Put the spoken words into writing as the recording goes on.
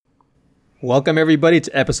Welcome everybody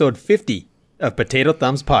to episode 50 of Potato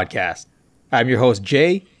Thumbs Podcast. I'm your host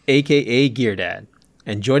Jay, aka Gear Dad,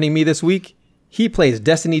 and joining me this week, he plays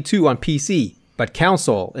Destiny 2 on PC, but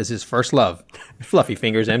console is his first love, Fluffy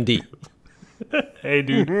Fingers MD. Hey,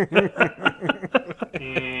 dude.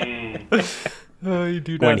 Oh, you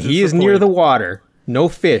do not When he is near the water, no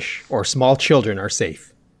fish or small children are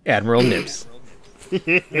safe. Admiral Nips.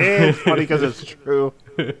 It's funny because it's true.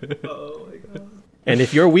 And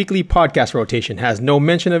if your weekly podcast rotation has no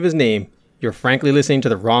mention of his name, you're frankly listening to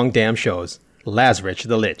the wrong damn shows. Lazarich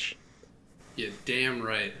the Lich. You're damn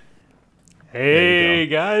right. Hey,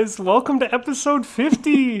 guys. Welcome to episode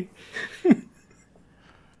 50.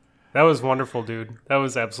 That was wonderful, dude. That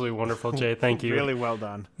was absolutely wonderful, Jay. Thank you. Really well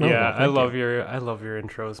done. Yeah, I love your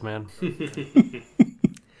intros, man.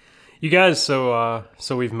 You guys, so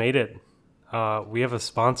we've made it. We have a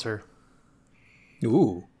sponsor.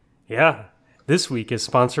 Ooh. Yeah. This week is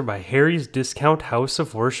sponsored by Harry's Discount House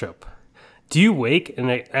of Worship. Do you wake and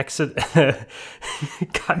exit? God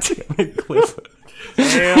damn it, Cliff.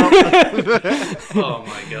 Oh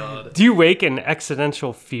my god. Do you wake in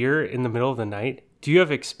existential fear in the middle of the night? Do you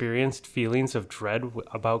have experienced feelings of dread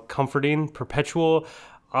about comforting perpetual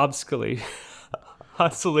oscillation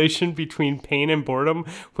between pain and boredom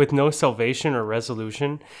with no salvation or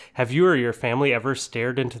resolution? Have you or your family ever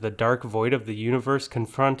stared into the dark void of the universe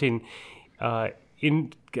confronting God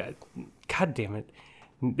damn it.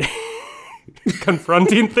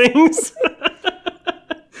 Confronting things?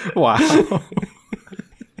 Wow.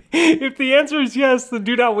 If the answer is yes, then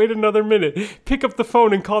do not wait another minute. Pick up the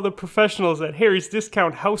phone and call the professionals at Harry's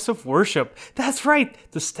Discount House of Worship. That's right.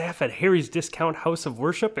 The staff at Harry's Discount House of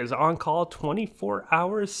Worship is on call 24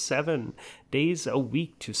 hours, 7 days a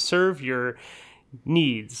week to serve your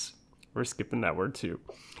needs. We're skipping that word too.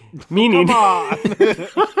 Meaning, Ah,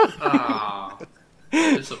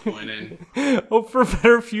 disappointing. hope for a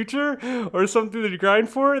better future or something to grind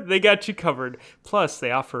for? They got you covered. Plus,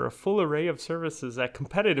 they offer a full array of services at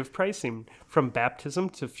competitive pricing, from baptism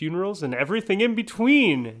to funerals and everything in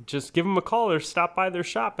between. Just give them a call or stop by their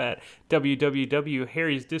shop at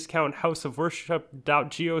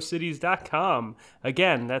www.harrysdiscounthouseofworship.geocities.com.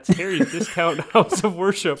 Again, that's Harry's Discount House of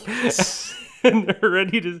Worship. And they're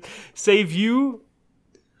ready to save you.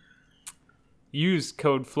 Use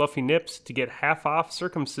code FluffyNips to get half off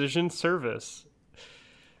circumcision service.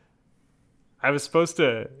 I was supposed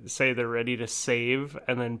to say they're ready to save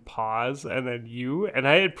and then pause and then you. And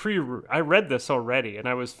I read this already and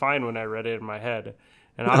I was fine when I read it in my head.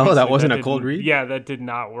 And that wasn't a cold read? Yeah, that did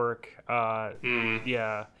not work.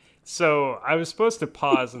 Yeah. So I was supposed to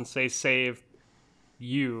pause and say save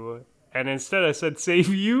you. And instead I said save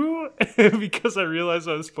you because I realized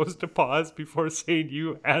I was supposed to pause before saying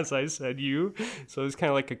you as I said you. So it was kind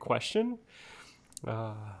of like a question.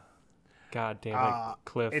 God damn it,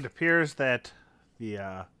 Cliff. It appears that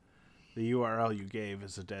the URL you gave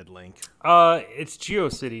is a dead link. It's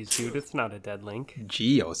GeoCities, dude. It's not a dead link.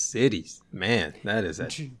 GeoCities. Man, that is a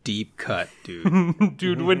deep cut, dude.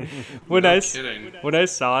 Dude, when I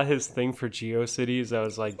saw his thing for GeoCities, I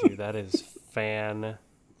was like, dude, that is fantastic.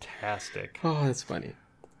 Oh, that's funny.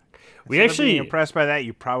 Instead of being impressed by that,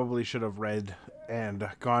 you probably should have read and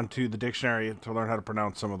gone to the dictionary to learn how to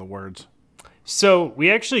pronounce some of the words. So we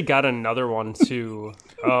actually got another one too,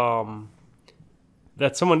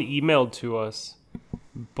 that someone emailed to us,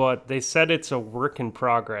 but they said it's a work in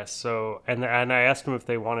progress. So and I asked them if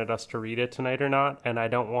they wanted us to read it tonight or not, and I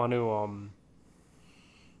don't want to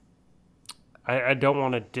I don't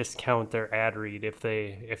want to discount their ad read if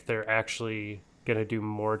they're actually gonna do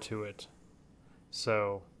more to it.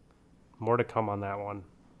 So more to come on that one.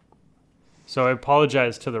 So I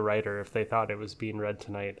apologize to the writer if they thought it was being read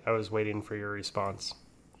tonight. I was waiting for your response.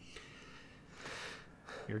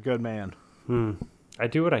 You're a good man. I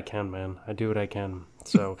do what I can, man. I do what I can.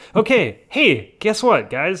 So, okay. Hey, guess what,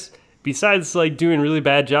 guys? Besides, doing really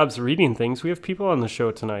bad jobs reading things, we have people on the show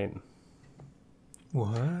tonight.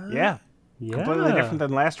 What? Yeah. Completely different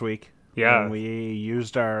than last week. Yeah. When we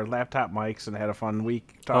used our laptop mics and had a fun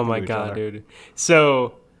week talking to each other. Oh my god, dude.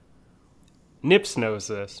 So, Nips knows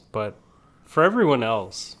this, but for everyone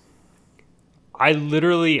else, I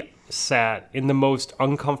literally sat in the most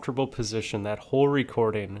uncomfortable position that whole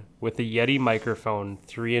recording with a Yeti microphone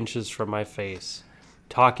 3 inches from my face,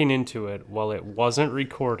 talking into it while it wasn't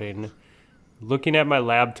recording, looking at my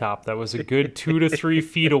laptop that was a good 2 to 3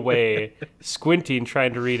 feet away, squinting,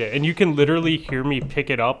 trying to read it. And you can literally hear me pick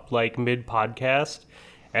it up mid-podcast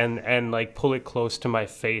and pull it close to my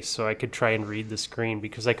face so I could try and read the screen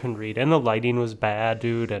because I couldn't read. And the lighting was bad,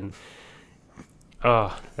 dude. And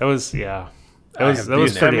that was pretty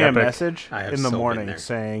sent me a epic. message in the morning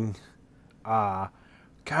saying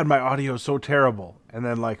God, my audio is so terrible. And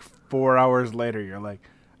then like 4 hours later, you're like,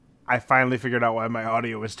 I finally figured out why my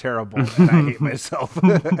audio is terrible, and I hate myself.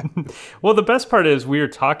 Well, the best part is we were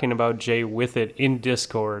talking about Jay with it in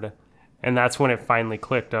Discord, and that's when it finally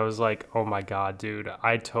clicked. I was like, oh my God, dude,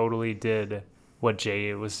 I totally did what Jay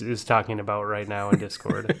is talking about right now in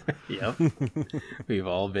Discord. Yep. We've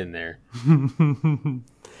all been there.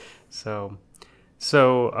 So,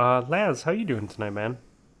 Laz, how you doing tonight, man?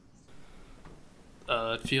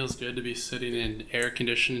 It feels good to be sitting in air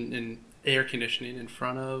conditioning in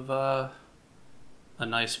front of a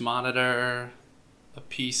nice monitor, a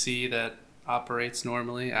PC that operates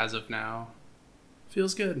normally as of now.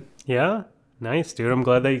 Feels good. Yeah, nice, dude. I'm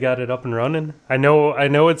glad that you got it up and running. I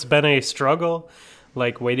know it's been a struggle,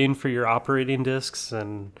 like waiting for your operating discs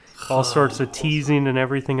and all sorts of teasing and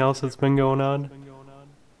everything else that's been going on.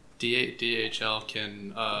 DHL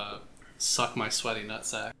can suck my sweaty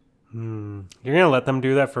nutsack. You're gonna let them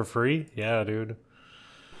do that for free? Yeah, dude.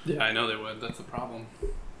 Yeah, I know they would. That's the problem.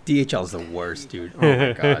 DHL's the worst, dude. Oh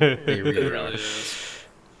my God. They It really really are. is.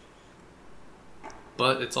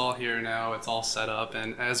 But it's all here now. It's all set up,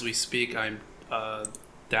 and as we speak, I'm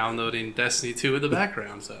downloading Destiny 2 in the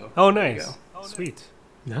background. So Oh, there you nice. go. Sweet.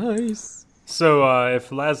 Nice. So,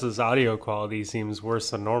 if Laz's audio quality seems worse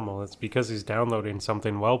than normal, it's because he's downloading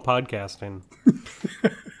something while podcasting.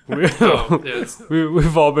 Oh, yeah,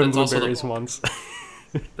 We've all been That's also the- blueberries once.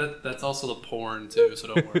 that's also the porn too.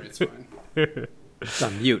 So don't worry, it's fine. It's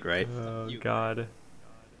on mute, right? Oh, God.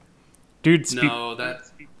 Dude, No, that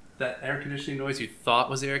air conditioning noise you thought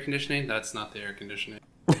was the air conditioning, that's not the air conditioning.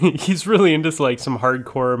 he's really into like some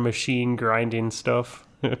hardcore machine grinding stuff.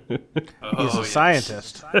 He's Oh, a yes.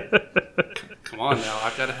 scientist. Come on now,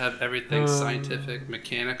 I've got to have everything scientific,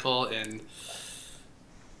 mechanical, and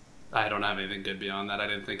I don't have anything good beyond that. I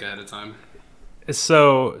didn't think ahead of time.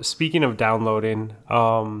 So, speaking of downloading,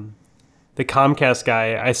 the Comcast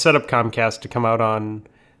guy, I set up Comcast to come out on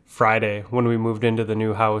Friday when we moved into the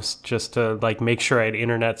new house just to like make sure I had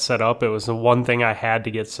internet set up. It was the one thing I had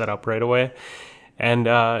to get set up right away.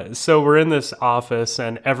 And so we're in this office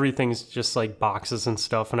and everything's just like boxes and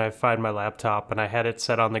stuff. And I find my laptop and I had it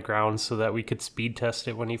set on the ground so that we could speed test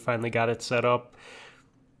it when he finally got it set up.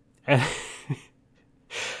 And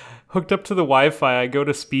hooked up to the Wi-Fi, I go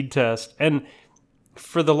to speed test. And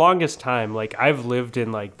for the longest time, like I've lived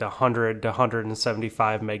in like the 100 to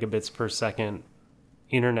 175 megabits per second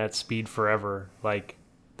internet speed forever. Like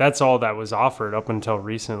that's all that was offered up until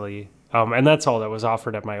recently. And that's all that was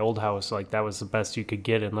offered at my old house. Like that was the best you could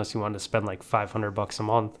get unless you wanted to spend like $500 a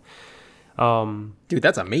month. Dude,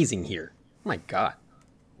 that's amazing here. Oh my God.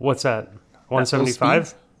 What's that? Those 175?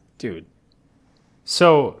 speeds? Dude.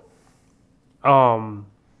 So, in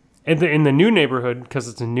the new neighborhood, because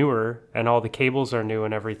it's newer and all the cables are new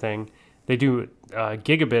and everything, they do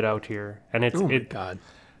gigabit out here, and Oh my God.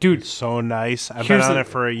 dude. So nice. I've been Here's on the- it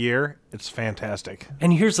for a year. It's fantastic.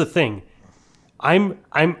 And here's the thing, I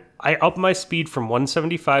up my speed from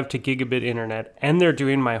 175 to gigabit internet, and they're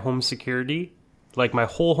doing my home security, like my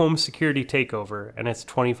whole home security takeover, and it's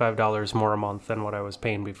 $25 more a month than what I was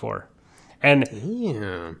paying before, and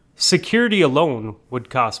Damn. security alone would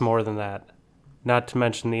cost more than that, not to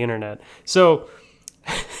mention the internet. So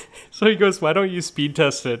he goes, why don't you speed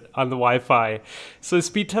test it on the Wi-Fi? So I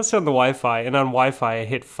speed test on the Wi-Fi, and on Wi-Fi I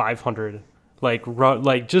hit 500,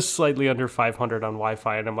 like just slightly under 500 on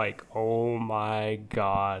Wi-Fi, and I'm like, oh my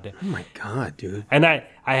God. Oh my God, dude. And I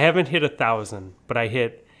haven't hit 1,000, but I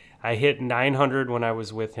hit 900 when I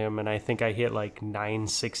was with him, and I think I hit like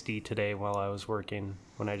 960 today while I was working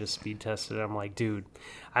when I just speed tested it. I'm like, dude,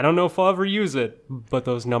 I don't know if I'll ever use it, but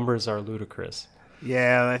those numbers are ludicrous.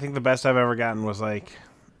 Yeah, I think the best I've ever gotten was like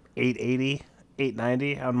 880,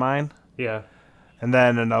 890 on mine. Yeah. And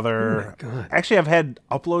then another. Oh my God. Actually, I've had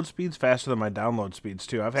upload speeds faster than my download speeds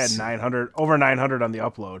too. I've had over 900 on the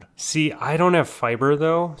upload. See, I don't have fiber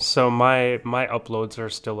though, so my uploads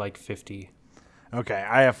are still like 50. Okay,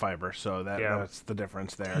 I have fiber, so Yeah. that's the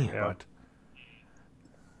difference there. Yeah. But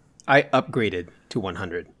I upgraded to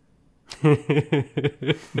 100.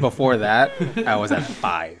 Before that, I was at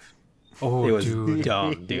 5. Oh, It was dude.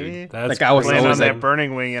 dumb, dude. That's like I was playing on always that like,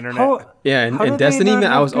 Burning Wing internet. How, yeah, How do and they Destiny, not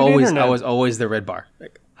man, I have was good always, internet? I was always the red bar.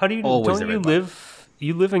 Like, how do you always don't the you red bar.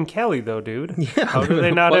 live in Cali though, dude? Yeah, How I do live they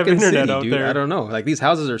in a not have fucking internet city, out dude. there? I don't know. Like these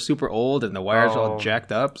houses are super old and the wires are all Oh.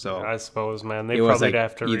 jacked up. So I suppose, man. They It was, probably like,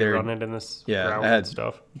 have to either- rerun it in this yeah, ground I had and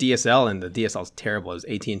stuff. DSL, and the DSL is terrible. It was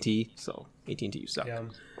AT&T, so AT&T suck. Yeah.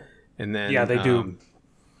 And then Yeah, they do.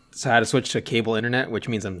 So I had to switch to cable internet, which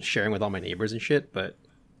means I'm sharing with all my neighbors and shit. But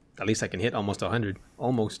at least I can hit almost 100,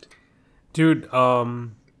 almost. Dude,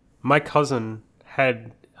 my cousin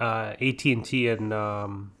had AT&T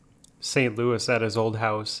in St. Louis at his old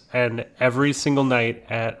house, and every single night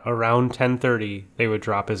at around 10:30 they would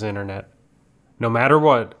drop his internet. No matter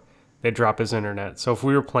what, they'd drop his internet. So if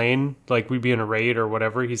we were playing, like we'd be in a raid or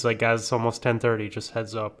whatever, he's like, guys, it's almost 10:30, just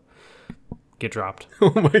heads up. Get dropped.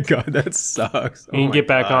 Oh my god, that sucks. And you can get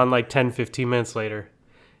back on like 10, 15 minutes later.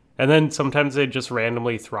 And then sometimes they just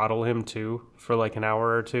randomly throttle him too for like an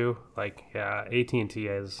hour or two. Like, yeah, AT&T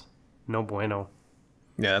is no bueno.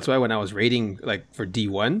 Yeah, that's why when I was raiding like for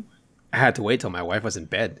D1, I had to wait till my wife was in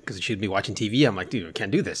bed because she'd be watching TV. I'm like, dude, I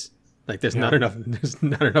can't do this. Like, there's not enough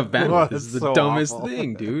bandwidth. Oh, This is that's the so dumbest awful.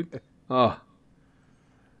 thing, dude. Oh,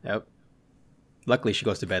 yep. Luckily, she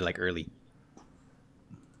goes to bed like early.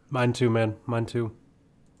 Mine too, man. Mine too.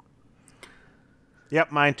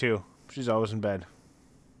 Yep, mine too. She's always in bed.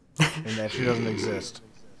 And that she doesn't exist.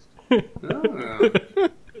 Oh.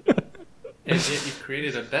 You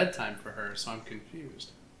created a bedtime for her, so I'm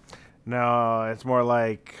confused. No, it's more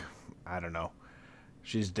like, I don't know.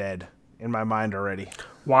 She's dead in my mind already.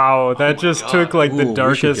 Wow, that just God. took like Ooh, the we should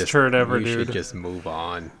darkest just- turn ever, we dude. should just move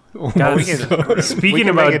on. Guys, we can speaking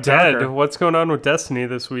make about it dead, darker. what's going on with Destiny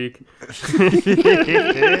this week?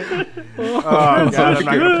 Oh, God, I'm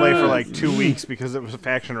not going to play for like 2 weeks because it was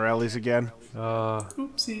faction rallies again.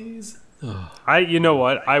 Oopsies. You know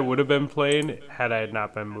what? I would have been playing had I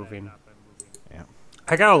not been moving. Yeah.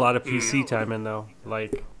 I got a lot of PC time in though,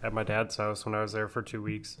 like at my dad's house when I was there for 2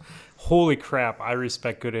 weeks. Holy crap! I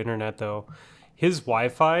respect good internet though. His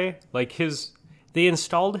Wi-Fi, they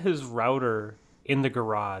installed his router in the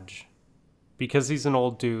garage because he's an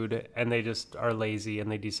old dude and they just are lazy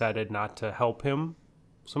and they decided not to help him.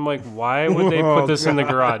 So I'm like, why would they put this in the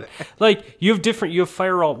garage? Like, you have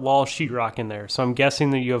firewall sheetrock in there, so I'm guessing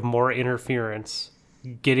that you have more interference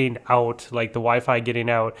getting out, like the Wi-Fi getting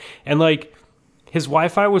out. And like, his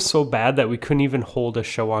Wi-Fi was so bad that we couldn't even hold a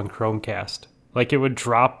show on Chromecast. Like, it would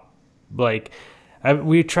drop. Like,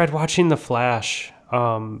 we tried watching The Flash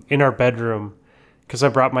in our bedroom because I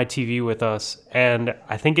brought my TV with us, and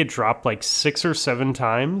I think it dropped like 6 or 7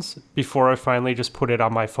 times before I finally just put it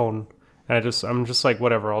on my phone. And I'm just like,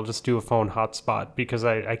 whatever, I'll just do a phone hotspot because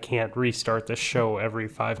I can't restart the show every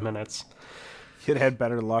 5 minutes. You'd had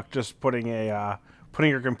better luck just putting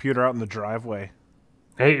your computer out in the driveway.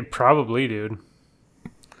 Hey, probably, dude.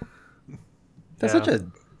 That's Yeah. such a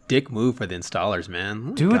dick move for the installers, man. Oh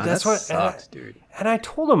my Dude, God, that's that what- sucks, dude. And I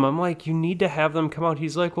told him, I'm like, you need to have them come out.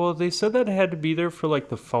 He's like, well, they said that it had to be there for like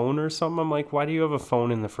the phone or something. I'm like, why do you have a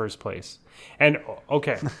phone in the first place? And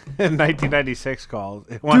okay, 1996 calls.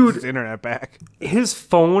 It wants its internet back. his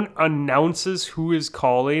phone announces who is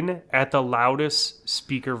calling at the loudest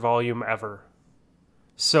speaker volume ever.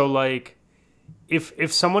 So like,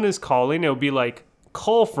 if someone is calling, it'll be like,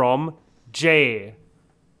 call from Jay.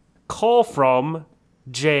 Call from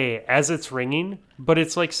Jay as it's ringing, but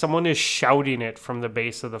it's like someone is shouting it from the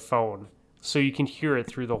base of the phone. So you can hear it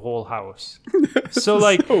through the whole house. So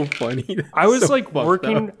like, So funny. I was So like fucked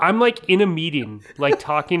working, up. I'm like in a meeting, like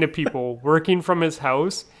talking to people, working from his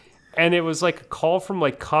house. And it was like a call from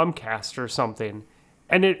like Comcast or something.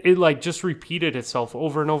 And it like just repeated itself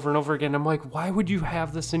over and over and over again. I'm like, why would you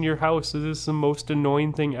have this in your house? This is the most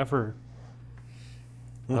annoying thing ever.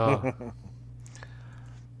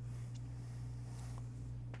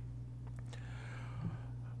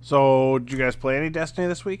 So, did you guys play any Destiny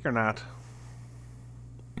this week or not?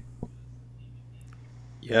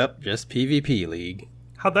 Yep, just PvP League.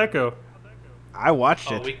 How'd that go? I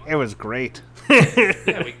watched Oh, it. we- It was great.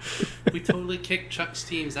 Yeah, we totally kicked Chuck's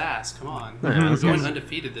team's ass. Come on. We're going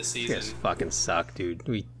undefeated this You guys season. fucking suck, dude.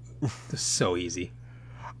 It's so easy.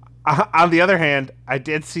 On the other hand, I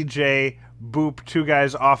did see Jay boop 2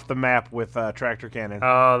 guys off the map with tractor cannon.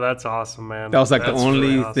 Oh, that's awesome, man. That was like the That's only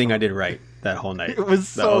really thing I awesome. did right that whole night. It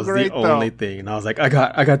was that so was great, the only though. thing, and I was like, I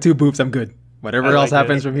got 2 boops. I'm good. Whatever I else like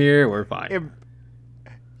happens it. from here, we're fine.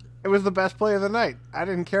 It was the best play of the night. I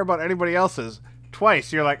didn't care about anybody else's.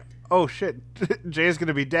 Twice, you're like, oh shit, Jay's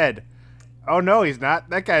gonna be dead. Oh no, he's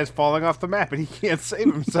not. That guy is falling off the map and he can't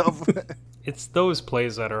save himself. It's those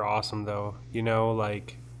plays that are awesome, though. You know,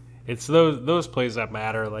 like it's those plays that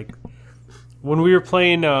matter. Like when we were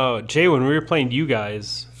playing Jay, when we were playing you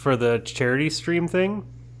guys for the charity stream thing.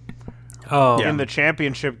 In the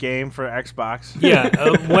championship game for Xbox. Yeah,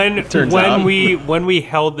 when Turns out. when we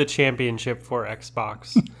held the championship for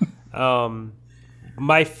Xbox,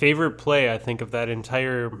 my favorite play I think of that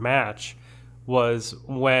entire match was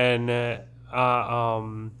when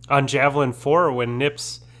on Javelin 4 when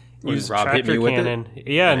Nips When used Rob hit tractor me with cannon. it?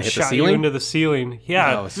 Yeah, and hit the shot you ceiling? into the ceiling.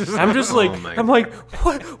 Yeah, Oh, I'm just like, oh my I'm like,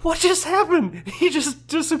 what just happened? He just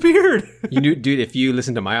disappeared. You knew, dude, if you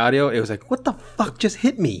listen to my audio, it was like, what the fuck just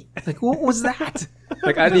hit me? Like, what was that?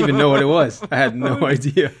 Like, I didn't even know what it was. I had no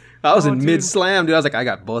idea. I was in dude. mid-slam, dude. I was like, I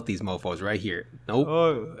got both these mofos right here. Nope.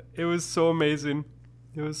 Oh, it was so amazing.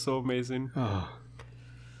 It was so amazing. Oh.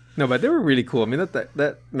 No, but they were really cool. I mean,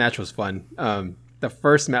 that match was fun. The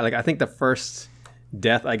first match, like, I think the first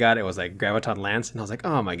death I got, it was like Graviton Lance, and I was like,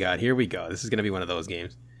 oh my god, here we go. This is gonna be one of those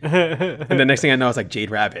games. And the next thing I know, it's like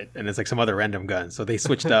Jade Rabbit, and it's like some other random gun. So they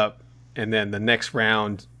switched up, and then the next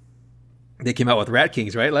round, they came out with Rat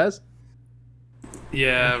Kings, right, Les?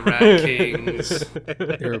 Yeah, Rat Kings.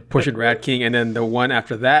 They were pushing Rat King, and then the one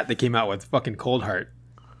after that, they came out with fucking Cold Heart.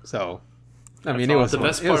 So, I mean, it was awesome. The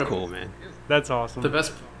best it was part- cool, man. That's awesome.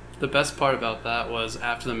 The best part about that was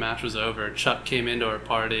after the match was over, Chuck came into our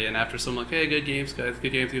party, and after someone like, hey, good games, guys,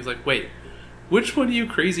 good games, he was like, wait, which one of you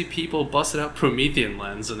crazy people busted out Promethean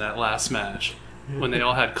Lens in that last match when they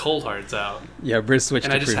all had Cold Hearts out? Yeah, Briz switched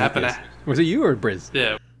And to I just happened Prometheus. to... Was it you or Briz?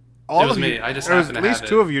 Yeah, All it was of me. you- I just there was happened at to least have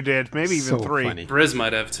two it. of you did, maybe even So three. funny. Briz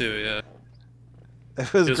might have too, yeah.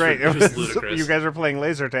 It was was great. it was ludicrous. You guys were playing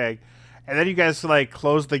laser tag, and then you guys like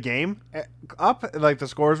closed the game up. Like the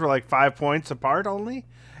scores were like 5 points apart only,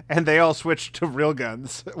 and they all switched to real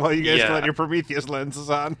guns while you guys Yeah. still had your Prometheus lenses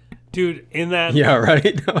on. Dude, in that Yeah,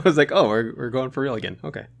 right. I was like, oh, we're going for real again.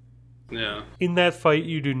 Okay. Yeah. in that fight,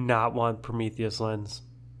 you do not want Prometheus Lens.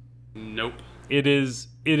 Nope. It is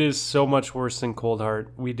so much worse than Cold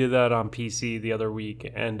Heart. We did that on PC the other week,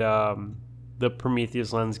 and the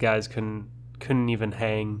Prometheus Lens guys couldn't even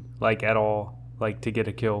hang like at all, like to get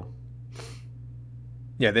a kill.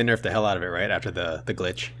 Yeah, they nerfed the hell out of it right after the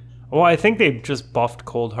glitch. Well, I think they just buffed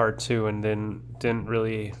Cold Heart too, and then didn't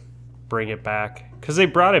really bring it back because they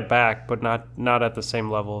brought it back, but not at the same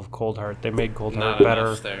level of Cold Heart. They made Cold Heart Not better.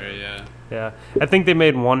 enough there, yeah. Yeah, I think they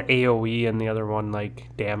made one AOE and the other one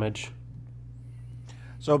like damage.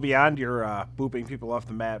 So beyond your booping people off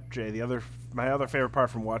the map, Jay, my other favorite part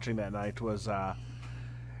from watching that night was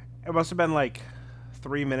it must have been like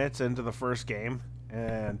 3 minutes into the first game,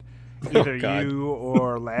 and either God. you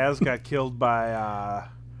or Laz got killed by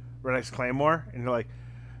Red X Claymore, and you're like,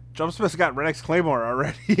 Jumpsmith's got Red X Claymore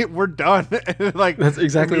already. We're done. And like That's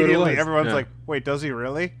exactly what it immediately was. everyone's Yeah. like, wait, does he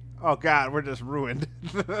really? Oh God, we're just ruined.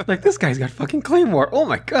 Like, this guy's got fucking Claymore. Oh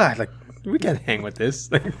my god. Like, we can't hang with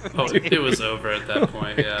this. Like, Oh, dude. it was over at that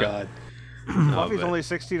point, My yeah. God. Buffy's but- only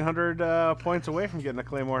 1,600 points away from getting a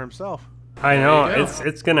Claymore himself. I know There you go.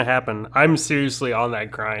 it's gonna happen. I'm seriously on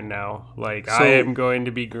that grind now. Like I So- am going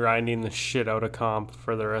to be grinding the shit out of comp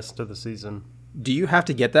for the rest of the season. Do you have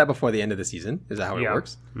to get that before the end of the season? Is that how it Yeah.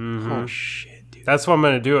 works? Mhm. Oh shit, dude. That's what I'm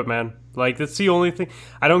gonna do it, man. Like that's the only thing.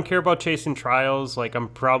 I don't care about chasing trials. Like I'm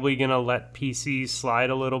probably gonna let PC slide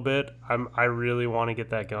a little bit. I really want to get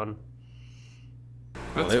that gun.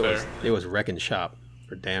 That's Well, fair. it was wrecking shop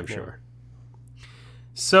for damn sure.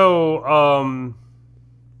 So,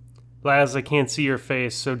 Laz, I can't see your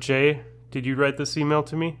face. So Jay, did you write this email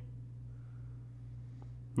to me?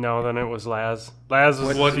 No, then it was Laz. Laz,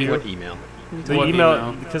 was What it you? What email? The What email,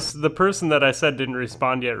 email? because the person that I said didn't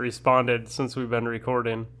respond yet responded since we've been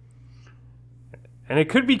recording. And it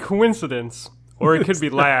could be coincidence, or it could be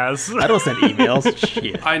Laz. I don't send emails.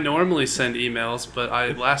 Shit. I normally send emails, but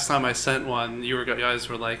last time I sent one, guys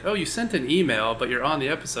were like, "Oh, you sent an email, but you're on the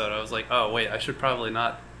episode." I was like, "Oh, wait, I should probably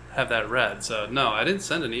not have that read." So no, I didn't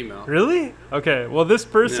send an email. Really? Okay. Well, this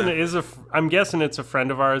person Yeah. is I'm guessing it's a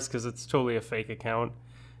friend of ours because it's totally a fake account.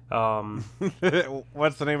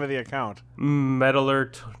 What's the name of the account?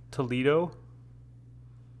 Meddler Toledo.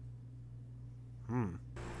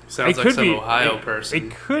 Sounds like some Ohio person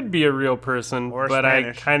It could be a real person, Or but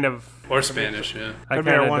Spanish. I kind of or Spanish. Yeah. I Could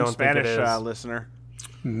be kind our of one don't Spanish think it is. listener.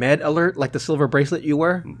 Med alert, like the silver bracelet you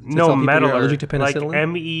wear? To No, tell people you're Meddler, allergic to like penicillin?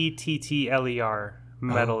 Mettler,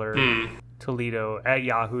 Meddler Toledo at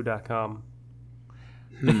yahoo.com.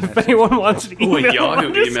 Hmm. If anyone wants an Ooh, a email, Yahoo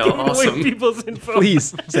I'm just email, giving away awesome. people's info.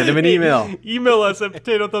 Please send him an email. Email us at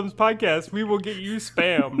Potato Thumbs Podcast. We will get you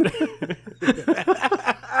spammed.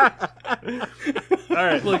 All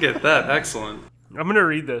right, Look at that, excellent. I'm gonna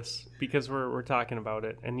read this because we're talking about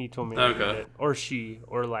it, and he told me to Okay. read it, or she,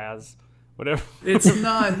 or Laz, whatever. It's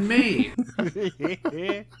not me.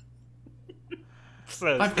 it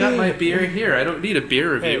says. I've got my beer here. I don't need a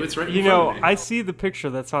beer review. Hey, It's right. you in front know, of me. I see the picture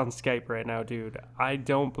that's on Skype right now, dude. I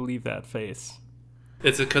don't believe that face.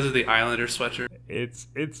 It's because of the Islander sweatshirt.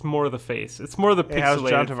 It's more the face. It's more the Hey, how's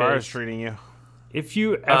John pixelated Tavares face. treating you? If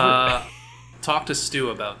you ever, Talk to Stu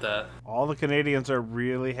about that. All the Canadians are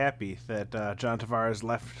really happy that John Tavares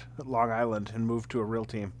left Long Island and moved to a real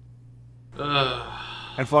team.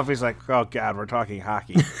 And Fluffy's like, "Oh God, we're talking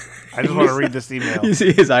hockey. I just want to read this email." You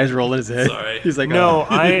see his eyes roll in his head. Sorry. He's like, No,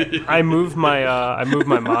 "Oh." I moved my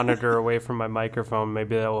monitor away from my microphone.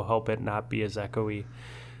 Maybe that will help it not be as echoey.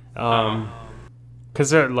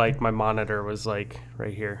 Because like my monitor was like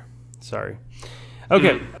right here. Sorry.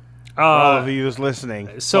 Okay. For all of you who's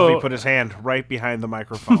listening, so- Fluffy put his hand right behind the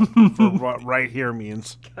microphone for what right here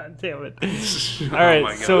means. God damn it. All right,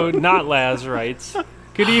 my God. so Not Laz writes,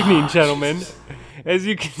 "Good evening, gentlemen. As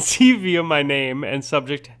you can see via my name and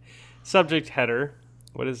subject header,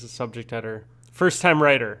 what is the subject header? First time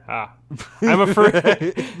writer. I'm a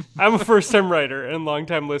first time writer and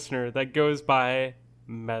longtime listener that goes by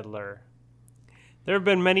Meddler. There have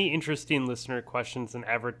been many interesting listener questions and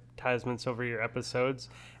advertisements over your episodes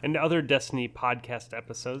and other Destiny podcast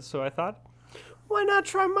episodes, so I thought, why not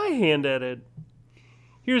try my hand at it?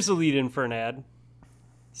 Here's a lead-in for an ad.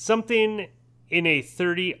 Something in a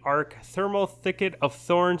 30-arc thermal thicket of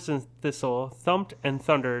thorns and thistle thumped and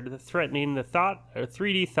thundered, threatening the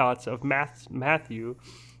 3D thoughts of Matthew,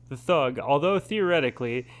 the thug, although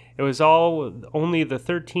theoretically it was only the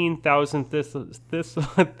 13,000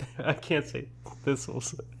 I can't say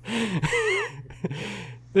thistles.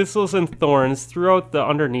 Thistles and thorns throughout the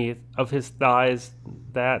underneath of his thighs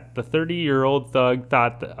that the 30-year-old thug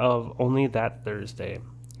thought of only that Thursday.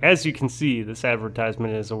 As you can see, this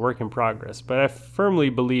advertisement is a work in progress, but I firmly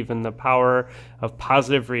believe in the power of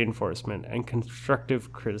positive reinforcement and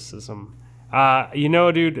constructive criticism.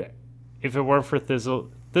 Dude, if it weren't for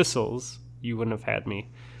thistles, you wouldn't have had me.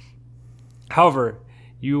 However,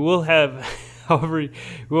 you will have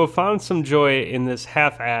found some joy in this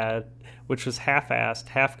half ad, which was half-assed,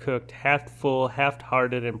 half-cooked, half-full,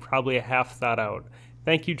 half-hearted, and probably a half thought out.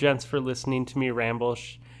 Thank you, gents, for listening to me ramble,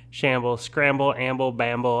 shamble, scramble, amble,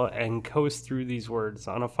 bamble, and coast through these words.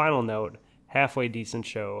 On a final note, halfway decent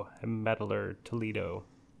show, Meddler Toledo.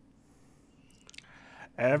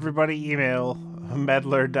 Everybody email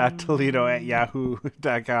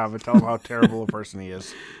meddler.toledo@yahoo.com and tell him how terrible a person he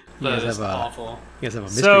is. That guys is have a- awful. You guys have a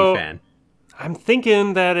mystery So- fan. I'm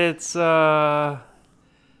thinking that it's, I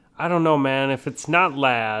don't know, man. If it's not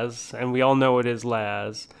Laz, and we all know it is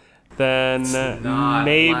Laz, then Not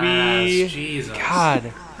maybe... Laz, Jesus.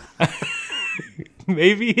 God.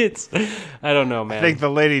 Maybe it's... I don't know, man. I think the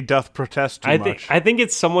lady doth protest too much. I think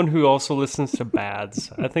it's someone who also listens to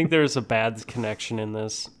Bads. I think there's a Bads connection in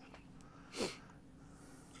this.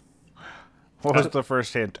 What was the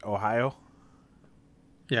first hint? Ohio?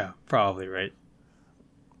 Yeah, probably, right?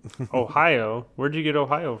 Ohio? Where'd you get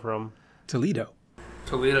Ohio from? Toledo.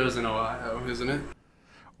 Toledo's in Ohio, isn't it?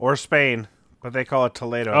 Or Spain, but they call it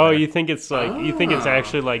Toledo. Oh, there. you think it's like... You think it's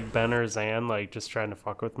actually like Ben or Zan, like just trying to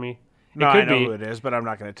fuck with me? No, it could I know be. who it is, but I'm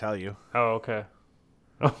not going to tell you. Oh, okay.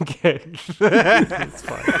 Okay. That's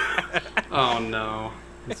fine. Oh no.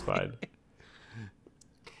 It's fine.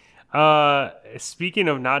 Speaking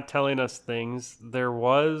of not telling us things, there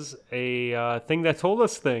was a thing that told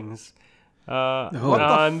us things.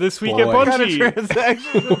 On This Week at boy. What kind of Bungie.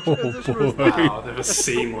 transaction was that? Wow, that was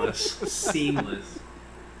seamless. Seamless.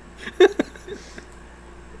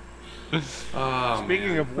 Oh,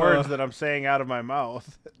 Speaking of words that I'm saying out of my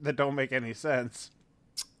mouth that don't make any sense.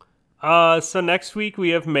 So next week we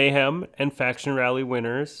have Mayhem and Faction Rally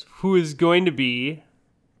winners, who is going to be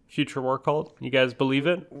Future War Cult. You guys believe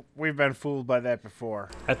it? We've been fooled by that before.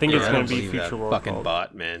 I think it's I going don't to be believe that Future War fucking Cult.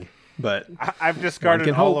 bot, man. But I've discarded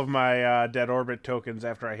can all hope. of my Dead Orbit tokens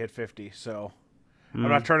after I hit 50, so I'm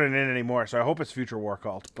not turning in anymore. So I hope it's Future War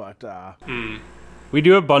Cult, but We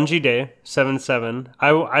do a Bungie Day, 7/7.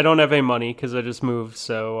 I don't have any money because I just moved,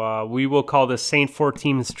 so we will call this Saint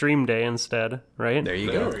 14 Stream Day instead, right? there you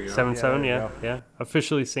there go. we go. 7/7, Yeah, there yeah.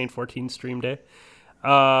 Officially Saint 14 Stream Day.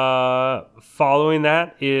 Following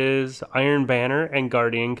that is Iron Banner and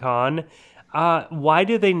Guardian Con. Why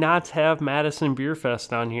do they not have Madison Beer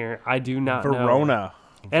Fest on here? I do not know. Verona.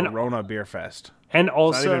 And- Verona Beer Fest. And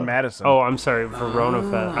also, even Madison. Oh, I'm sorry, Verona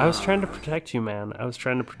Fest. I was trying to protect you, man. I was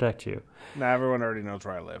trying to protect you. Nah, everyone already knows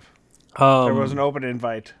where I live. There was an open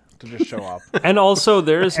invite to just show up. And also,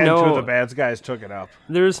 there's And two of the no bad guys took it up.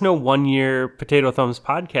 there's no 1 year Potato Thumbs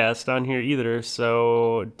podcast on here either.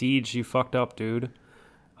 So, Deej, you fucked up, dude.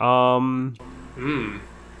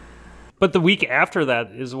 But the week after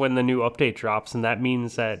that is when the new update drops, and that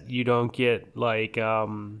means that you don't get like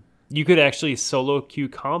you could actually solo queue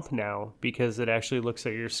comp now because it actually looks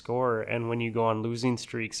at your score, and when you go on losing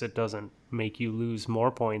streaks, it doesn't make you lose more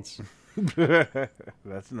points.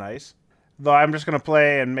 That's nice. Though I'm just going to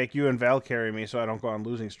play and make you and Val carry me so I don't go on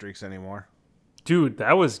losing streaks anymore. Dude,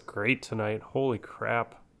 that was great tonight. Holy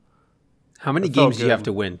crap. How many That felt games do you have good.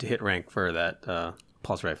 to win to hit rank for that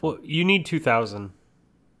pulse rifle. Well, you need 2,000.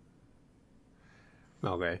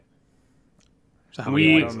 Okay. So how We-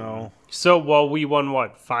 many I wins? don't know. So, well, we won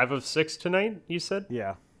what, 5 of 6 tonight? You said,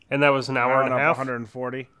 Yeah. and that was an hour and a Round up half.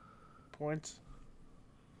 140 points.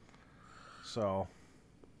 So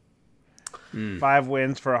 5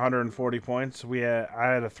 wins for 140 points. I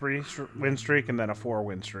had a 3-win streak and then a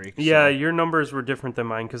 4-win streak. Yeah, So, your numbers were different than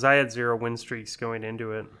mine because I had 0 win streaks going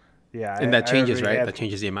into it. yeah. And that changes, already right? had- That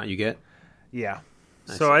changes the amount you get. Yeah.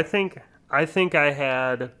 So I think I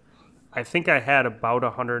had about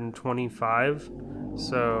 125.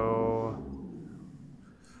 So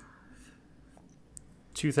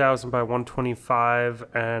 2,000 by 125,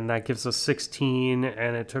 and that gives us 16,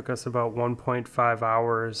 and it took us about 1.5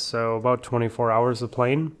 hours, so about 24 hours of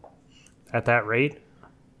playing at that rate.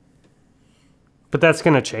 But that's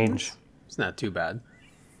going to change. It's not too bad.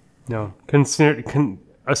 No,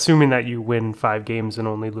 assuming that you win 5 games and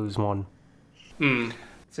only lose 1.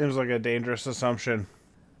 Seems like a dangerous assumption.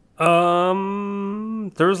 There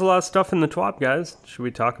was a lot of stuff in the TWAP, guys. Should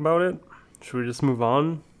we talk about it? Should we just move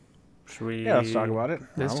on? Should we? Yeah, let's talk about it.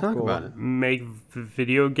 Let's Oh, talk cool. about it. Make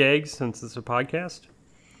video gags since it's a podcast.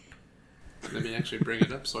 Let me actually bring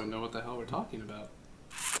it up so I know what the hell we're talking about.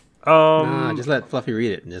 Nah, just let Fluffy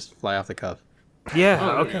read it and just fly off the cuff. Yeah. Oh,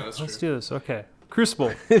 there we okay. go, that's Let's true. do this. Okay.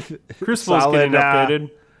 Crucible. Crucible's Solid, getting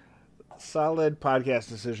updated. Solid podcast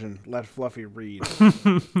decision. Let Fluffy read.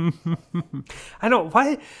 I don't.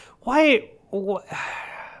 Why?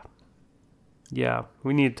 Yeah,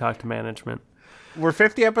 we need to talk to management. We're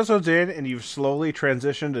 50 episodes in, and you've slowly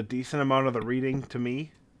transitioned a decent amount of the reading to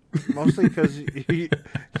me. Mostly because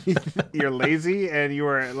you're lazy and you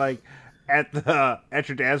were like at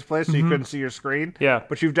your dad's place, so you couldn't see your screen. Yeah.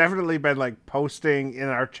 But you've definitely been like posting in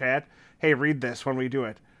our chat, "Hey, read this" when we do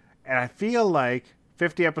it. And I feel like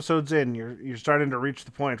 50 episodes in, you're starting to reach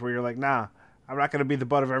the point where you're like, "Nah, I'm not going to be the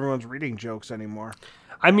butt of everyone's reading jokes anymore."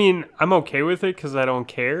 I mean, I'm okay with it because I don't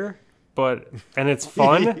care, and it's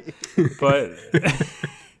fun, but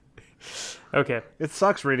okay. It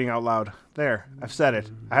sucks reading out loud. There, I've said it.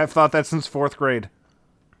 I have thought that since 4th grade.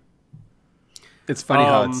 It's funny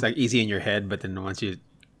how it's like easy in your head, but then once you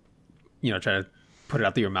try to put it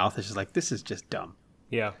out through your mouth, it's just like, this is just dumb.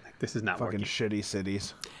 Yeah. Like, this is not Fucking working. shitty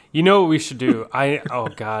cities. You know what we should do? Oh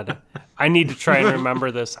God, I need to try and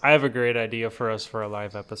remember this. I have a great idea for us for a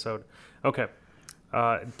live episode. Okay,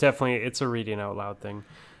 definitely, it's a reading out loud thing.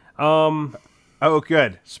 Oh,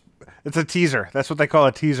 good. It's a teaser. That's what they call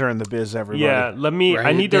a teaser in the biz, everybody. Yeah, let me.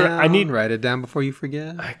 Write it down, write it down before you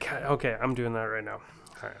forget. Okay, I'm doing that right now.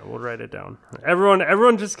 All right, we'll write it down.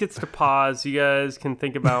 Everyone just gets to pause. You guys can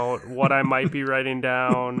think about what I might be writing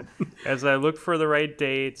down as I look for the right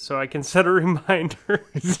date, so I can set a reminder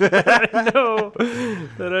that I know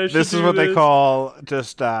that I should. This is do what they this. call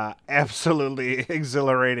just absolutely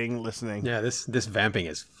exhilarating listening. Yeah, this vamping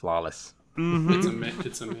is flawless.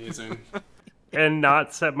 It's amazing. And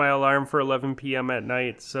not set my alarm for 11 p.m. at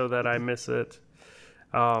night so that I miss it.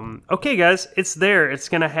 Okay, guys, it's there. It's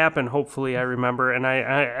gonna happen. Hopefully, I remember, and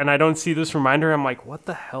I don't see this reminder. I'm like, what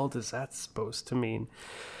the hell does that supposed to mean?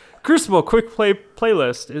 Crucible quick play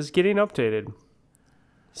playlist is getting updated.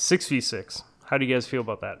 6v6. How do you guys feel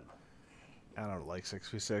about that? I don't like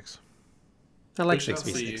 6v6. I like We shall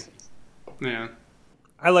 6v6. see. Yeah.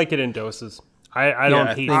 I like it in doses. I don't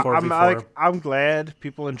I hate think- 4v4. I'm glad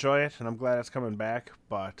people enjoy it, and I'm glad it's coming back.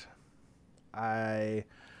 But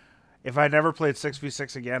if I never played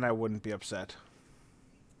 6v6 again, I wouldn't be upset.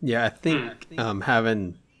 Yeah, I think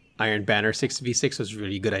having Iron Banner 6v6 was a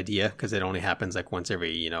really good idea because it only happens like once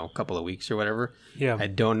every couple of weeks or whatever. Yeah. I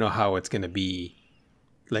don't know how it's going to be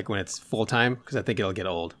like when it's full time because I think it'll get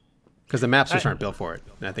old because the maps just aren't built for it.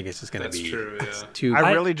 And I think it's just going to That's be true, yeah. it's too.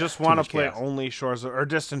 I really just want to much play chaos. only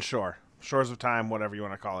Distant Shores of Time, whatever you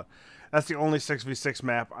want to call it. That's the only 6v6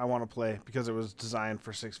 map I want to play because it was designed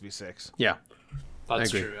for 6v6. Yeah, That's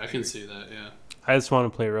agree. true. I can see that, yeah. I just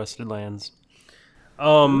want to play Rusted Lands.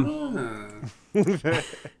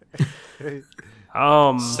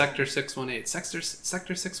 Sector 618.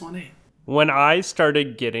 Sector 618. When I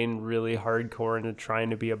started getting really hardcore into trying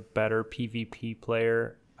to be a better PvP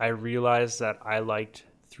player, I realized that I liked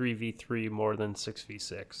 3v3 more than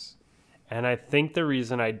 6v6. And I think the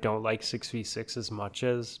reason I don't like 6v6 as much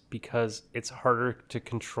is because it's harder to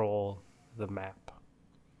control the map.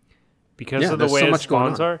 Because Yeah, of the there's way so the much going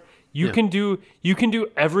spawns on. are, you can do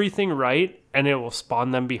everything right and it will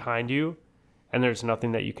spawn them behind you and there's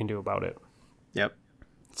nothing that you can do about it. Yep.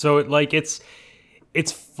 So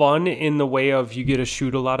it's fun in the way of you get to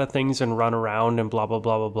shoot a lot of things and run around and blah, blah,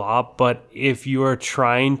 blah, blah, blah. But if you are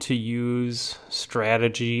trying to use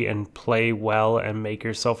strategy and play well and make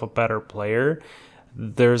yourself a better player,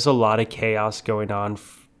 there's a lot of chaos going on,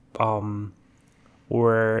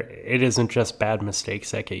 where it isn't just bad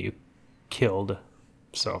mistakes that get you killed.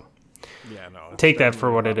 So Yeah, no. it's take that for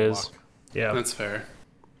definitely what a it lot of is. luck. Yeah. That's fair.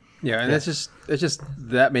 Yeah, and it's just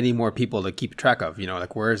that many more people to keep track of.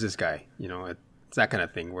 Like where is this guy? It's that kind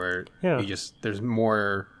of thing where there's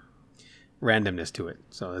more randomness to it.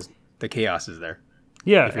 So the chaos is there.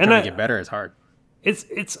 Yeah, If you're trying to get better, it's hard.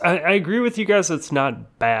 I agree with you guys. It's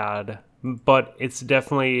not bad, but it's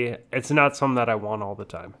not something that I want all the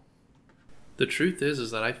time. The truth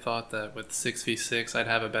is that I thought that with 6v6, I'd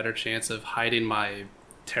have a better chance of hiding my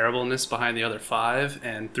terribleness behind the other 5,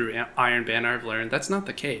 and through Iron Banner I've learned that's not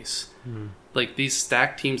the case. Like, these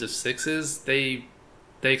stacked teams of 6s, they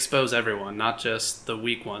expose everyone, not just the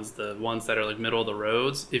weak ones, the ones that are like middle of the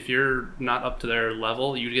roads. If you're not up to their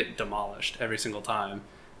level, you get demolished every single time.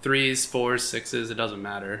 3s, 4s, 6s, it doesn't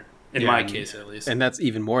matter. In my case, at least. And that's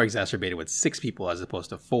even more exacerbated with 6 people as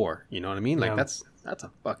opposed to 4. You know what I mean? Like Yeah. that's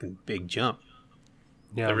a fucking big jump.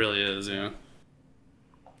 Yeah. It really is, yeah.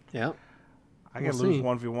 Yeah. I can We'll lose see.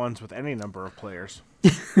 1v1s with any number of players.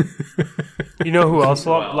 You know who else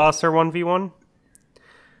Wow. lost their 1v1?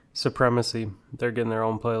 Supremacy. They're getting their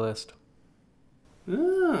own playlist.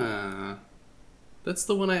 Ah, that's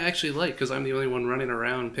the one I actually like, because I'm the only one running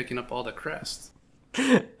around picking up all the crests.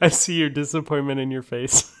 I see your disappointment in your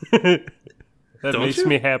face. That Don't makes you?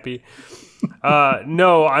 me happy.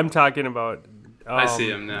 No, I'm talking about. I see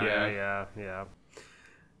him now, Yeah.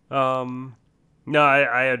 No,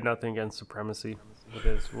 I had nothing against Supremacy. It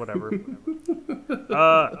is whatever.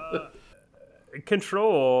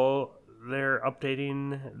 Control. They're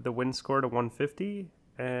updating the win score to 150,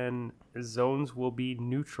 and zones will be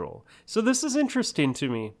neutral. So this is interesting to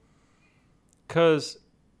me, because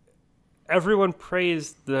everyone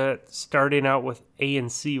praised that starting out with A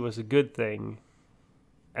and C was a good thing,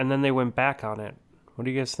 and then they went back on it. What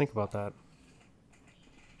do you guys think about that?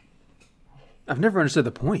 I've never understood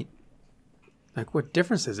the point. Like, what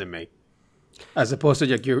difference does it make? As opposed to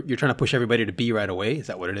like you're trying to push everybody to B right away. Is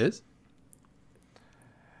that what it is?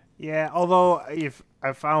 Yeah, although if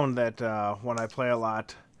I found that when I play a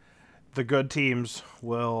lot, the good teams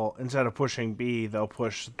will, instead of pushing B, they'll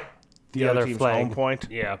push the other team's flag. home point.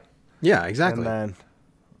 Yeah. Yeah, exactly. And then,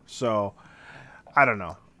 so, I don't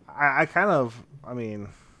know. I kind of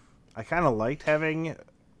liked having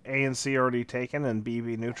A and C already taken and B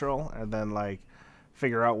be neutral, and then, like,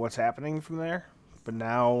 figure out what's happening from there. But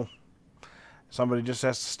now, somebody just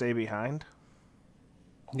has to stay behind.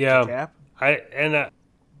 Yeah. Cap.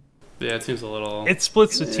 Yeah, it seems a little... It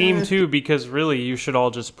splits the team too, because really you should all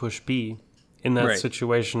just push B in that Right.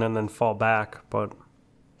 situation and then fall back. But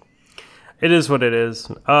it is what it is.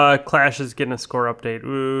 Clash is getting a score update.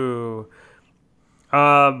 Ooh.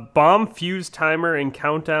 Bomb fuse timer and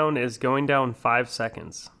countdown is going down 5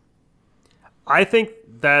 seconds. I think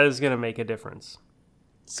that is going to make a difference.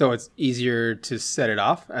 So it's easier to set it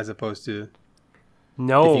off as opposed to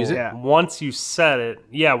No, Diffuse it? Yeah. once you set it,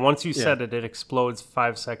 set it explodes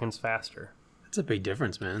 5 seconds faster. that's a big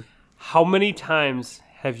difference, man. How many times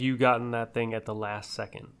have you gotten that thing at the last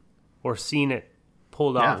second, or seen it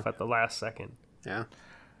pulled Yeah. off at the last second? Yeah.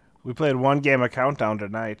 We played one game of Countdown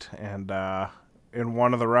tonight, and in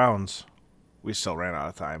one of the rounds, we still ran out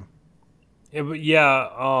of time.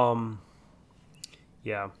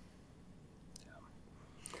 Yeah.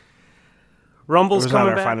 Rumble's It was not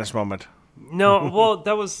coming our back. finest moment. No, well,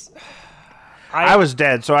 that was. I was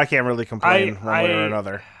dead, so I can't really complain one way or I-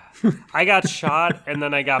 another. I got shot, and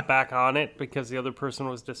then I got back on it because the other person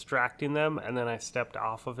was distracting them, and then I stepped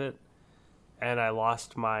off of it, and I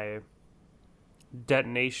lost my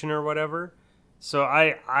detonation or whatever. So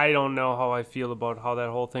I don't know how I feel about how that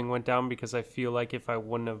whole thing went down, because I feel like if I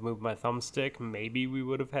wouldn't have moved my thumbstick, maybe we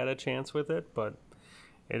would have had a chance with it, but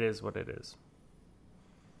it is what it is.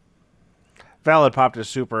 Valid popped his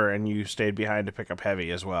super, and you stayed behind to pick up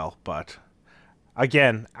heavy as well. But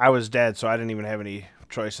again, I was dead, so I didn't even have any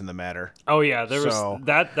choice in the matter. Oh yeah, there So- was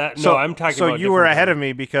that. No, So I'm talking So about. you were different ahead time. of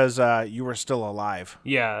me because you were still alive.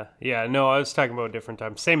 Yeah. No, I was talking about a different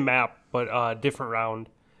time. Same map, but different round.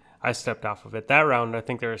 I stepped off of it. That round, I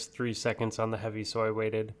think there was 3 seconds on the heavy, so I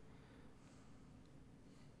waited.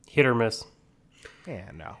 Hit or miss.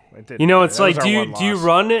 Yeah, no, it didn't. You know, matter. it's That was like, our do one you loss.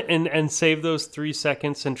 run it and save those 3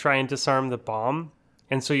 seconds and try and disarm the bomb?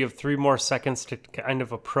 And so you have 3 more seconds to kind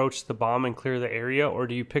of approach the bomb and clear the area? Or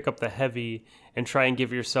do you pick up the heavy and try and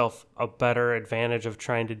give yourself a better advantage of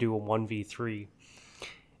trying to do a 1v3?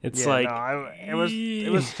 It's Yeah, like... no, it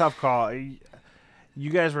was a tough call. You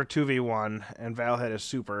guys were 2v1, and Val had a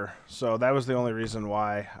super, so that was the only reason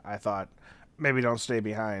why I thought maybe don't stay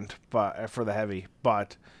behind, but for the heavy.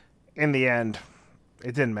 But in the end,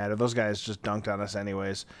 It didn't matter. Those guys just dunked on us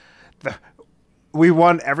anyways. We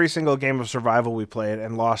won every single game of survival we played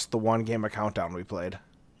and lost the one game of countdown we played.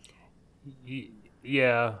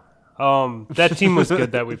 Yeah. That team was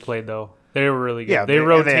good that we played, though. They were really good. Yeah, they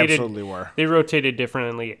rotated. They absolutely were. They rotated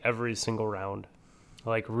differently every single round,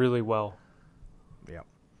 like really well. Yep.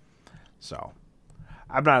 So,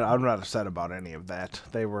 I'm not upset about any of that.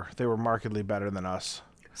 They were markedly better than us.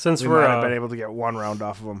 Since We we're might have been able to get one round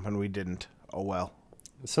off of them, and we didn't. Oh well.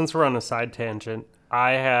 Since we're on a side tangent,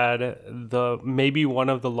 I had maybe one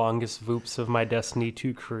of the longest voops of my Destiny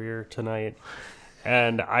 2 career tonight.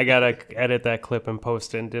 And I gotta edit that clip and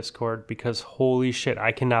post it in Discord because holy shit,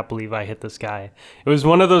 I cannot believe I hit this guy. It was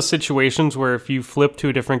one of those situations where if you flip to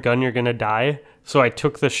a different gun, you're gonna die. So I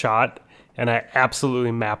took the shot and I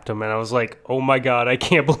absolutely mapped him. And I was like, oh my god, I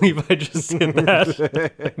can't believe I just did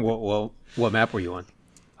that. What map were you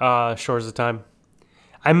on? Shores of Time.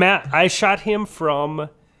 I shot him from...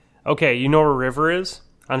 Okay, you know where River is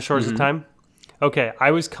on Shores of Time? Okay,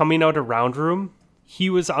 I was coming out of Round Room. He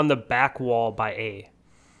was on the back wall by A.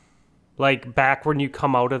 Like back when you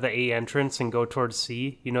come out of the A entrance and go towards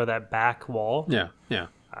C, you know that back wall? Yeah.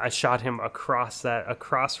 I shot him across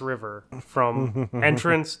River from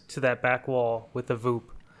entrance to that back wall with a Voop.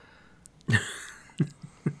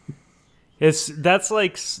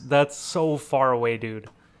 That's so far away, dude.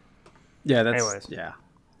 Yeah, Anyways.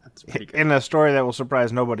 That's pretty good. In a story that will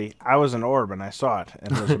surprise nobody, I was an orb and I saw it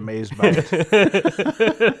and was amazed by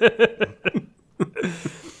it.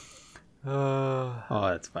 Oh,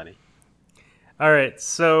 that's funny. All right,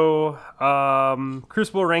 so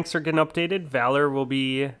Crucible ranks are getting updated. Valor will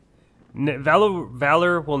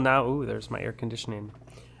now. Ooh, there's my air conditioning.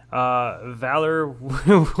 Valor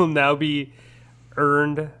will now be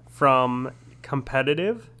earned from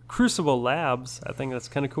competitive. Crucible Labs, I think that's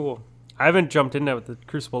kind of cool. I haven't jumped into with the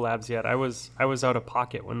Crucible Labs yet. I was out of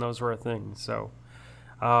pocket when those were a thing. So,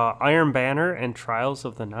 Iron Banner and Trials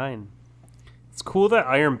of the Nine. It's cool that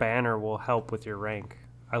Iron Banner will help with your rank.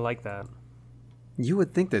 I like that. You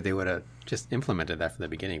would think that they would have just implemented that from the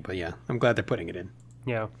beginning, but yeah, I'm glad they're putting it in.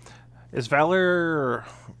 Yeah. Is Valor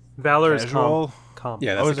Valor's casual? comp.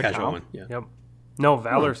 Yeah, Oh, that's is a it casual comp? one. Yeah. Yep. No,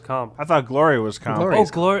 Valor's comp. I thought Glory was comp. Glory. Oh,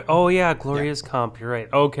 Glory. Oh, yeah, Gloria's comp. You're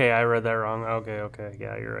right. Okay, I read that wrong. Okay.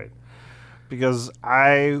 Yeah, you're right. Because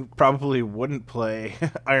I probably wouldn't play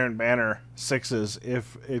Iron Banner 6s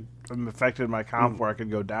if it affected my comp where I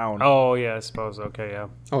could go down. Oh, yeah, I suppose. Okay, yeah.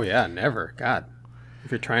 Oh yeah, never. God,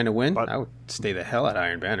 if you're trying to win, But- I would stay the hell out of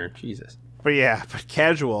Iron Banner. Jesus. But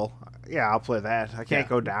casual, yeah, I'll play that. I can't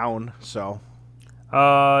go down, so.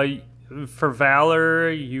 For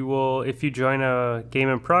Valor, you will, if you join a game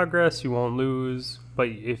in progress, you won't lose. But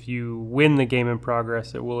if you win the game in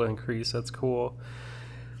progress, it will increase. That's cool.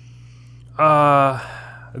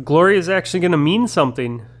 Glory is actually going to mean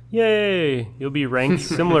something. Yay! You'll be ranked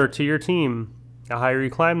similar to your team. The higher you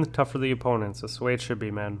climb, the tougher the opponents. That's the way it should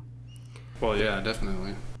be, man. Well, yeah,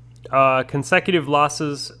 definitely. Consecutive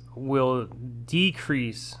losses will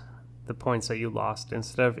decrease the points that you lost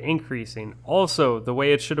instead of increasing. Also, the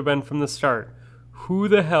way it should have been from the start. Who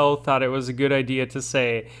the hell thought it was a good idea to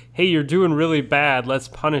say, hey, you're doing really bad, let's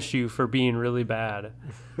punish you for being really bad?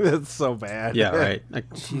 It's so bad. Yeah, right.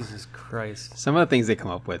 Like Jesus Christ. some of the things they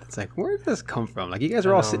come up with, it's like, where did this come from? Like you guys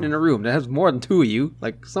are all sitting in a room that has more than two of you.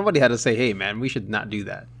 Like somebody had to say, hey, man, we should not do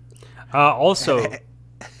that. Also,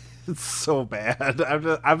 It's so bad.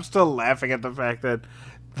 I'm still laughing at the fact that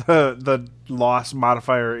the loss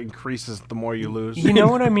modifier increases the more you lose. you know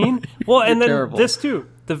what I mean? Well, and then terrible. this too,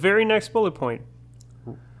 the very next bullet point.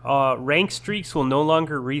 Rank streaks will no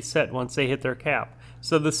longer reset once they hit their cap.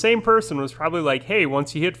 So the same person was probably like, hey,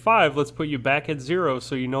 once you hit 5, let's put you back at 0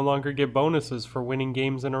 so you no longer get bonuses for winning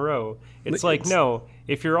games in a row. It's like, no,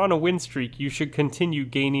 if you're on a win streak, you should continue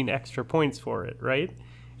gaining extra points for it, right?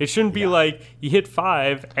 It shouldn't be like you hit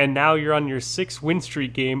 5 and now you're on your 6th win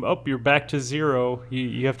streak game. You're back to 0.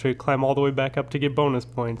 You have to climb all the way back up to get bonus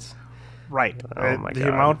points. Right. Oh my the God.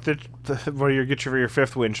 amount that where you get for your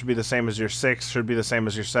 5th win should be the same as your 6th, should be the same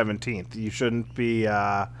as your 17th. You shouldn't be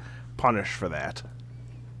punished for that.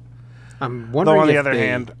 I'm wondering Though on the if other they-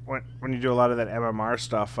 hand, when you do a lot of that MMR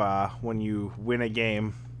stuff, when you win a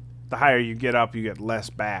game, the higher you get up, you get less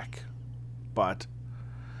back. But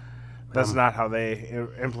that's not how they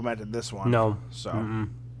implemented this one. No. So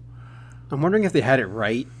I'm wondering if they had it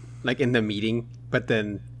right, like in the meeting, but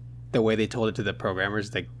then the way they told it to the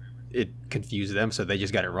programmers, like it confused them, so they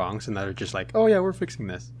just got it wrong. So now they're just like, "Oh yeah, we're fixing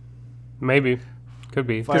this." Maybe. Could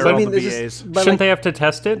be. fire I all mean, the it's BAs. just- but Shouldn't like, they have to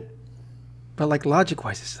test it? but like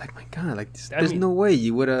logic-wise, it's like, my God, like there's mean- no way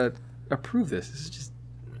you would approve this. This is just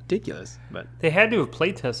ridiculous. But They had to have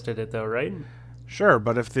play tested it though, right? Sure,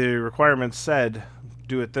 but if the requirements said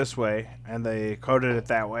do it this way, and they coded it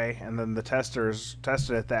that way, and then the testers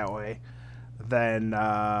tested it that way, then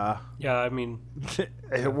Yeah, I mean,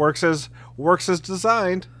 it works as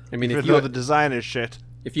designed. I mean, even if you though the design is shit.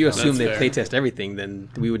 if you assume they That's fair. playtest everything, then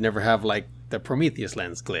we would never have like the Prometheus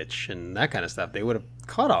lens glitch and that kind of stuff. They would have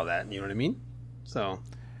caught all that. You know what I mean? So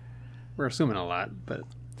we're assuming a lot, but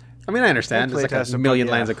I mean, I understand. We'll It's like playtest a it, million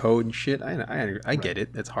but yeah. lines of code and shit. I get it.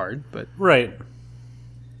 It's hard, but right.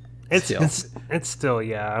 Still. It's still,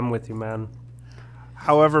 yeah, I'm with you, man.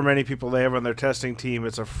 However many people they have on their testing team,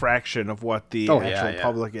 it's a fraction of what the Oh, yeah, actual yeah.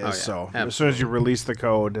 public is. Oh, yeah. So as Absolutely. soon as you release the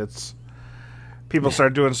code, it's people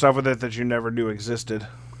start doing stuff with it that you never knew existed.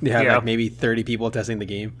 they have Yeah. like maybe 30 people testing the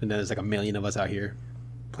game, and then there's like a million of us out here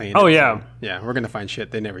playing. Oh, it. yeah. So, yeah. We're gonna find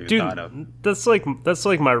shit they never even Dude, thought of. that's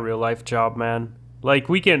like my real life job, man. Like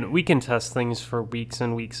we can test things for weeks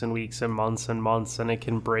and weeks and weeks and months, and it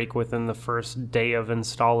can break within the first day of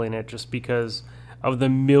installing it just because of the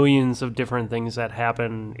millions of different things that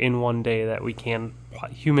happen in one day that we can't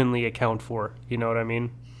humanly account for. You know what I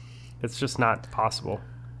mean? It's just not possible.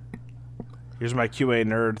 Here's my QA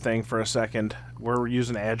nerd thing for a second. We're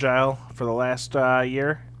using Agile for the last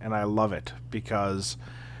year, and I love it because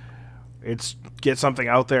it's get something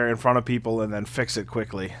out there in front of people and then fix it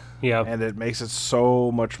quickly. Yeah. And it makes it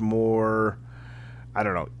so much more, I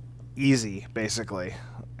don't know, easy, basically.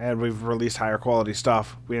 And we've released higher quality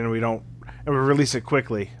stuff. We release it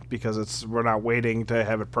quickly because we're not waiting to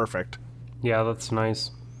have it perfect. Yeah, that's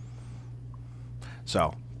nice.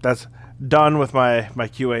 So that's done with my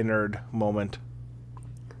QA nerd moment.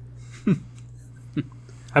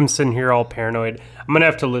 I'm sitting here all paranoid. I'm gonna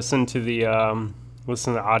have to listen to the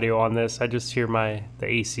audio on this. I just hear the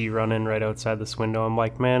AC running right outside this window. I'm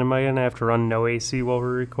like, man, am I gonna have to run no AC while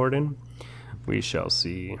we're recording? We shall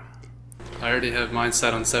see. I already have mine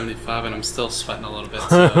set on 75, and I'm still sweating a little bit.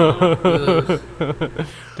 So,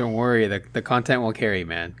 Don't worry, the content will carry,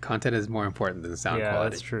 man. Content is more important than sound Yeah, quality.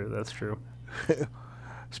 that's true. That's true.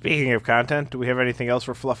 Speaking of content, do we have anything else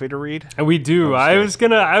for Fluffy to read? And we do. I was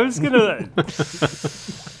gonna.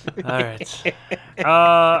 All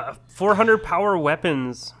right. 400 power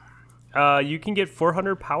weapons. You can get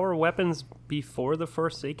 400 power weapons before the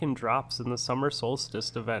Forsaken drops in the Summer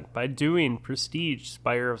Solstice event by doing Prestige,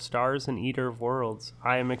 Spire of Stars, and Eater of Worlds.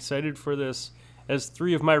 I am excited for this, as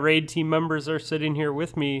 3 of my raid team members are sitting here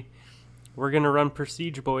with me. We're gonna run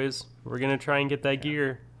Prestige, boys. We're gonna try and get that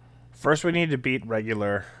gear. First, we need to beat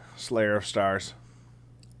regular Slayer of Stars.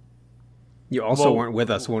 You also Well- weren't with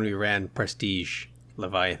us when we ran Prestige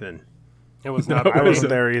Leviathan. It was not. I pretty. wasn't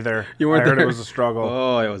there either. You weren't I heard there? it was a struggle.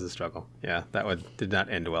 Oh, it was a struggle. Yeah, that one did not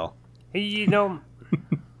end well. You know,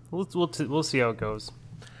 we'll see how it goes.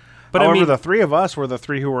 But However, I mean, the 3 of us were the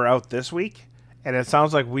 3 who were out this week, and it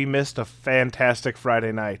sounds like we missed a fantastic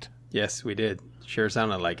Friday night. Yes, we did. Sure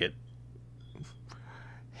sounded like it.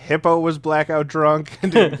 Hippo was blackout drunk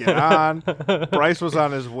and didn't get on. Bryce was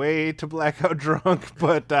on his way to blackout drunk,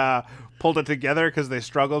 but pulled it together because they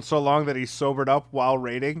struggled so long that he sobered up while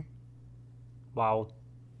raiding. wow.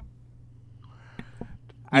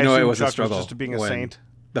 I know it assume was a Chuck struggle just being a when- saint.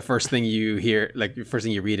 The first thing you hear, like the first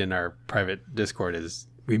thing you read in our private Discord is,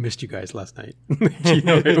 "We missed you guys last night." You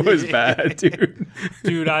know, it was bad, dude.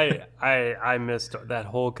 Dude, I missed that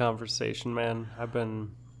whole conversation, man. I've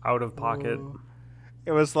been out of pocket.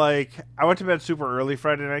 It was like I went to bed super early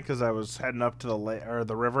Friday night because I was heading up to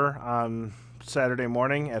the river on Saturday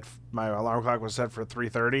morning. My alarm clock was set for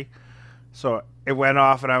 3:30, so it went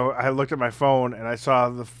off, and I looked at my phone and I saw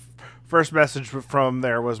the first message from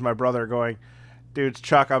there was my brother going, "Dude, it's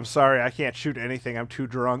Chuck. I'm sorry, I can't shoot anything. I'm too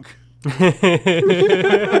drunk." Oh,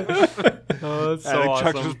 that's And so then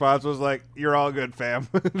Chuck's awesome. response was like, "You're all good, fam."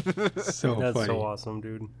 So That's funny. so awesome,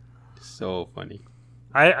 dude. So funny.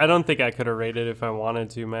 I don't think I could have rated if I wanted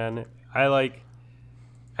to, man.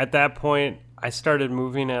 At that point, I started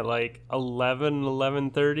moving at like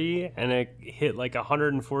 11:30, and it hit like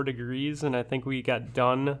 104 degrees, and I think we got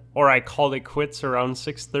done, or I called it quits around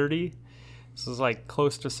 6:30. This was like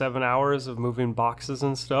close to 7 hours of moving boxes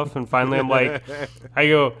and stuff, and finally I'm like, I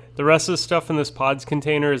go, the rest of the stuff in this pods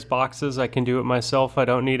container is boxes. I can do it myself. I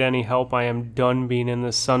don't need any help. I am done being in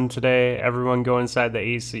the sun today. Everyone go inside the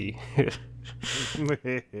AC.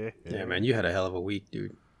 Yeah, man, you had a hell of a week,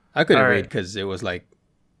 dude. I couldn't All right. read because it was like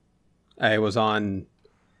I was on.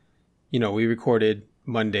 You know, we recorded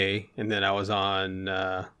Monday, and then I was on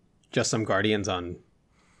Just Some Guardians on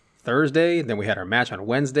Thursday. And then we had our match on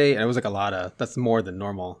Wednesday, and it was like a lot of. That's more than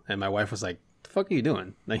normal. And my wife was like, "The fuck are you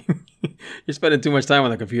doing? Like, you're spending too much time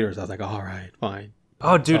on the computer." So I was like, "All right, fine."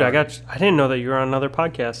 Oh, dude, I didn't know that you were on another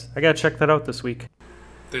podcast. I gotta check that out this week.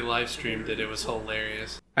 They live streamed it. It was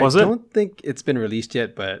hilarious. Was it? I don't think it's been released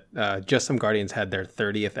yet, but Just Some Guardians had their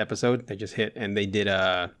 30th episode. They just hit, and they did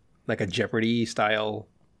a Jeopardy style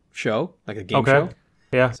show, like a game show.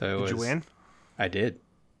 Yeah. So Did you win? I did.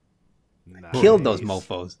 Nice. Killed those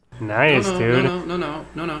mofos. Nice, dude.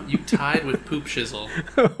 No. You tied with Poop Shizzle.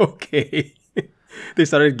 Okay. They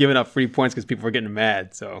started giving up free points because people were getting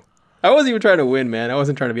mad. So I wasn't even trying to win, man. I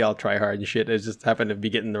wasn't trying to be all try hard and shit. I just happened to be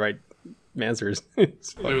getting the right answers.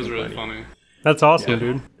 It was really funny. That's awesome,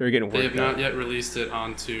 dude. They were getting They have worked out. not yet released it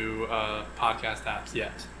onto podcast apps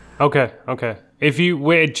yet. Okay. If you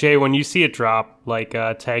wait, Jay, when you see it drop, like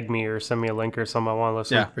tag me or send me a link or something. I want to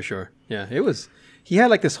listen. Yeah, for sure. Yeah, it was. He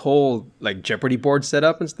had like this whole like Jeopardy board set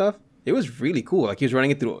up and stuff. It was really cool. Like he was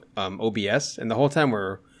running it through OBS, and the whole time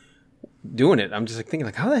we're doing it, I'm just like thinking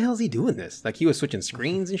like, how the hell is he doing this? Like he was switching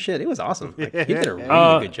screens and shit. It was awesome. Like he did a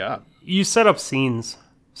really good job. You set up scenes,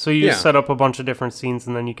 so you just set up a bunch of different scenes,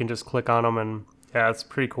 and then you can just click on them, and yeah, it's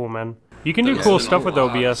pretty cool, man. You can do There's cool been stuff a with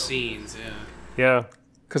lot of OBS. Scenes, yeah. Yeah.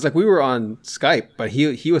 Because like we were on Skype, but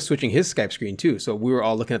he was switching his Skype screen too, so we were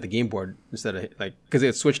all looking at the game board instead of like because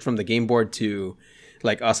it switched from the game board to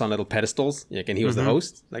like us on little pedestals. Like, and he was the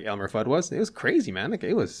host, like Elmer Fudd was. It was crazy, man. Like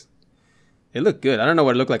it looked good. I don't know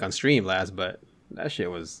what it looked like on stream last, but that shit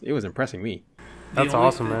was impressing me. That's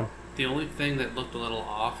awesome, man. The only thing that looked a little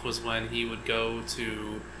off was when he would go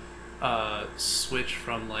to switch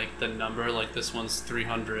from like the number, like this one's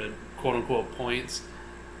 300 quote unquote points,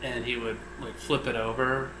 and he would like flip it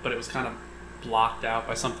over, but it was kind of blocked out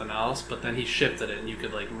by something else, but then he shifted it and you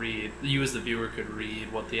could like read, you as the viewer could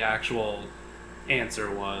read what the actual answer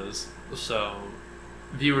was, so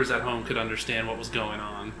viewers at home could understand what was going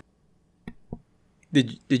on.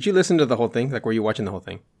 Did you listen to the whole thing? Like were you watching the whole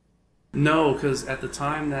thing? No, because at the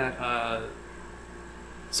time that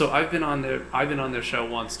so I've been on their show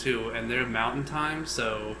once too, and they're Mountain Time,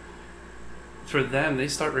 so for them they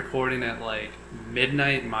start recording at like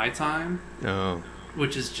midnight my time, Oh.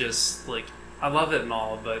 which is just like, I love it and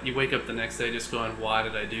all, but you wake up the next day just going, why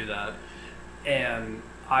did I do that? And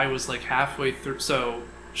I was like halfway through, so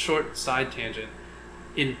short side tangent,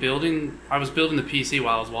 I was building the PC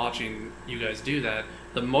while I was watching you guys do that.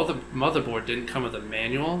 The motherboard didn't come with a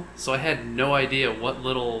manual, so I had no idea what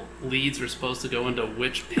little leads were supposed to go into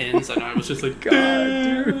which pins, and I was just like,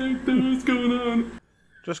 God, dude, what's going on?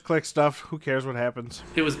 Just click stuff. Who cares what happens?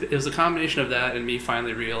 It was a combination of that and me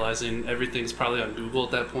finally realizing everything's probably on Google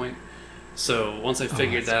at that point. So once I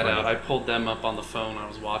figured that out, I pulled them up on the phone. I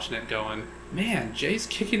was watching it going, man, Jay's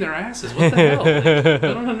kicking their asses. What the hell? Like,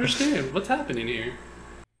 I don't understand. What's happening here?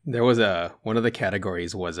 There was one of the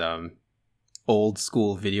categories was old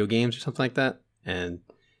school video games or something like that, and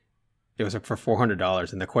it was for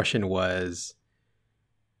 $400, and the question was,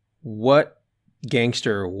 what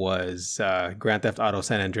gangster was Grand Theft Auto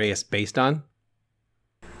San Andreas based on?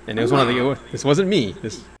 And it was one of the. This wasn't me.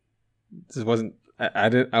 This wasn't.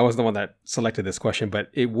 I wasn't the one that selected this question, but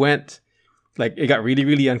it went like it got really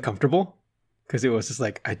really uncomfortable because it was just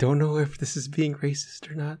like, I don't know if this is being racist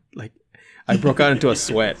or not. Like I broke out into a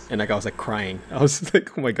sweat and like I was like crying. I was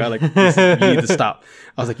like, oh my god, like you need to stop.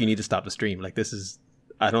 I was like, you need to stop the stream. Like this is.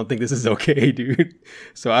 I don't think this is okay, dude.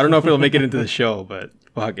 So I don't know if it'll make it into the show, but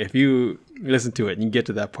fuck, if you listen to it and you get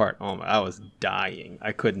to that part, oh my, I was dying.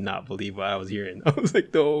 I could not believe what I was hearing. I was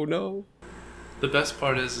like, no. The best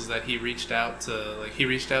part is that he reached out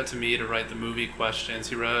to me to write the movie questions.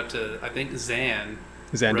 He wrote out to, I think, Zan.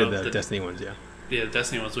 Zan did the Destiny ones, yeah. Yeah,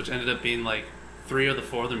 Destiny ones, which ended up being like 3 of the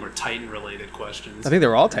 4 of them were Titan-related questions. I think they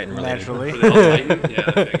were all Titan related. Naturally. Were they all Titan?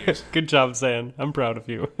 Yeah, that figures. Good job, Zan. I'm proud of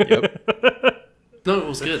you. Yep. No, it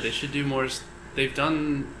was good. They should do more. They've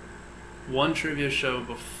done one trivia show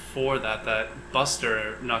before that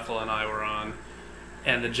Buster, Knuckle, and I were on,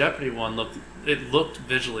 and the Jeopardy one looked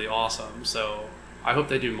visually awesome. So I hope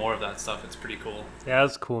they do more of that stuff. It's pretty cool. Yeah,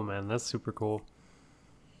 that's cool, man. That's super cool.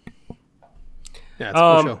 Yeah, it's a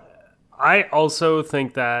cool show. I also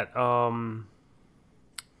think that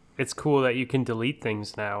it's cool that you can delete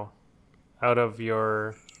things now out of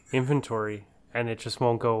your inventory, and it just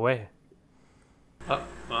won't go away. Do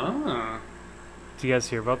you guys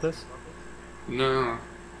hear about this? No,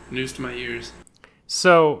 news to my ears.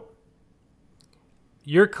 So,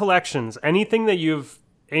 your collections, anything that you've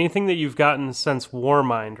gotten since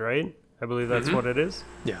Warmind, right? I believe that's what it is.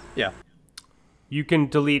 Yeah. You can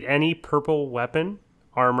delete any purple weapon,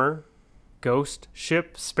 armor, ghost,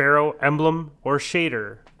 ship, sparrow, emblem, or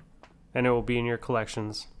shader, and it will be in your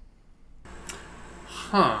collections.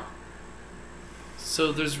 Huh.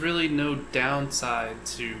 So there's really no downside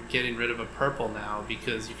to getting rid of a purple now,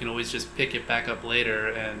 because you can always just pick it back up later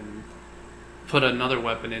and put another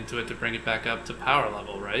weapon into it to bring it back up to power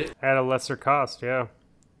level, right? At a lesser cost, yeah.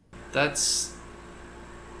 I'm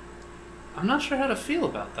not sure how to feel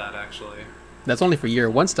about that, actually. That's only for year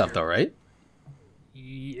 1 stuff, though, right?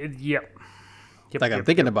 Yep. I'm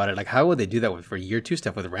thinking about it. Like, how would they do that for year 2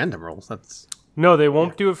 stuff with random rolls? No, they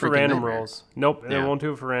won't do it for freaking random nightmare. rolls. Nope, they Yeah. won't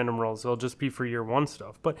do it for random rolls. It'll just be for year 1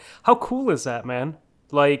 stuff. But how cool is that, man?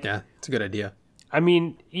 Like, Yeah, it's a good idea. I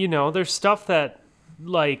mean, there's stuff that,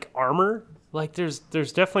 like, armor, like, there's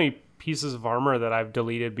definitely pieces of armor that I've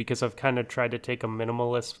deleted because I've kind of tried to take a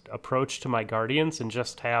minimalist approach to my Guardians and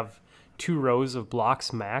just have 2 rows of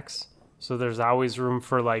blocks max. So there's always room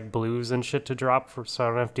for, like, blues and shit to drop so I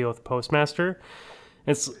don't have to deal with Postmaster.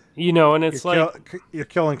 It's, and it's You're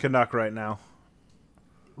killing Canuck right now.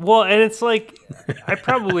 well, and it's like, I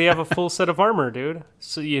probably have a full set of armor, dude.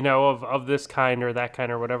 So, of this kind or that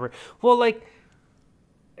kind or whatever. Well, like,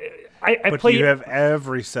 I But play... you have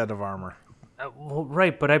every set of armor. Well,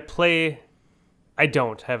 right, but I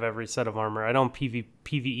don't have every set of armor. I don't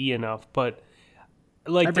PvE enough, but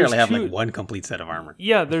like I barely have like 1 complete set of armor.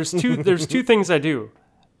 Yeah, there's two things I do.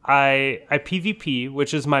 I PvP,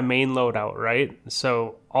 which is my main loadout, right?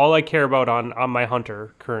 So all I care about on my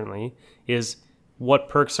hunter currently is what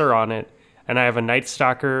perks are on it, and I have a Night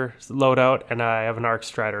Stalker loadout and I have an Arc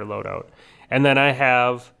Strider loadout. And then I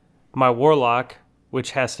have my Warlock,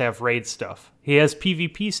 which has to have raid stuff. He has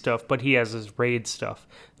PvP stuff, but he has his raid stuff.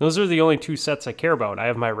 Those are the only 2 sets I care about. I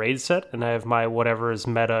have my raid set, and I have my whatever is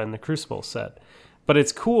meta in the Crucible set. But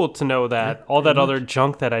it's cool to know that all that other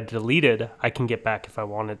junk that I deleted, I can get back if I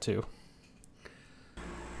wanted to.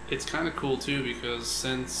 It's kind of cool, too, because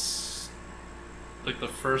since, like, the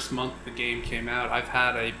first month the game came out, I've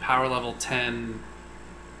had a power level 10...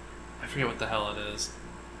 I forget what the hell it is.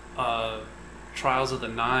 Trials of the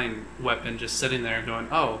 9 weapon just sitting there going,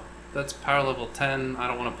 oh, that's power level 10, I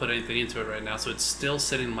don't want to put anything into it right now, so it's still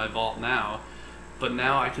sitting in my vault now, but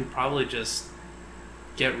now I can probably just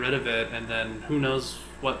get rid of it, and then who knows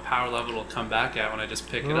what power level it'll come back at when I just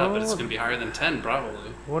pick it up, but it's going to be higher than 10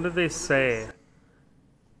 probably. What did they say?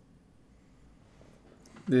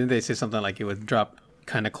 Didn't they say something like it would drop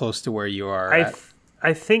kind of close to where you are at?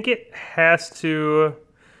 I think it has to...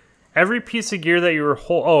 Every piece of gear that you were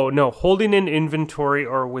holding in inventory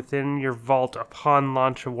or within your vault upon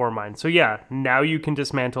launch of Warmind. So yeah, now you can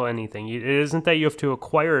dismantle anything. It isn't that you have to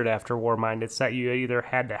acquire it after Warmind. It's that you either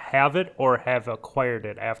had to have it or have acquired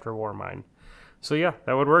it after Warmind. So yeah,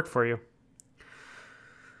 that would work for you.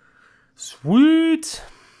 Sweet.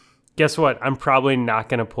 Guess what? I'm probably not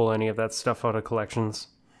going to pull any of that stuff out of collections.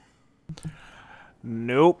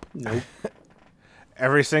 Nope.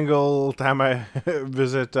 Every single time I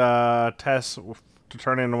visit Tess to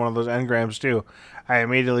turn into one of those engrams too, I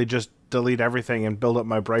immediately just delete everything and build up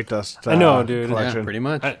my Bright Dust I know, dude. collection. Yeah, pretty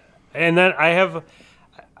much. And then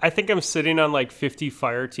I think I'm sitting on like 50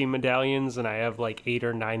 Fire Team medallions, and I have like 8,000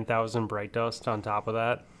 or 9,000 Bright Dust on top of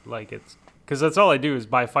that. Like, it's because that's all I do is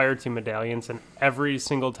buy Fire Team medallions, and every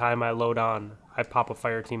single time I load on, I pop a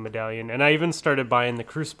Fire Team medallion. And I even started buying the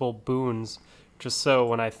Crucible boons, just so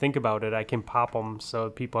when I think about it, I can pop them so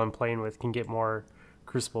people I'm playing with can get more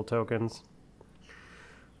Crucible tokens.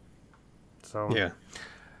 So Yeah.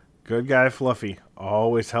 Good guy, Fluffy,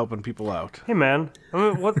 always helping people out. Hey man, I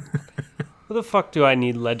mean, what the fuck do I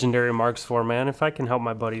need legendary marks for, man? If I can help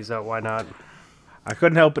my buddies out, why not? I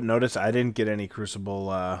couldn't help but notice I didn't get any Crucible.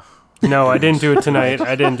 No, I didn't do it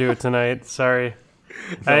tonight. Sorry.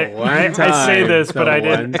 I say this, but I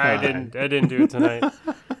didn't do it tonight.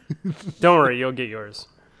 Don't worry, you'll get yours.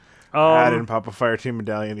 I didn't pop a Fire Team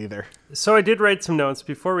medallion either. So I did write some notes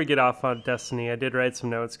before we get off on Destiny. I did write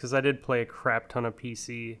some notes because I did play a crap ton of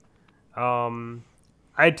PC. I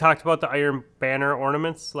had talked about the Iron Banner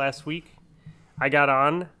ornaments last week. I got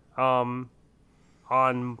on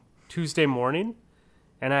Tuesday morning,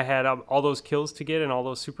 and I had all those kills to get and all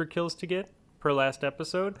those super kills to get per last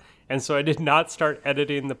episode. And so I did not start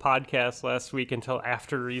editing the podcast last week until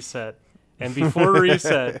after reset. And before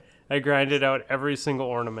reset, I grinded out every single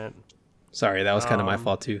ornament. Sorry, that was kind of my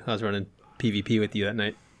fault too. I was running PvP with you that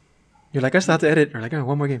night. You're like, I still have to edit. We're like, oh,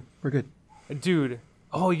 one more game. We're good. Dude,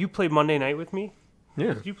 you played Monday night with me?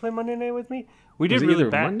 Yeah. Did you play Monday night with me? We Was did it really either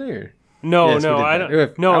bad. Monday or? No, Yes, we no, did I bad. don't. I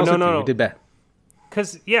was with you. No. We did bad.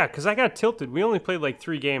 Because I got tilted. We only played like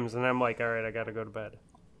 3 games, and I'm like, all right, I got to go to bed.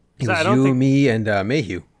 It So was I don't you, think- me, and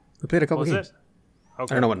Mayhew. We played a couple Was games. it?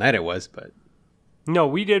 Okay. I don't know what night it was, but No,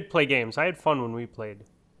 we did play games. I had fun when we played.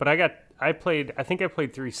 But I think I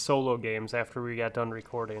played 3 solo games after we got done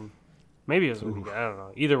recording. Maybe it was with you. I don't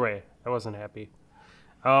know. Either way, I wasn't happy.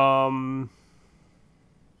 But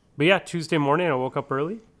yeah, Tuesday morning I woke up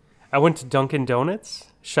early. I went to Dunkin'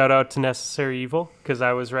 Donuts Shout out to Necessary Evil, because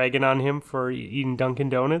I was ragging on him for eating Dunkin'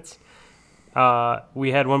 Donuts.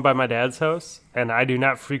 We had one by my dad's house, and I do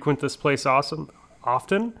not frequent this place often.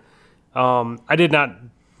 I did not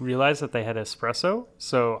realize that they had espresso,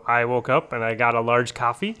 so I woke up and I got a large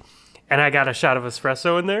coffee, and I got a shot of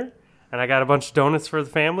espresso in there, and I got a bunch of donuts for the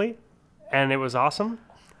family, and it was awesome,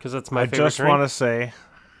 because that's my favorite I just drink. want to say,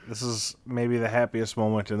 this is maybe the happiest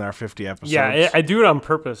moment in our 50 episodes. Yeah, I do it on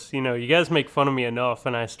purpose. You know, you guys make fun of me enough,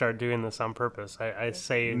 and I start doing this on purpose. I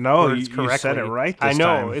say words correctly. You said it right this I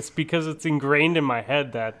know. time. It's because it's ingrained in my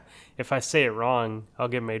head that if I say it wrong, I'll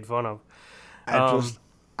get made fun of.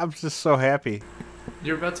 I'm just so happy.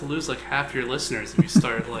 You're about to lose like half your listeners if you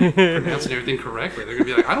start like pronouncing everything correctly. They're gonna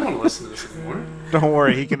be like, I don't want to listen to this anymore. Don't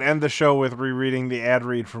worry, he can end the show with rereading the ad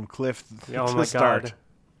read from Cliff Oh to my start.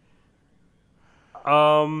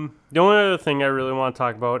 God. The only other thing I really want to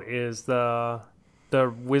talk about is the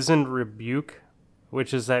Wizened Rebuke,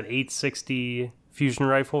 which is that 860 fusion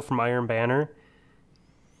rifle from Iron Banner.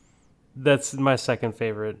 That's my second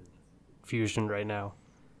favorite fusion right now.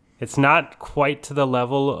 It's not quite to the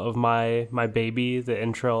level of my baby, the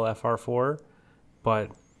Intrel FR4,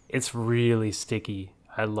 but it's really sticky.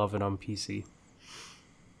 I love it on PC.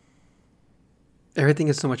 Everything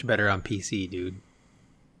is so much better on PC, dude.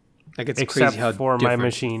 Like, it's Except crazy how for my different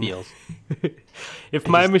machine. it feels.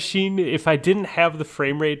 If I didn't have the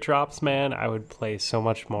frame rate drops, man, I would play so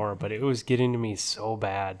much more, but it was getting to me so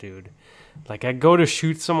bad, dude. Like, I'd go to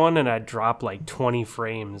shoot someone and I'd drop like 20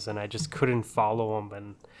 frames and I just couldn't follow them,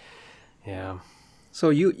 and yeah.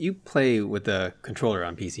 So you play with the controller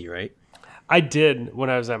on PC, right? I did when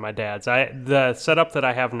I was at my dad's. The setup that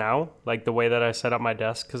I have now, like the way that I set up my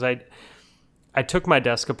desk, because I took my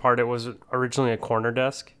desk apart. It was originally a corner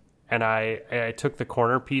desk, and I took the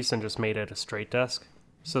corner piece and just made it a straight desk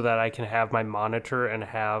so that I can have my monitor and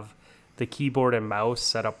have the keyboard and mouse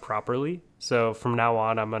set up properly. So from now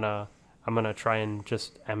on, I'm gonna try and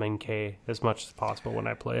just M&K as much as possible when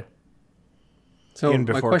I play. So In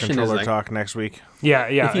my before question controller is, like, talk next week.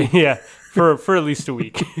 Yeah, for at least a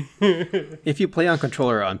week. if you play on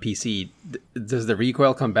controller on PC, does the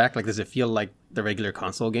recoil come back? Like, does it feel like the regular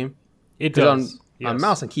console game? It 'Cause does. on Yes.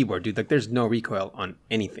 mouse and keyboard, dude, like, there's no recoil on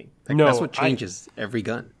anything. Like, No, that's what changes every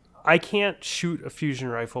gun. I can't shoot a fusion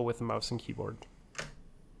rifle with a mouse and keyboard.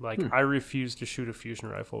 Like, I refuse to shoot a fusion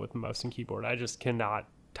rifle with a mouse and keyboard. I just cannot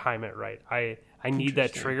time it right. I need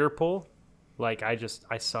that trigger pull. Like, I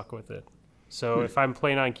suck with it. So if I'm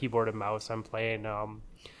playing on keyboard and mouse, I'm playing a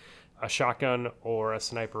shotgun or a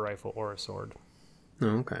sniper rifle or a sword.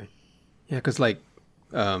 Oh, okay. Yeah, because like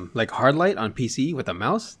Hardlight on PC with a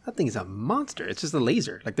mouse, that thing is a monster. It's just a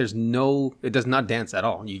laser. Like, it does not dance at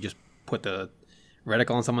all. You just put the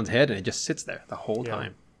reticle on someone's head and it just sits there the whole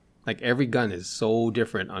time. Like, every gun is so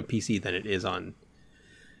different on PC than it is on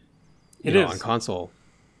on console.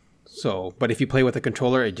 So, but if you play with a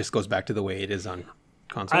controller, it just goes back to the way it is on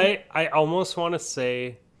console. I almost want to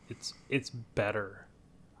say it's better.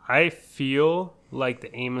 I feel like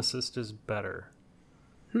the aim assist is better.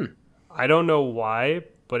 I don't know why,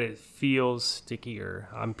 but it feels stickier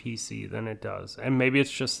on PC than it does. And maybe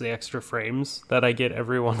it's just the extra frames that I get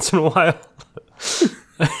every once in a while.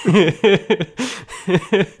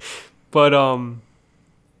 But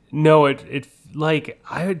no, it like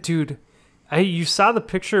you saw the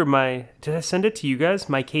picture of did I send it to you guys?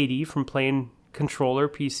 My KD from playing controller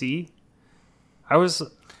PC. I was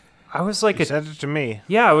like You said it to me.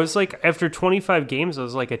 yeah, I was like, after 25 games, I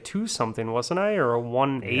was like a 2 something, wasn't I? Or a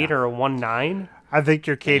 1.8 or a 1.9? I think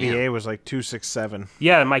your KDA was like 267.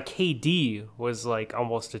 Yeah, my KD was like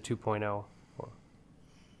almost a 2.0.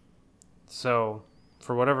 So,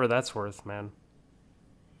 for whatever that's worth, man.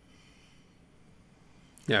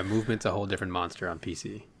 Yeah, movement's a whole different monster on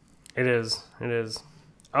PC. It is.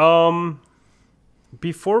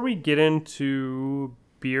 Before we get into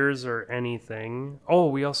beers or anything,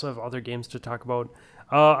 we also have other games to talk about.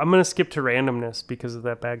 I'm going to skip to randomness because of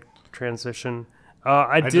that bad transition.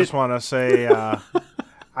 I just want to say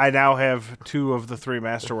I now have 2 of the 3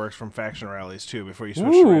 Masterworks from Faction Rallies, too, before you switch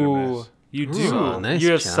to randomness. You do. Ooh, nice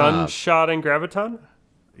You have job. Sunshot and Graviton?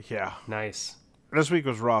 Yeah. Nice. This week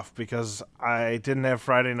was rough because I didn't have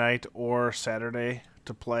Friday night or Saturday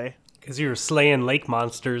to play. Because you were slaying lake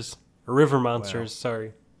monsters. Or river monsters,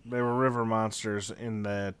 sorry. They were river monsters in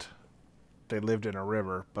that they lived in a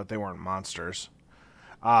river, but they weren't monsters.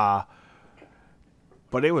 But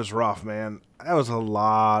it was rough, man. That was a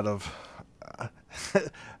lot of...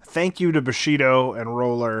 Thank you to Bushido and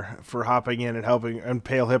Roller for hopping in and helping, and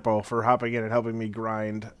Pale Hippo for hopping in and helping me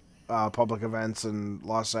grind public events and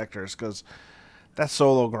lost sectors, because that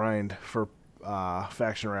solo grind for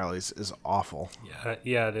faction rallies is awful.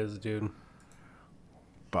 Yeah, it is, dude.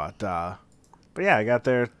 But yeah, I got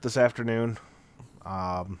there this afternoon.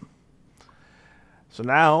 So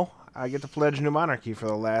now I get to pledge New Monarchy for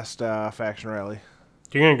the last faction rally.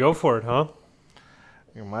 You're gonna go for it, huh?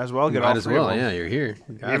 You might as well get all three of them. Yeah, you're here.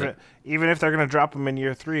 Even if they're going to drop them in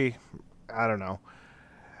year 3, I don't know.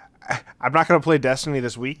 I'm not going to play Destiny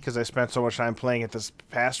this week because I spent so much time playing it this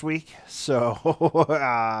past week. So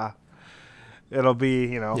it'll be,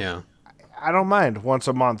 Yeah. I don't mind once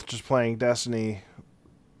a month just playing Destiny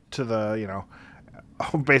to the,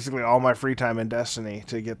 basically all my free time in Destiny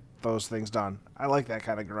to get those things done. I like that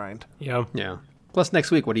kind of grind. Yeah. Yeah. Plus,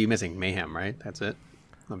 next week, what are you missing? Mayhem, right? That's it.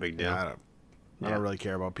 No big deal. I don't really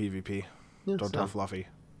care about PvP. Yeah, Don't tell Fluffy.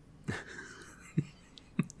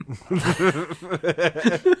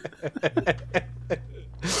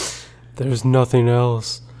 There's nothing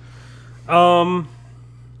else.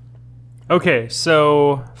 Okay,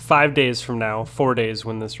 so 5 days from now, 4 days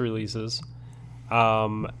when this releases,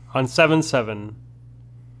 on 7/7,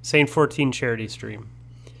 Saint 14 charity stream.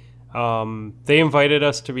 They invited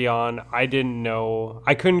us to be on. I didn't know.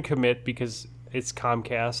 I couldn't commit because it's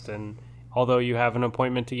Comcast, and although you have an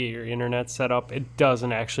appointment to get your internet set up, it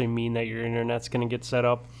doesn't actually mean that your internet's going to get set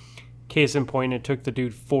up. Case in point, it took the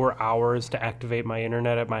dude 4 hours to activate my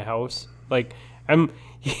internet at my house. Like,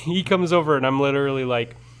 he comes over and I'm literally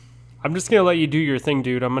like, I'm just going to let you do your thing,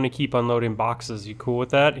 dude. I'm going to keep unloading boxes. You cool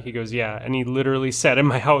with that? He goes, yeah. And he literally sat in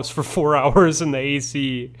my house for 4 hours in the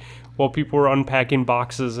AC while people were unpacking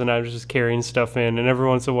boxes and I was just carrying stuff in. And every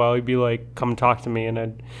once in a while, he'd be like, come talk to me.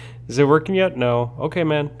 And is it working yet? No. Okay,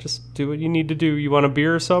 man. Just do what you need to do. You want a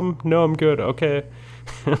beer or something? No, I'm good. Okay.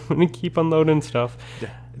 I'm going to keep unloading stuff.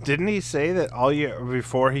 Didn't he say that all year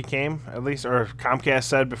before he came, at least, or Comcast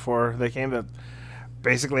said before they came, that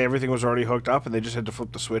basically everything was already hooked up and they just had to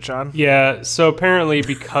flip the switch on? Yeah, so apparently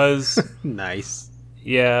because... Nice.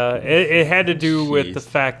 Yeah, it had to do with Jeez. the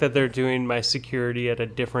fact that they're doing my security at a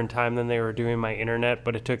different time than they were doing my internet,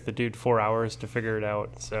 but it took the dude 4 hours to figure it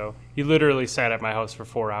out. So he literally sat at my house for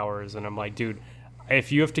 4 hours, and I'm like, dude,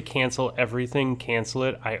 if you have to cancel everything, cancel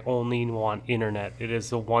it. I only want internet. It is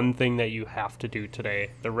the one thing that you have to do today.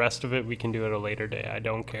 The rest of it, we can do at a later day. I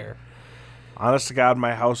don't care. Honest to God,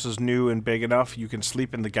 my house is new and big enough. You can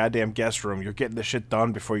sleep in the goddamn guest room. You're getting the shit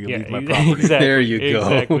done before you leave my property. Exactly. There you go.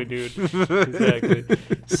 Exactly, dude. Exactly.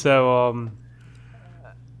 So,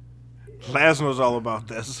 Laz knows all about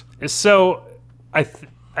this. So I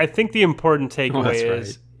think the important takeaway that's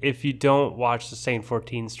is right. if you don't watch the Saint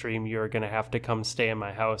 14 stream, you're going to have to come stay in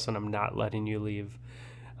my house, and I'm not letting you leave.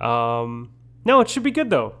 No, it should be good,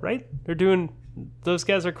 though, right? Those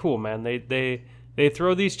guys are cool, man. They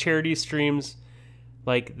throw these charity streams,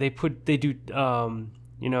 like they do,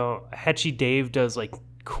 Hetchy Dave does like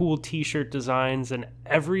cool t-shirt designs, and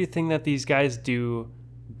everything that these guys do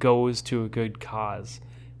goes to a good cause.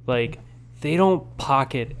 Like, they don't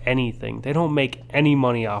pocket anything. They don't make any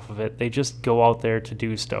money off of it. They just go out there to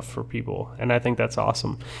do stuff for people. And I think that's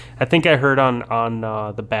awesome. I think I heard on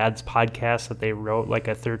the Bads podcast that they wrote like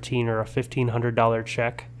a $1,300 or a $1,500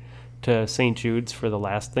 check to St. Jude's for the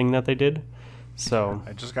last thing that they did. So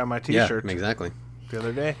I just got my Yeah, t-shirt exactly. the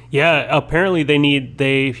other day. yeah, apparently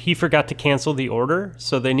he forgot to cancel the order,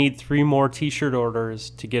 so they need 3 more t-shirt orders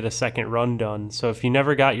to get a second run done. So if you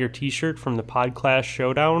never got your t-shirt from the Podclass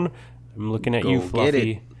Showdown, I'm looking at Go you, get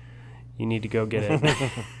Fluffy. it. You need to go get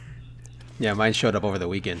it. Yeah, mine showed up over the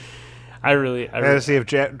weekend. I really I gotta see if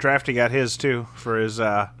Drafty got his too for his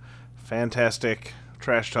fantastic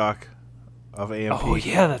trash talk of AMP. Oh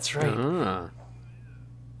yeah, that's right. Ah.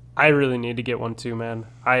 I really need to get one too, man.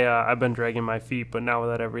 I've been dragging my feet, but now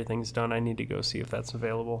that everything's done, I need to go see if that's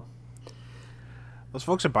available. Those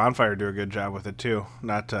folks at Bonfire do a good job with it too.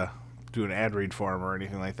 Not to do an ad read for them or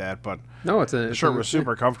anything like that, but No, the shirt was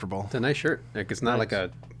super comfortable. It's a nice shirt. Like, it's not like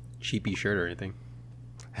a cheapy shirt or anything.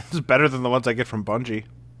 It's better than the ones I get from Bungie.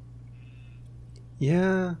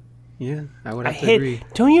 Yeah, I would have to agree.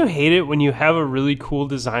 Don't you hate it when you have a really cool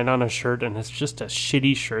design on a shirt and it's just a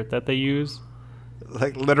shitty shirt that they use?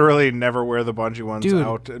 Like, literally never wear the Bungie ones Dude.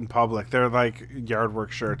 out in public. They're like yard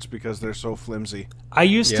work shirts because they're so flimsy. I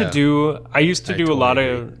used to Yeah. do a totally lot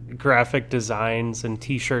of graphic designs and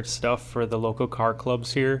t-shirt stuff for the local car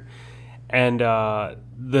clubs here, and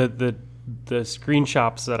the screen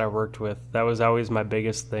shops that I worked with, that was always my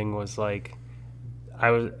biggest thing, was like,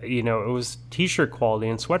 it was t-shirt quality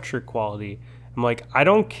and sweatshirt quality. I'm like, I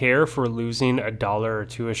don't care for losing $1 or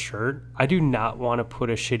 $2 a shirt. I do not want to put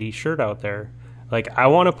a shitty shirt out there. Like, I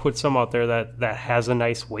want to put some out there that has a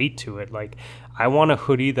nice weight to it. Like, I want a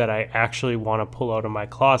hoodie that I actually want to pull out of my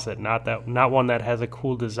closet, not one that has a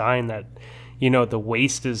cool design that, the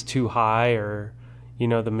waist is too high, or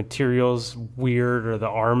the material's weird, or the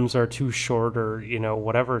arms are too short, or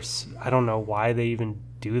whatever. I don't know why they even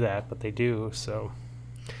do that, but they do. So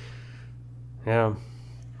yeah.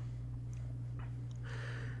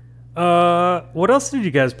 What else did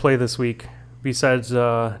you guys play this week besides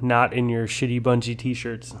not in your shitty Bungie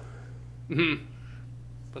t-shirts?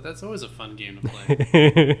 But that's always a fun game to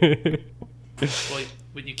play. Well,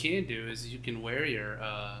 what you can do is you can wear your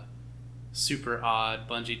super odd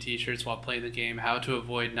Bungie t-shirts while playing the game How to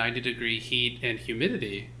Avoid 90-Degree Heat and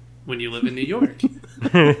Humidity when you live in New York.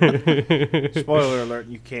 Spoiler alert,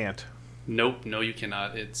 you can't. Nope, no you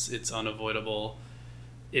cannot. It's unavoidable.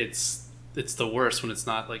 It's the worst when it's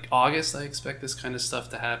not like August. I expect this kind of stuff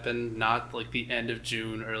to happen, not like the end of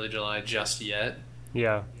June, early July just yet.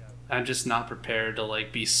 Yeah. I'm just not prepared to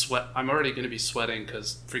like be sweat. I'm already going to be sweating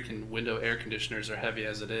because freaking window air conditioners are heavy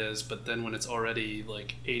as it is. But then when it's already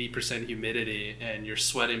like 80% humidity and you're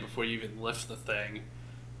sweating before you even lift the thing,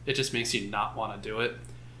 it just makes you not want to do it.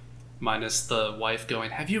 Minus the wife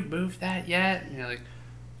going, "Have you moved that yet?" And you're like,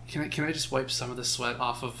 "Can I just wipe some of the sweat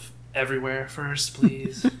off of everywhere first,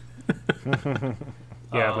 please?" Yeah,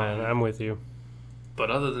 man, I'm with you. But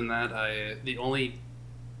other than that, the only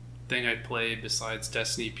thing I played besides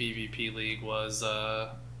Destiny PvP League was I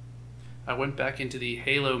went back into the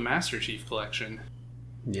Halo Master Chief Collection.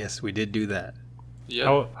 Yes, we did do that.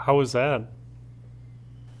 Yeah. How was that?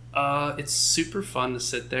 It's super fun to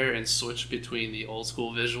sit there and switch between the old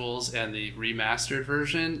school visuals and the remastered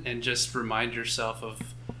version and just remind yourself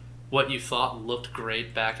of what you thought looked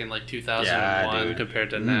great back in like 2001 Yeah, compared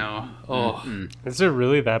to now. Oh, Is it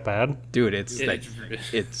really that bad? Dude, it's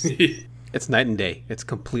it's night and day. It's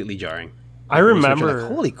completely jarring. I You're remember.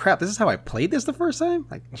 like, holy crap, this is how I played this the first time?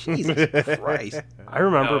 Like, Jesus Christ. I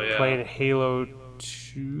remember Oh, yeah. playing Halo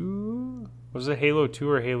 2. Was it Halo 2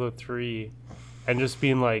 or Halo 3? And just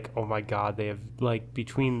being like, oh my god, they have like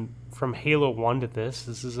from Halo 1 to this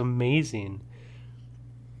is amazing.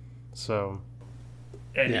 So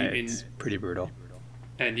and Yeah, you, it's pretty brutal.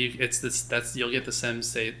 and you'll get the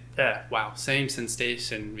same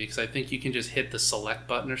sensation because I think you can just hit the select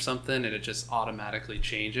button or something and it just automatically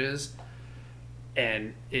changes.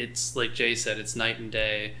 And it's like Jay said, it's night and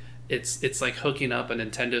day. It's like hooking up a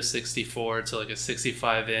Nintendo 64 to like a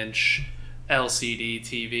 65-inch LCD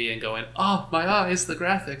TV and going, "Oh my eyes, the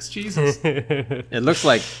graphics, Jesus!" It looks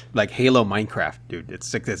like Halo Minecraft, dude.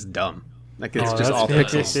 It's like this dumb. Like it's just all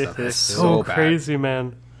pixels stuff. It's so bad. crazy,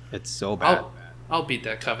 man. It's so bad. I'll beat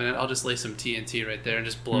that Covenant. I'll just lay some TNT right there and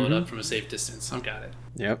just blow it up from a safe distance. I've got it.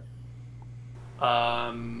 Yep.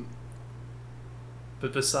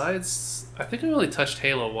 But besides, I think I only touched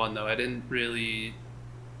Halo 1 though. I didn't really,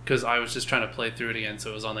 because I was just trying to play through it again, so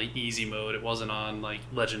it was on like easy mode. It wasn't on like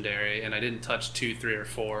legendary, and I didn't touch 2, 3, or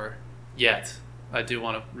 4 yet. I do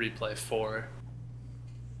want to replay 4.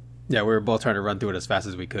 Yeah, we were both trying to run through it as fast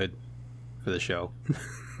as we could for the show.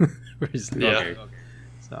 We're just like, Yeah. okay.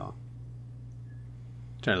 So,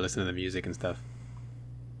 trying to listen to the music and stuff.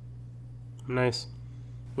 Nice.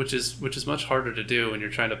 Which is much harder to do when you're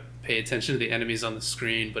trying to pay attention to the enemies on the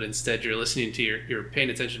screen, but instead you're listening to you're paying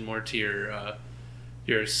attention more to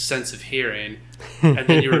your sense of hearing, and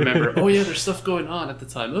then you remember, oh yeah, there's stuff going on at the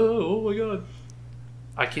time. Oh my god,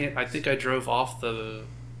 I think I drove off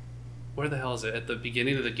where the hell is it? At the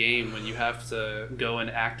beginning of the game when you have to go and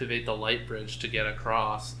activate the light bridge to get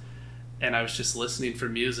across. And I was just listening for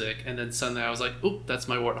music, and then suddenly I was like, "Oop, that's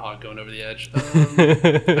my warthog going over the edge."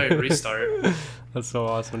 All right, restart. That's so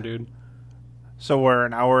awesome, dude. So we're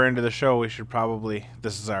an hour into the show. We should probably,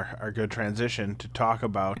 this is our good transition to talk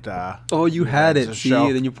about. Oh, you had it's it. a See,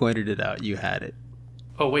 show. then you pointed it out. You had it.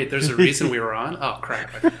 Oh wait, there's a reason we were on? Oh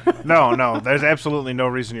crap. No, there's absolutely no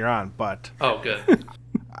reason you're on, but Oh good.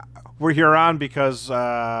 we're here on because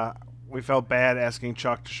we felt bad asking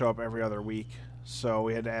Chuck to show up every other week. So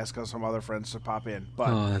we had to ask some other friends to pop in. But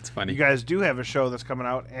Oh, that's funny. you guys do have a show that's coming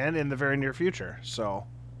out and in the very near future. So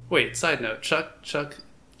Wait, side note, Chuck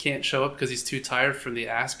can't show up because he's too tired from the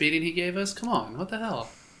ass beating he gave us? Come on, what the hell?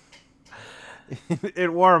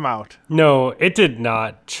 it wore him out. No, it did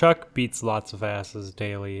not. Chuck beats lots of asses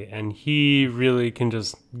daily, and he really can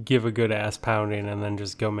just give a good ass pounding and then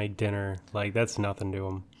just go make dinner. Like, that's nothing to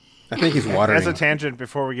him. I think he's watering. As a tangent,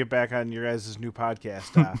 before we get back on your guys' new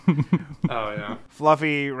podcast, Oh yeah.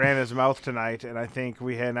 Fluffy ran his mouth tonight, and I think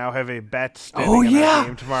we now have a bet standing Oh, in yeah. our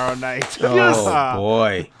game tomorrow night. Oh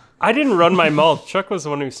boy. I didn't run my mouth. Chuck was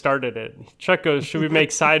the one who started it. Chuck goes, "Should we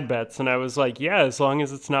make side bets?" And I was like, "Yeah, as long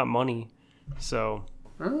as it's not money." So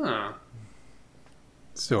Ah,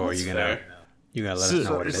 So are that's you gonna fair. You gotta let us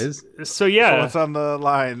know what it is. So So yeah. what's on the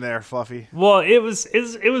line there, Fluffy? Well, it was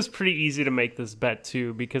pretty easy to make this bet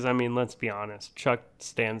too, because I mean, let's be honest, Chuck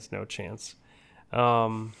stands no chance.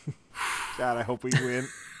 God, I hope we win.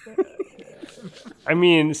 I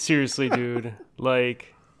mean, seriously, dude,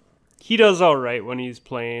 like he does all right when he's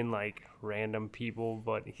playing like random people,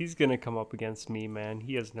 but he's gonna come up against me, man.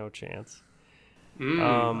 He has no chance.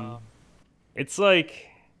 It's like,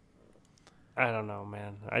 I don't know,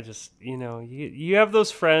 man. I just, you have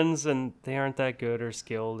those friends and they aren't that good or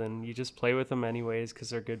skilled, and you just play with them anyways because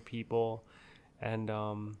they're good people. And,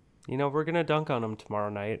 we're going to dunk on him tomorrow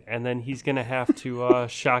night, and then he's going to have to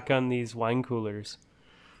shotgun these wine coolers.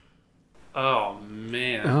 Oh,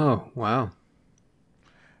 man. Oh, wow.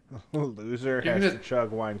 Loser You're has gonna- to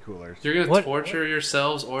chug wine coolers. You're going What- to torture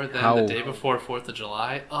yourselves or them How- the day before 4th of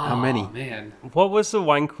July? Oh, How many? man. What was the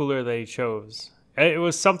wine cooler they chose? It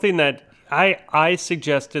was something that I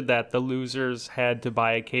suggested that the losers had to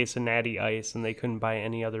buy a case of Natty Ice, and they couldn't buy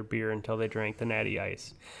any other beer until they drank the Natty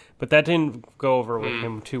Ice. But that didn't go over with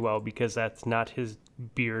him too well because that's not his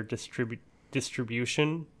beer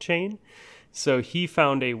distribution chain. So he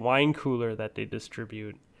found a wine cooler that they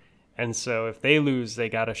distribute. And so if they lose, they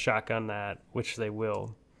got to shotgun that, which they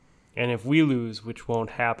will. And if we lose, which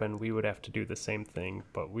won't happen, we would have to do the same thing,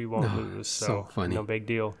 but we won't lose. so funny. No big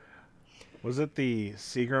deal. Was it the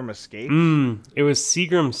Seagram Escape? It was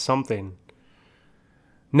Seagram something.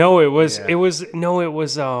 No, it was Yeah. it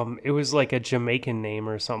was like a Jamaican name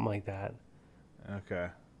or something like that. Okay.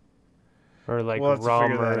 Or like We'll have to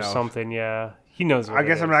rum figure that or out. something, yeah. He knows what I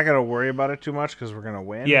guess it I'm is. not going to worry about it too much because we're going to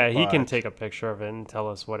win. Yeah, he can but- take a picture of it and tell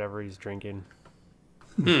us whatever he's drinking.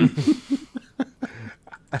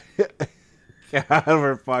 God,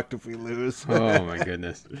 we're fucked if we lose. Oh my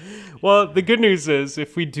goodness. Well, the good news is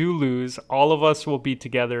if we do lose, all of us will be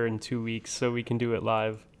together in 2 weeks so we can do it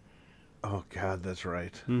live. Oh, God, that's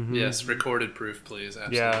right. Yes, recorded proof, please.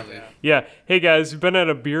 Yeah. Absolutely. Yeah. Hey guys, we've been at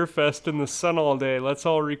a beer fest in the sun all day. Let's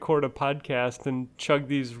all record a podcast and chug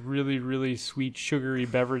these really, really sweet, sugary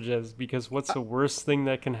beverages because what's the worst thing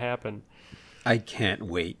that can happen? I can't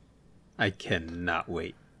wait. I cannot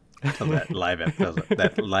wait till that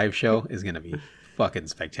that live show is gonna be fucking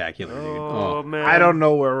spectacular, dude. Oh, Oh, man. I don't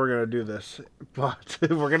know where we're going to do this, but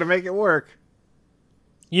we're going to make it work.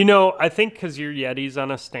 I think because your Yeti's on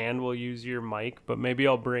a stand, we'll use your mic, but maybe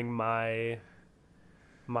I'll bring my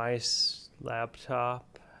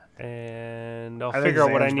laptop and I'll I think figure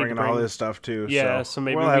out what I Zan's need to bringing bring. all this stuff, too. Yeah, so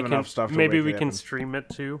maybe we'll we have can enough stuff to maybe make we it can happen. stream it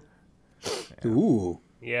too. ooh.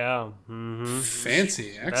 Yeah.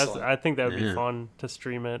 Fancy. Excellent. I think that would be Yeah. fun to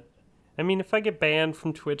stream it. I mean, if I get banned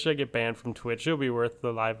from Twitch, I get banned from Twitch. It'll be worth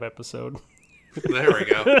the live episode. There we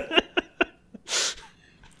go.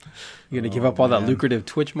 You're gonna give up all that lucrative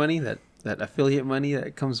Twitch money, that affiliate money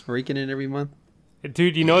that comes raking in every month?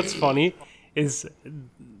 Dude, you know what's funny? Is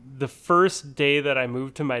the first day that I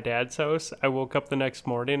moved to my dad's house, I woke up the next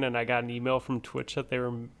morning and I got an email from Twitch that they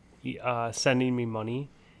were sending me money,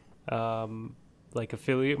 like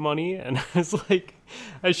affiliate money. And I was like,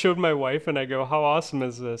 I showed my wife and I go, how awesome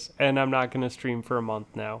is this? And I'm not going to stream for a month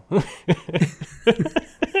now.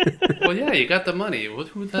 Well, yeah, you got the money.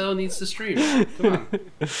 Who the hell needs to stream? Come on.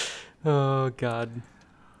 Oh, God.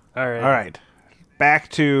 All right. All right. Back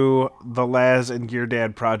to the Laz and Gear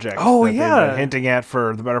Dad project. Oh, that yeah. They've been hinting at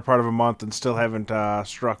for the better part of a month and still haven't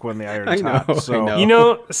struck when the I iron's know, hot. I So know. You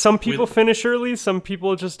know, some people finish early, some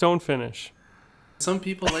people just don't finish. Some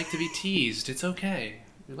people like to be teased. It's okay.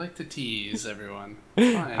 We like to tease everyone.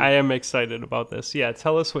 It's fine. I am excited about this. Yeah,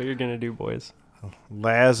 tell us what you're going to do, boys.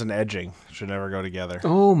 Laz and edging should never go together.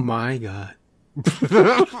 Oh my god.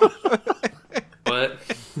 But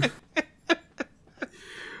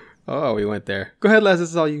Oh, we went there. Go ahead, Les. This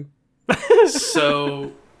is all you.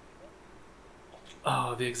 so,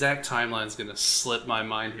 the exact timeline's gonna slip my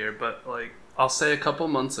mind here, but like I'll say a couple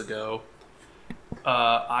months ago,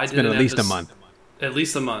 I It's did been an at least a epis- month. At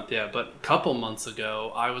least a month, yeah. But a couple months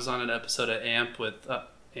ago, I was on an episode of AMP with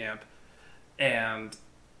AMP, and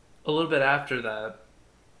a little bit after that,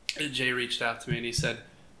 Jay reached out to me and he said,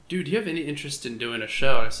 "Dude, do you have any interest in doing a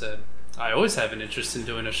show?" I said, "I always have an interest in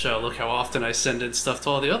doing a show. Look how often I send in stuff to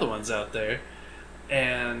all the other ones out there."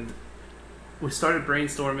 And we started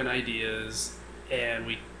brainstorming ideas, and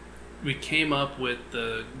we came up with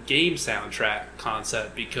the game soundtrack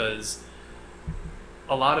concept because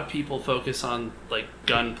a lot of people focus on like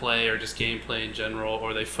gunplay or just gameplay in general,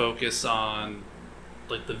 or they focus on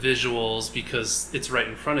like the visuals because it's right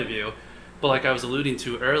in front of you. But like I was alluding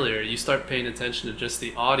to earlier, you start paying attention to just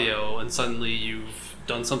the audio and suddenly you've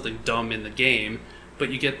done something dumb in the game, but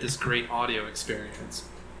you get this great audio experience.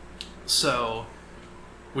 So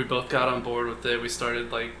we both got on board with it. We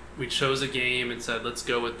started we chose a game and said, let's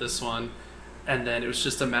go with this one. And then it was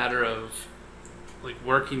just a matter of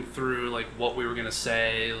working through what we were going to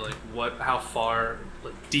say, how far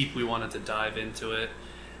deep we wanted to dive into it,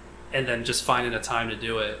 and then just finding a time to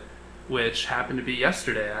do it, which happened to be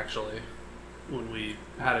yesterday, actually, when we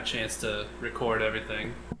had a chance to record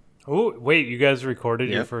everything. Oh, wait, you guys recorded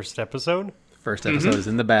your Yep. first episode? First episode is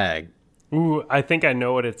in the bag. Ooh, I think I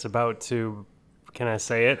know what it's about too. Can I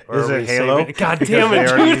say it? Is are it we Halo? saving God Because damn it.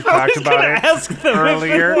 they already dude. talked I was about gonna it ask them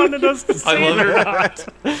earlier. if they wanted us to say it or not.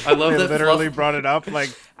 I love They that literally Fluff- brought it up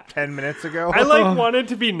 10 minutes ago. I wanted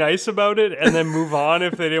to be nice about it and then move on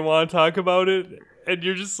if they didn't want to talk about it. And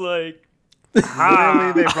you're just like,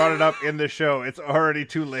 Literally, they brought it up in the show. It's already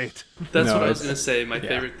too late. That's No, what I was it's- going to say. My yeah.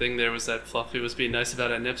 favorite thing there was that Fluffy was being nice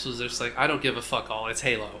about it. Nips was just I don't give a fuck all. It's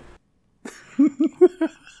Halo.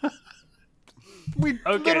 We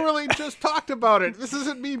literally just talked about it. This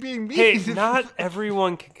isn't me being mean. hey, not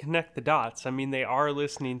everyone can connect the dots. I mean, they are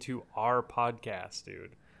listening to our podcast,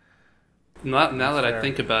 dude. Now that I Fair.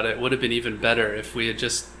 think about it, it would have been even better if we had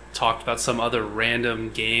just talked about some other random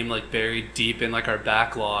game buried deep in our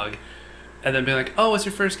backlog, and then be like, "Oh, what's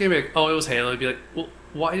your first game?" Like, "Oh, it was Halo." I'd be like, "Well,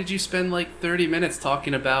 why did you spend 30 minutes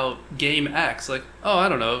talking about Game X?" "Oh, I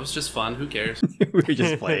don't know. It was just fun. Who cares?" We were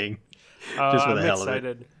just playing. Just for I'm the hell of it.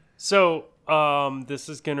 excited. So, this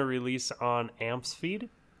is going to release on Amp's feed,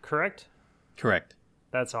 correct? Correct.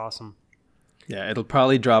 That's awesome. Yeah, it'll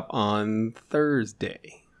probably drop on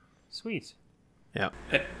Thursday. Sweet. Yeah.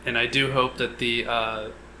 And I do hope that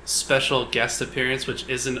the special guest appearance, which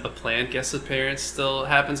isn't a planned guest appearance, still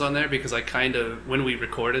happens on there, because when we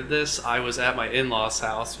recorded this, I was at my in-laws'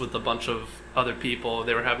 house with a bunch of other people.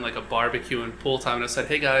 They were having a barbecue and pool time, and I said,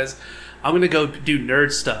 "Hey guys, I'm gonna go do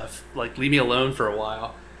nerd stuff. Leave me alone for a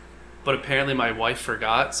while." But apparently my wife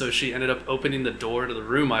forgot, so she ended up opening the door to the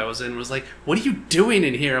room I was in and was like, "What are you doing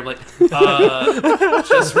in here?" I'm like,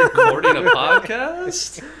 just recording a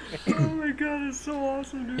podcast? Oh my god, it's so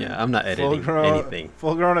awesome, dude. Yeah, I'm not editing anything.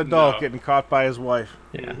 Full-grown adult No. getting caught by his wife.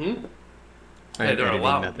 Yeah. Mm-hmm. I Hey, ain't there are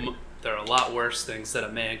editing nothing. there are a lot worse things that a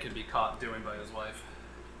man could be caught doing by his wife.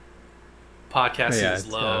 Podcasting Yeah, is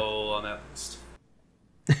it's, low on that list.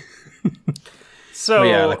 So, But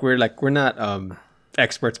yeah, we're not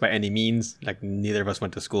experts by any means. Neither of us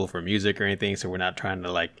went to school for music or anything, so we're not trying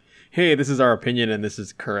to hey, this is our opinion and this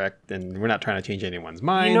is correct, and we're not trying to change anyone's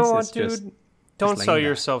minds. you know what, It's just- dude? Don't laying sell back.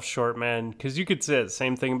 yourself short, man, because you could say the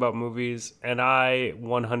same thing about movies, and I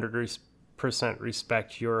 100%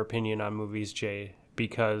 respect your opinion on movies, Jay,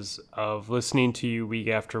 because of listening to you week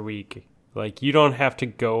after week. You don't have to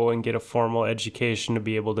go and get a formal education to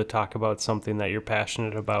be able to talk about something that you're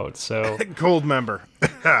passionate about. So, Gold member.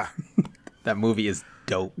 That movie is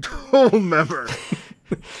dope. Gold member.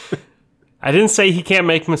 I didn't say he can't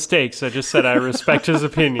make mistakes. I just said I respect his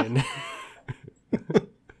opinion.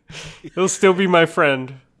 He'll still be my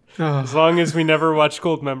friend as long as we never watch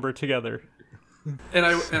Goldmember together. And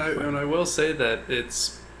I will say that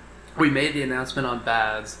we made the announcement on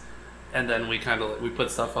Bads, and then we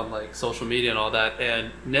put stuff on social media and all that.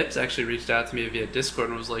 And Nips actually reached out to me via Discord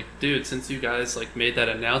and was like, "Dude, since you guys made that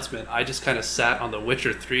announcement, I just kind of sat on the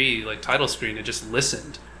Witcher 3 title screen and just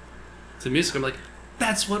listened to music." I'm like,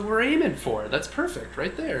 "That's what we're aiming for. That's perfect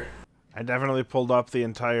right there." I definitely pulled up the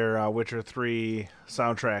entire Witcher 3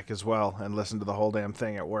 soundtrack as well and listened to the whole damn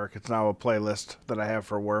thing at work. It's now a playlist that I have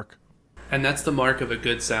for work. And that's the mark of a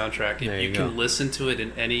good soundtrack. If There you you can go. listen to it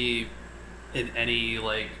in any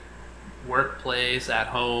workplace, at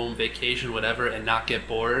home, vacation, whatever, and not get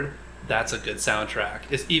bored, that's a good soundtrack.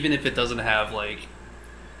 Even if it doesn't have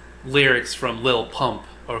lyrics from Lil Pump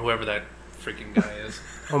or whoever that freaking guy is.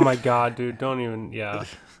 Oh my god, dude, don't even, yeah.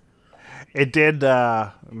 It did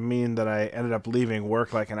mean that I ended up leaving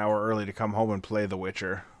work an hour early to come home and play The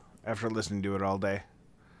Witcher after listening to it all day.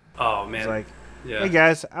 Oh man, It's like, yeah. hey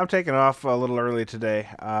guys, I'm taking off a little early today.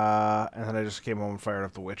 And then I just came home and fired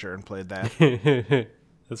up The Witcher and played that.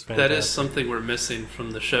 That's fantastic. That is something we're missing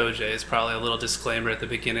from the show, Jay. It's probably a little disclaimer at the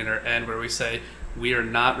beginning or end where we say we are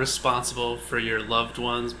not responsible for your loved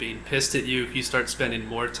ones being pissed at you if you start spending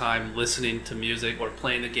more time listening to music or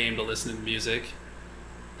playing the game to listen to music.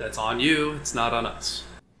 That's on you. It's not on us.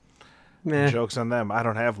 Meh, Joke's on them. I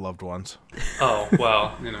don't have loved ones. Oh,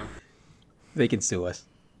 well, they can sue us.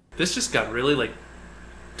 This just got really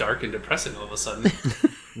dark and depressing all of a sudden.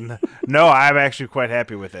 No, I'm actually quite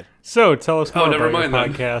happy with it. So, tell us more never about your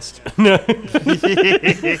mind podcast.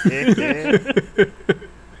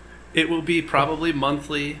 It will be probably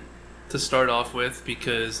monthly to start off with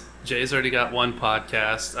because Jay's already got one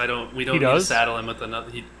podcast. We don't He need to does? saddle him with another.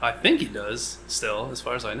 I think he does still, as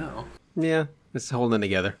far as I know. Yeah, It's holding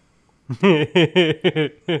together.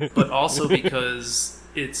 But also because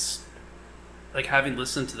it's like having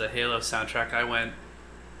listened to the Halo soundtrack,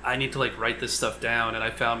 I need to like write this stuff down, and I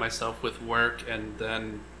found myself with work and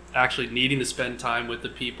then actually needing to spend time with the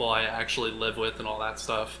people I actually live with and all that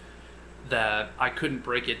stuff, that I couldn't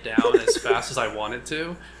break it down as fast as I wanted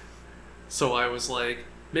to. So I was like,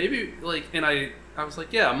 maybe like, and I was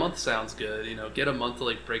like, yeah, a month sounds good, get a month to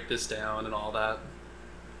like break this down and all that.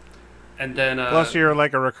 And then Plus, you're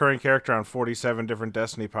like a recurring character on 47 different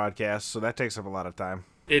Destiny podcasts, so that takes up a lot of time.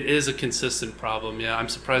 it is a consistent problem. Yeah, I'm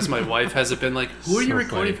surprised my wife hasn't been like, who are you So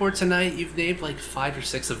recording funny. for tonight? You've named like 5 or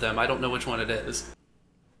 6 of them. I don't know which one it is.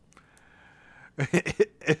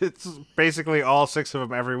 It's basically all 6 of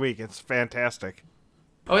them every week. It's fantastic.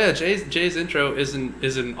 Oh yeah, Jay's intro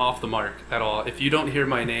isn't off the mark at all. If you don't hear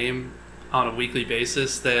my name on a weekly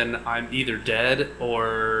basis, then I'm either dead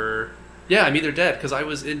or I'm either dead, because I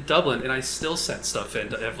was in Dublin and I still sent stuff in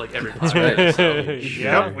to have like every podcast. right. So,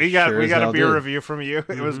 Yep, we got Sure as a hell beer did. review from you.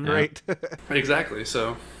 It was great. exactly.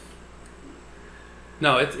 So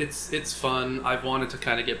no, it's fun. I've wanted to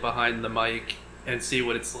kind of get behind the mic and see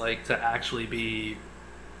what it's like to actually be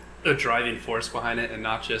a driving force behind it, and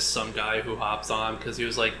not just some guy who hops on because he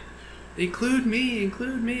was like, include me.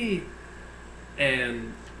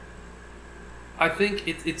 And I think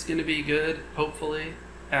it's going to be good, hopefully.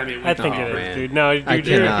 I mean, I think Oh, it is, man. dude. No, dude, I I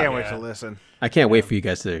cannot- can't wait to listen. I can't wait for you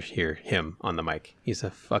guys to hear him on the mic. He's a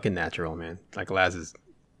fucking natural, man. Like Laz is.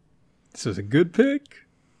 This was a good pick.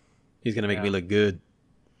 He's gonna make me look good.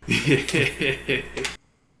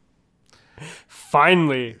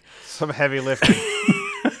 Finally. Some heavy lifting.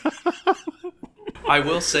 I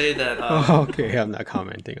will say that Okay, I'm not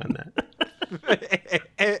commenting on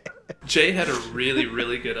that. Jay had a really,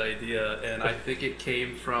 really good idea, and I think it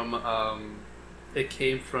came from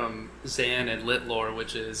Zan and Litlore,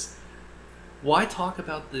 which is, why talk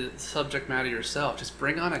about the subject matter yourself? Just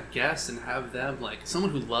bring on a guest and have them, like,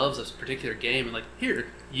 someone who loves a particular game, and like, here,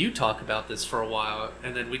 you talk about this for a while,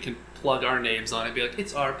 and then we can plug our names on it and be like,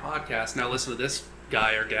 it's our podcast, now listen to this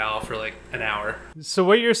guy or gal for like an hour. So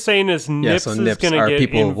what you're saying is Nips so is Nips, going to our get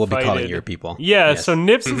people invited. will be calling your people. Yeah, Yes. so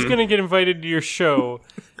Nips is going to get invited to your show,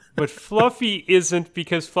 but Fluffy isn't,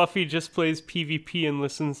 because Fluffy just plays PvP and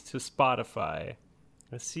listens to Spotify.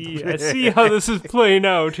 I see how this is playing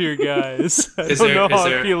out here, guys. I Is don't there- know is how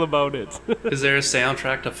there- I feel about it. Is there a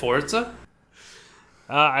soundtrack to Forza?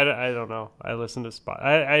 I don't know. I listen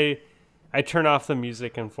to I turn off the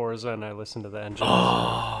music in Forza and I listen to the engine.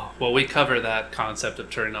 Well, we cover that concept of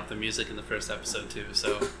turning off the music in the first episode too,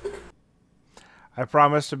 so I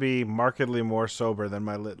promise to be markedly more sober than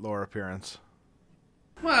my Litlore appearance.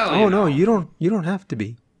 well, Oh no, you don't have to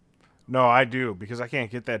be. No, I do, because I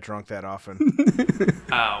can't get that drunk that often.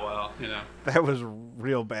 well, That was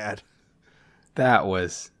real bad. That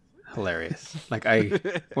was hilarious. Like I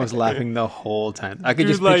was laughing the whole time. I could Dude,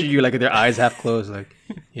 just picture like- you like with their eyes half closed, like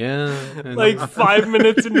yeah. And Like 5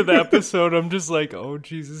 minutes into the episode, I'm just like, oh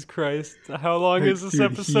Jesus Christ! How long is this Dude, he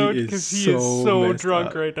episode? is Because he is so so messed drunk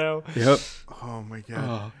up. right now. Yep. Oh my god.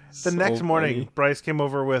 Oh, The so next morning, funny. Bryce came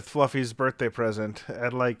over with Fluffy's birthday present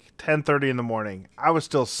at like 10:30 in the morning. I was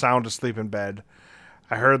still sound asleep in bed.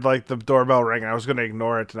 I heard like the doorbell ring, and I was going to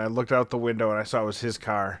ignore it, and I looked out the window and I saw it was his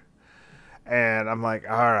car. And I'm like,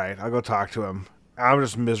 all right, I'll go talk to him. I'm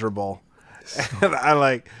just miserable. And I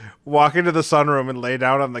like walk into the sunroom and lay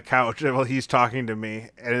down on the couch while he's talking to me,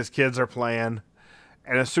 and his kids are playing.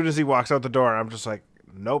 And as soon as he walks out the door, I'm just like,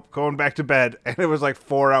 nope, going back to bed. And it was like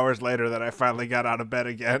 4 hours later that I finally got out of bed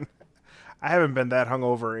again. I haven't been that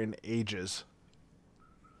hungover in ages.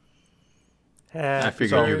 I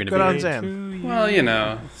figured you were good gonna on be. Zan.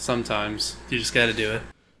 well, sometimes you just got to do it.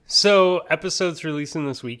 So episodes releasing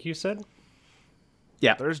this week, you said?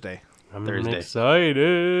 Yeah. Thursday. I'm Thursday.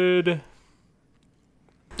 excited.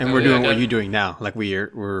 And we're yeah, doing I what got- you're doing now. Like we're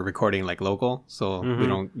recording like local, so we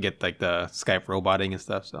don't get like the Skype roboting and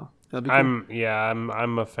stuff. So that'll be cool.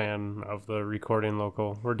 I'm a fan of the recording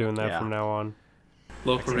local. We're doing that Yeah. from now on.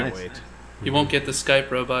 Local. Nice. Wait. You won't get the Skype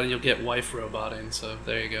robot, you'll get wife roboting. So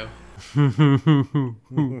there you go.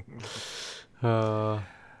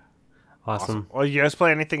 Awesome. Well, you guys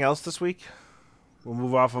play anything else this week? We'll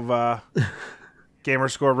move off of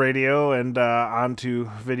Gamerscore Radio and on to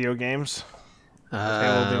video games.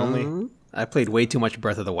 Halo the only- I played way too much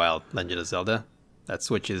Breath of the Wild, Legend of Zelda. That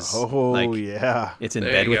Switch is Oh, like yeah. it's in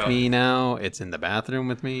There bed you with go. me now. It's in the bathroom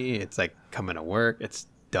with me. It's like coming to work. It's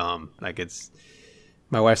dumb. Like it's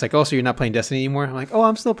my wife's like, "Oh, so you're not playing Destiny anymore?" I'm like, "Oh,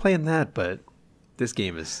 I'm still playing that, but this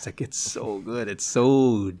game is like it's so good. It's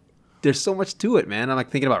so there's so much to it, man. I'm like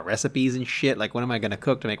thinking about recipes and shit. Like, what am I gonna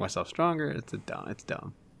cook to make myself stronger? It's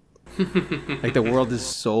dumb. Like the world is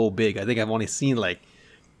so big. I think I've only seen like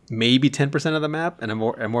maybe 10% of the map, and I'm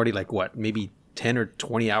already like what, maybe 10 or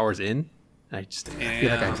 20 hours in. I feel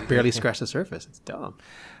like I barely scratched the surface. It's dumb.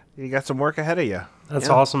 You got some work ahead of you. That's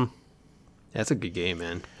Yeah. awesome. That's a good game,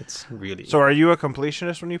 man. It's really So, are you a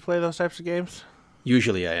completionist when you play those types of games?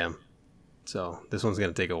 usually I am. So this one's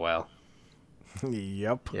gonna take a while.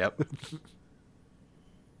 Yep. Yep.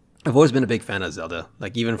 I've always been a big fan of Zelda.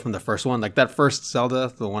 Like even from the first one, like that first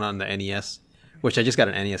Zelda, the one on the NES, which I just got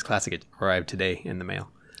an NES Classic. It arrived today in the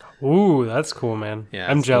mail. Ooh, that's cool, man.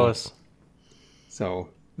 Yeah, I'm it's jealous. So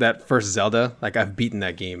that first Zelda, like I've beaten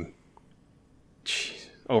that game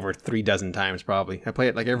over 36 times probably. I play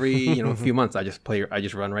it like every few months. I just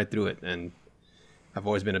run right through it, and I've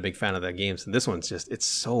always been a big fan of that game. So this one's it's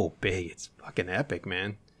so big. It's fucking epic,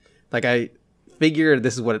 man. Like I figured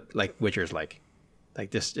this is what like Witcher's like.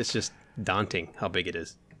 Like this, it's just daunting how big it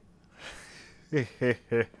is.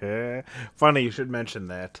 Funny you should mention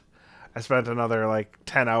that. I spent another like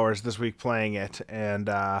 10 hours this week playing it, and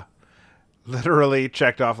literally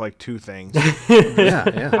checked off like 2 things.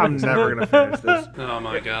 Yeah. I'm never gonna finish this. Oh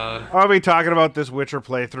my god. I'll be talking about this Witcher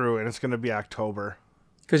playthrough, and it's gonna be October.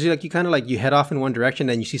 Because you kind of like you head off in one direction,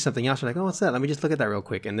 then you see something else. You're like, oh, what's that? Let me just look at that real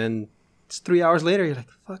quick, and then it's 3 hours later. You're like,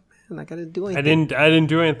 fuck, man, like I didn't do anything. I didn't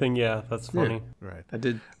do anything. Yeah, that's funny. Right. I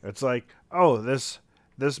did. It's like, oh, this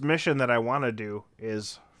mission that I want to do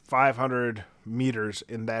is 500 meters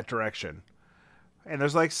in that direction, and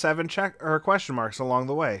there's like 7 question marks along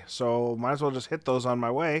the way. So might as well just hit those on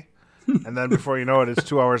my way, and then before you know it, it's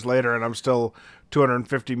 2 hours later, and I'm still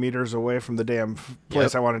 250 meters away from the damn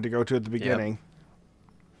place I wanted to go to at the beginning.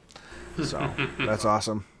 So that's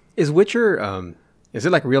awesome. Is Witcher? Is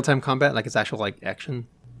it like real time combat? Like it's actual like action?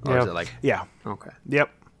 Or Yeah. is it like Yeah. okay?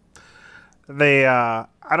 Yep. They, I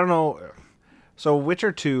don't know. So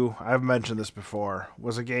Witcher 2, I've mentioned this before,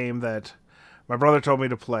 was a game that my brother told me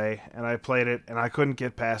to play, and I played it, and I couldn't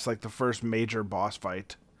get past like the first major boss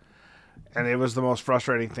fight. And it was the most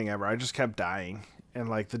frustrating thing ever. I just kept dying in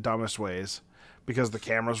like the dumbest ways because the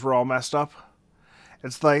cameras were all messed up.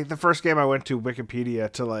 It's like the first game I went to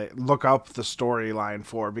Wikipedia to like look up the storyline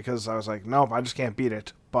for, because I was like, nope, I just can't beat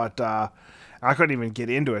it. But I couldn't even get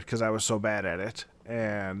into it because I was so bad at it.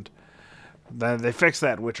 And then they fixed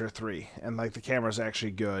that Witcher 3, and like the camera's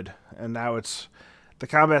actually good. And now it's the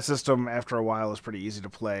combat system after a while is pretty easy to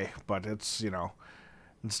play, but it's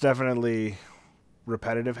it's definitely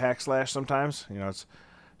repetitive hack slash sometimes. It's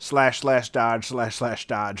slash dodge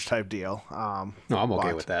dodge type deal. No, I'm okay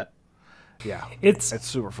but, with that. Yeah, It's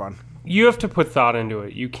super fun. you have to put thought into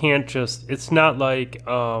it. You can't just. It's not like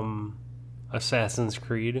Assassin's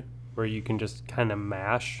Creed where you can just kind of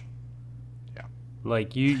mash. Yeah.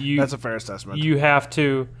 Like you. That's a fair assessment. You have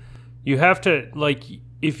to like,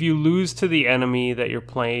 if you lose to the enemy that you're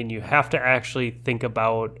playing, you have to actually think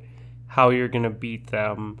about how you're gonna beat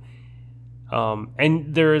them.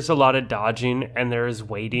 And there is a lot of dodging, and there is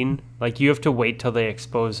waiting. Like you have to wait till they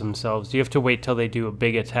expose themselves. You have to wait till they do a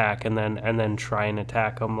big attack, and then try and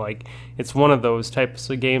attack them. Like it's one of those types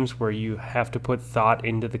of games where you have to put thought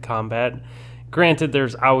into the combat. Granted,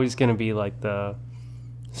 there's always going to be like the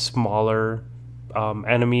smaller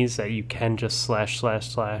enemies that you can just slash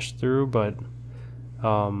through, but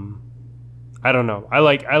I don't know. I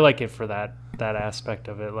like it for that aspect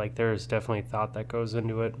of it. Like there is definitely thought that goes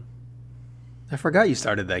into it. I forgot you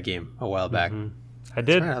started that game a while back. I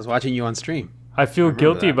did. Right, I was watching you on stream. I feel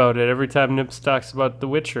guilty that. about it every time Nips talks about The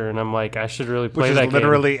Witcher, and I'm like, I should really play Which that is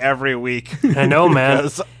literally every week. game. I know, man.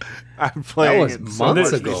 Because I'm playing was it months so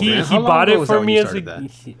much ago, these He man. days. How long bought ago it was that for when me you as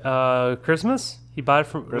started Christmas. He bought it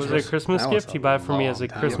for was it a Christmas That gift? was He a bought it for me as a long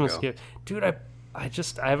time Christmas ago. gift. Dude, I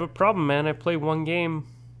have a problem, man. I play one game.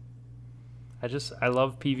 I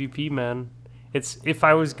love PvP, man. It's if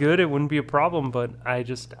I was good, it wouldn't be a problem, but I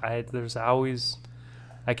can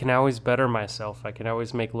always better myself. I can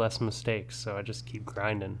always make less mistakes, so I just keep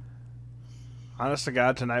grinding. Honest to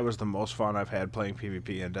God, tonight was the most fun I've had playing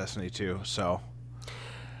PvP in Destiny 2. So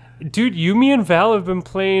Dude, me and Val have been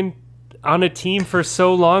playing on a team for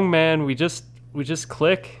so long, man. We just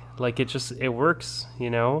click. Like it works,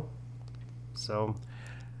 So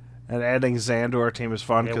and adding Zan to our team is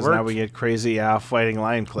fun It because now worked. we get crazy fighting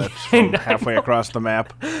lion clips from halfway across the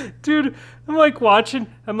map. dude, I'm like watching.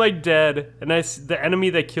 I'm like dead, and the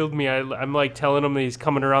enemy that killed me. I'm like telling him that he's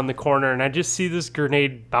coming around the corner, and I just see this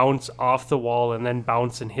grenade bounce off the wall and then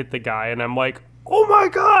bounce and hit the guy, and I'm like, oh my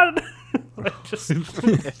god! Like just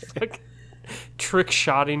like, trick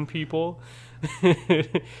shotting people.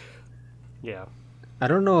 Yeah. I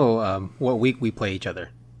don't know what week we play each other,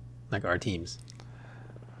 like our teams.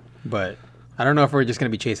 But I don't know if we're just going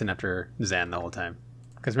to be chasing after Zan the whole time.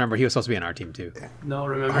 Because remember, he was supposed to be on our team too. No,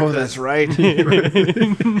 remember. Oh, that's right. He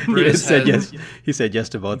Briz said has, yes. He said yes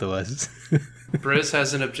to both of us. Briz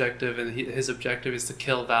has an objective, and his objective is to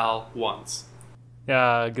kill Val once.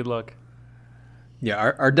 Yeah, good luck. Yeah,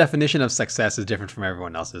 our definition of success is different from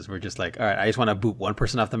everyone else's. We're just like, all right, I just want to boot one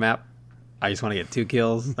person off the map. I just want to get 2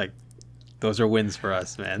 kills. Like, those are wins for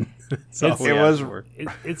us, man.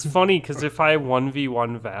 It's funny because if I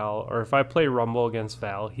 1v1 Val, or if I play Rumble against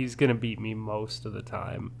Val, he's going to beat me most of the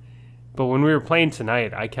time. But when we were playing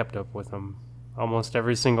tonight, I kept up with him almost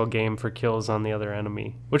every single game for kills on the other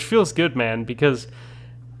enemy. Which feels good, man, because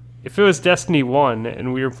if it was Destiny 1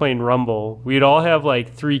 and we were playing Rumble, we'd all have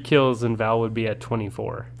like 3 kills and Val would be at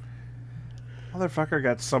 24. Motherfucker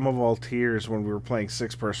got some of all tears when we were playing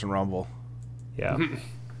 6-person Rumble. Yeah.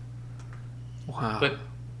 Wow. But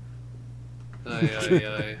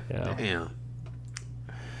Yeah. Damn.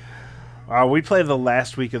 We played the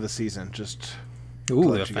last week of the season. Just Ooh,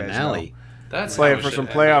 let the you guys finale. that's play how it it for should some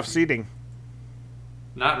end. playoff seeding.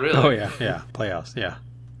 Not really. Oh, yeah. Playoffs, yeah.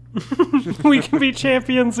 We can be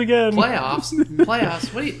champions again.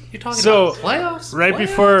 Playoffs. Wait, you're talking So, about playoffs? Right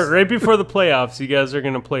Playoffs? before the playoffs, you guys are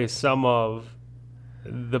going to play some of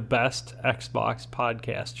the best Xbox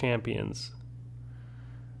podcast champions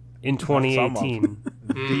in 2018.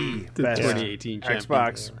 The The best 2018 champion.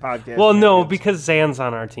 Xbox podcast. Well, no, champions. because Zan's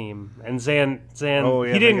on our team, and Zan, Oh,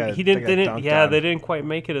 yeah, he they didn't, got- he they didn't, got they didn't, dunked yeah, on. they didn't quite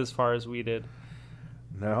make it as far as we did.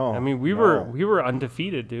 No. I mean, we no. were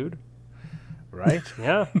undefeated, dude. Right.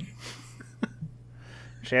 Yeah,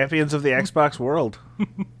 Champions of the Xbox world.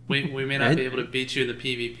 We may not be able to beat you in the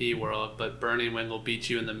PvP world, but Burning Wind will beat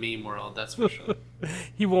you in the meme world. That's for sure.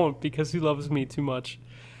 he won't because he loves me too much.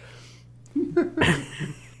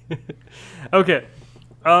 Okay,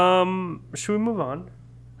 should we move on?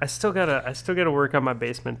 I still gotta work on my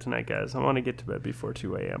basement tonight, guys. I want to get to bed before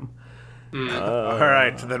 2 a.m. All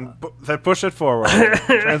right, then push it forward.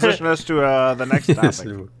 Transition us to the next topic.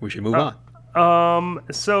 So we should move on.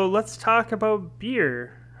 So let's talk about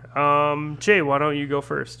beer. Jay, why don't you go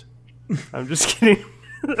first? I'm just kidding.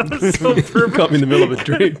 That was so perfect Caught me in the middle of a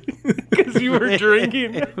drink. because you were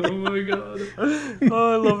drinking. Oh my god.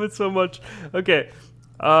 Oh, I love it so much. Okay,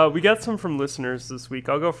 we got some from listeners this week.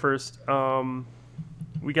 I'll go first.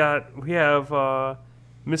 We have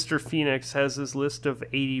Mr. Phoenix has his list of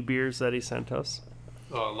 80 beers that he sent us.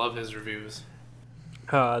 Oh, I love his reviews.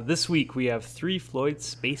 This week we have Three Floyds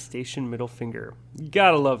Space Station Middle Finger. You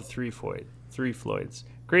gotta love Three Floyds.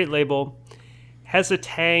 Great label. Has a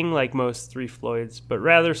tang like most Three Floyds, but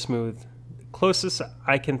rather smooth. The closest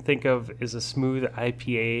I can think of is a smooth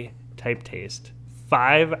IPA type taste.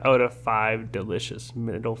 5 out of 5 delicious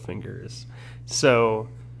middle fingers. So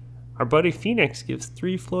our buddy Phoenix gives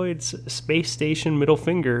Three Floyds Space Station Middle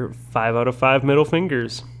Finger 5 out of 5 middle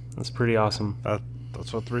fingers. That's pretty awesome.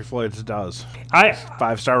 That's what Three Floyds does. I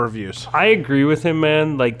 5-star reviews. I agree with him,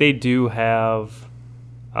 man. Like, they do have...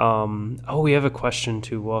 we have a question,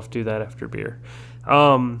 too. We'll have to do that after beer.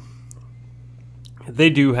 They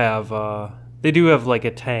do have, like,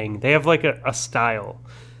 a tang. They have, like, a style,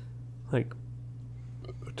 like,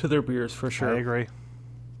 to their beers, for sure. I agree.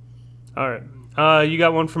 All right. You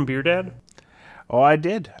got one from Beer Dad? Oh, I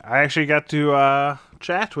did. I actually got to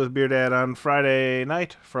chat with Beer Dad on Friday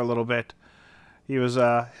night for a little bit. He was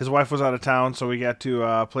his wife was out of town, so we got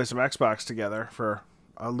to play some Xbox together for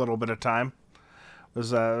a little bit of time.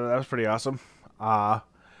 That was pretty awesome. And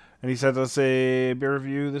he sent us a beer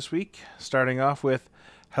review this week, starting off with,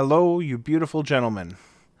 "Hello, you beautiful gentlemen.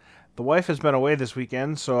 The wife has been away this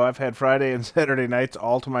weekend, so I've had Friday and Saturday nights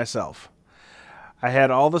all to myself. I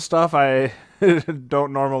had all the stuff I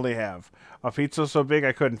don't normally have. A pizza so big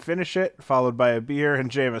I couldn't finish it, followed by a beer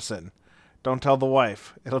and Jameson. Don't tell the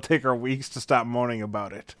wife. It'll take her weeks to stop moaning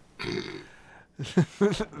about it."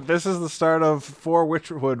 This is the start of 4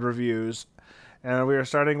 Witchwood reviews, and we are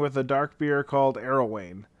starting with a dark beer called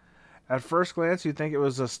Arrowwane. At first glance, you'd think it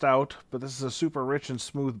was a stout, but this is a super rich and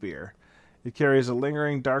smooth beer. It carries a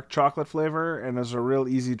lingering dark chocolate flavor and is a real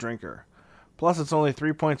easy drinker. Plus, it's only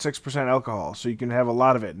 3.6% alcohol, so you can have a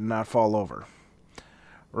lot of it and not fall over.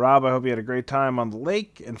 Rob, I hope you had a great time on the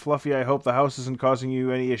lake, and Fluffy, I hope the house isn't causing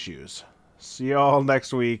you any issues. See y'all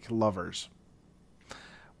next week, lovers.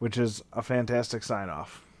 Which is a fantastic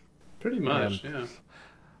sign-off. Pretty much, yeah.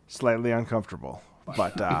 Slightly uncomfortable.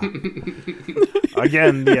 But,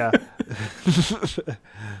 again,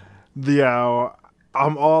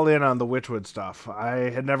 I'm all in on the Witchwood stuff. I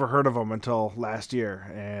had never heard of them until last year,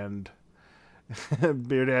 and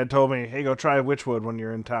Beer Dad told me, "Hey, go try Witchwood when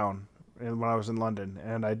you're in town," and when I was in London,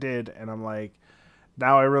 and I did, and I'm like,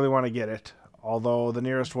 now I really want to get it, although the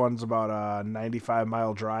nearest one's about a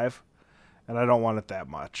 95-mile drive, and I don't want it that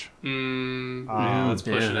much. That's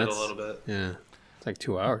pushing it a little bit. Yeah, it's like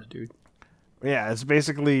 2 hours, dude. Yeah, it's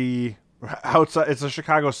basically outside. It's a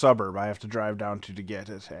Chicago suburb I have to drive down to get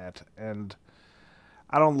it at, and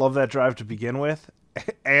I don't love that drive to begin with,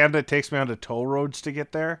 and it takes me onto toll roads to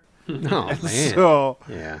get there. Oh man. So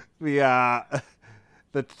Yeah.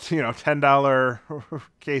 the $10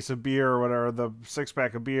 case of beer or whatever, the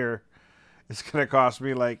 6-pack of beer, is gonna cost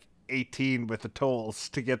me like 18 with the tolls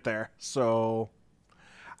to get there. So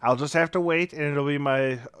I'll just have to wait, and it'll be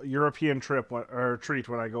my European treat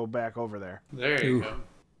when I go back over there. There you go.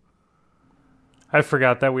 I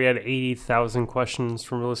forgot that we had 80,000 questions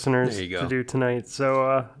from listeners There you go. to do tonight,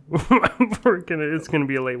 so it's gonna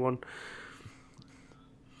be a late one.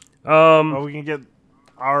 Well, we can get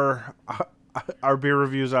our beer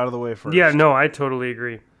reviews out of the way first. Yeah, no, I totally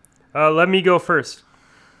agree. Let me go first.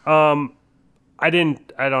 I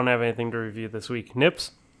don't have anything to review this week.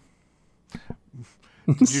 Nips?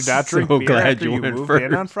 Did you not drink So beer glad after you you went moved first.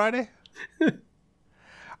 in on Friday?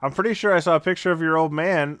 I'm pretty sure I saw a picture of your old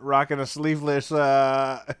man rocking a sleeveless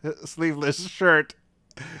shirt,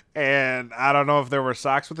 and I don't know if there were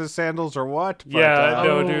socks with his sandals or what. But, Yeah,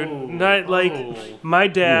 no, Oh. dude. Not like my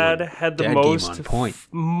dad had the Dad game on point.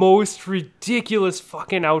 most ridiculous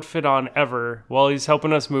fucking outfit on ever while he's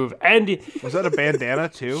helping us move, and was that a bandana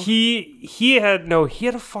too? he had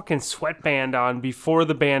a fucking sweatband on before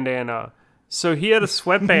the bandana. So he had a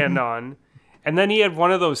sweatband on, and then he had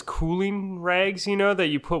one of those cooling rags, that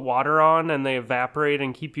you put water on and they evaporate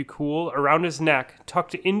and keep you cool around his neck,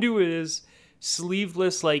 tucked into his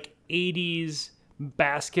sleeveless like 80s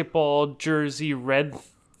basketball jersey red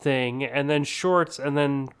thing, and then shorts, and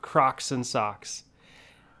then Crocs and socks.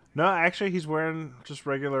 No, actually, he's wearing just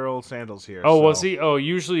regular old sandals here. Oh, so. was he? Oh,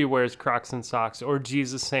 usually he wears Crocs and socks, or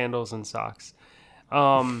Jesus sandals and socks.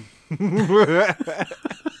 And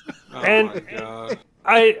Oh my god.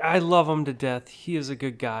 I love him to death. He is a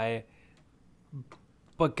good guy.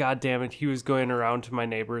 But god damn it, he was going around to my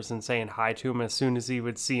neighbors and saying hi to him as soon as he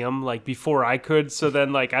would see him, like before I could. So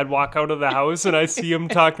then like I'd walk out of the house and I see him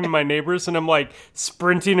talking to my neighbors, and I'm like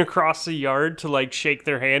sprinting across the yard to like shake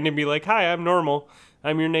their hand and be like, "Hi, I'm normal.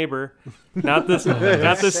 I'm your neighbor. Not this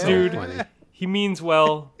dude. Funny. He means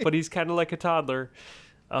well, but he's kind of like a toddler."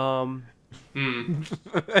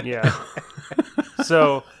 Yeah.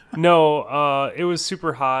 So no, it was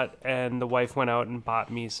super hot, and the wife went out and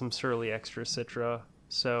bought me some Surly Extra Citra.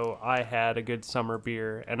 So I had a good summer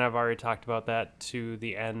beer, and I've already talked about that to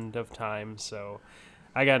the end of time. So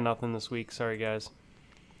I got nothing this week. Sorry, guys.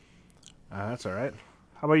 That's all right.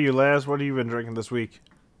 How about you, Laz? What have you been drinking this week?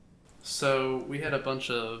 So we had a bunch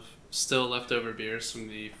of still leftover beers from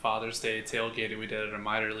the Father's Day tailgating we did at a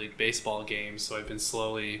minor league baseball game. So I've been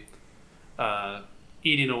slowly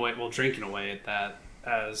drinking away at that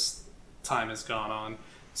as time has gone on.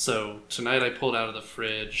 So tonight I pulled out of the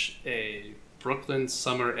fridge a Brooklyn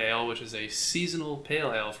Summer Ale, which is a seasonal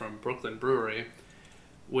pale ale from Brooklyn Brewery,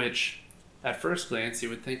 which at first glance you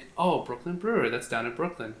would think, oh, Brooklyn Brewery, that's down in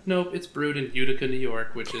Brooklyn. Nope, it's brewed in Utica, New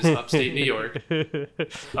York, which is upstate New York.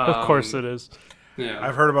 Of course it is. Yeah,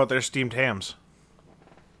 I've heard about their steamed hams.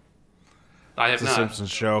 I have It's a not.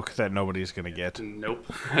 Simpsons joke that nobody's going to get. Nope.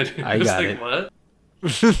 I was got like, it. what?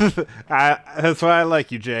 That's why I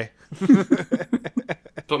like you, Jay.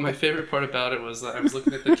 But my favorite part about it was that I was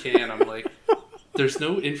looking at the can. I'm like, there's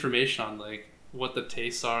no information on like what the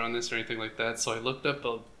tastes are on this or anything like that. So I looked up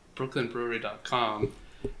brooklynbrewery.com,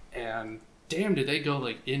 and damn, did they go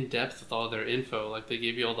like in depth with all their info? Like they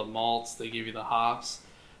give you all the malts, they give you the hops,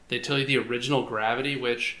 they tell you the original gravity,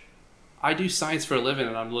 which I do science for a living,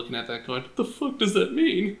 and I'm looking at that going, what the fuck does that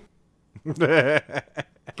mean?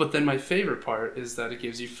 But then my favorite part is that it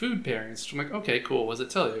gives you food pairings. Which I'm like, okay, cool. What does it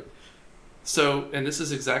tell you? So, and this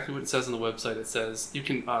is exactly what it says on the website. It says you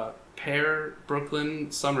can pair Brooklyn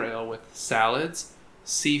Summer Ale with salads,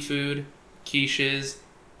 seafood, quiches,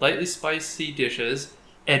 lightly spicy dishes,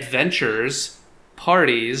 adventures,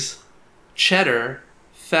 parties, cheddar,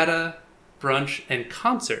 feta, brunch, and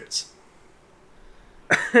concerts.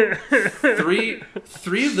 Three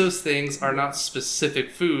of those things are not specific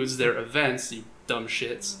foods; they're events. You dumb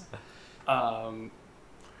shits.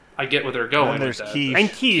 I get where they're going. And there's with that. quiche.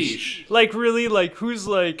 And quiche. Like, really? Like, who's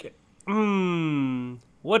like,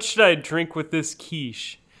 what should I drink with this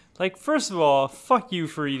quiche? Like, first of all, fuck you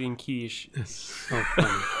for eating quiche. So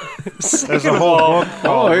funny. There's a whole book Oh,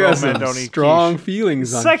 called I got Real Men some Don't Eat strong Quiche.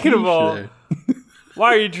 feelings on Second of quiche all- there.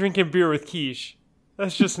 Why are you drinking beer with quiche?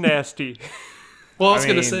 That's just nasty. Well, I was I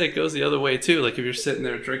gonna mean- say it goes the other way too. Like if you're sitting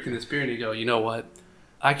there drinking this beer and you go, you know what?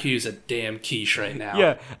 I could use a damn quiche right now.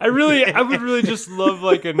 Yeah, I would really just love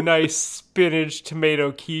like a nice spinach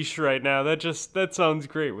tomato quiche right now. That sounds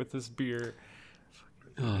great with this beer.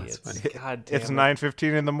 Oh, that's funny. God damn It's it.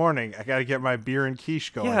 9:15 in the morning. I got to get my beer and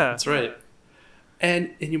quiche going. Yeah, That's right.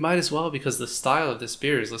 And you might as well, because the style of this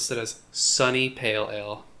beer is listed as Sunny Pale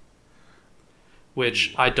Ale,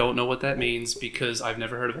 which I don't know what that means because I've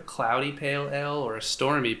never heard of a cloudy pale ale or a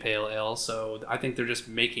stormy pale ale. So I think they're just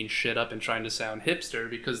making shit up and trying to sound hipster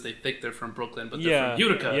because they think they're from Brooklyn, but they're from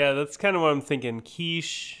Utica. Yeah, that's kind of what I'm thinking.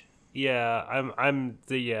 Quiche. Yeah, I'm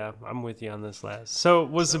with you on this last. So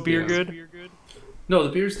was the beer good? No, the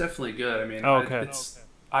beer's definitely good. I mean, Oh, okay.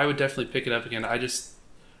 I would definitely pick it up again. I just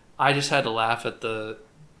had to laugh at the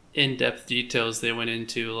in-depth details they went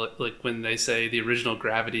into, like when they say the original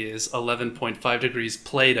gravity is 11.5 degrees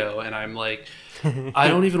Plato, and I'm like, I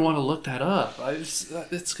don't even want to look that up.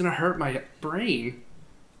 It's gonna hurt my brain.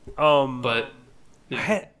 But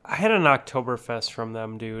I had an Oktoberfest from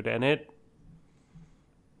them, dude, and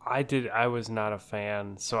I was not a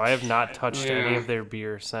fan, so I have not touched any of their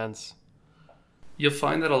beer since. you'll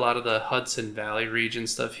find that a lot of the Hudson Valley region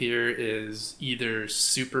stuff here is either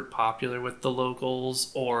super popular with the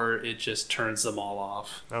locals or it just turns them all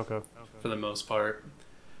off Okay. for the most part.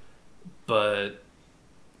 But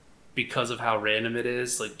because of how random it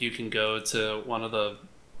is, like you can go to one of the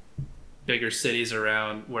bigger cities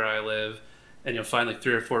around where I live and you'll find like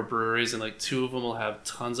 3 or 4 breweries and like 2 of them will have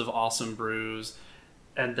tons of awesome brews,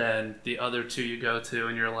 and then the other 2 you go to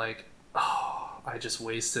and you're like, oh, I just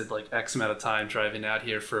wasted like X amount of time driving out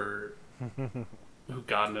here for who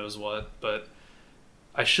God knows what. But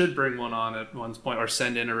I should bring one on at one point or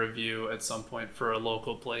send in a review at some point for a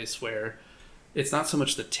local place where it's not so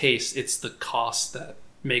much the taste, it's the cost that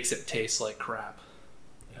makes it taste like crap.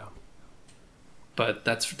 Yeah. But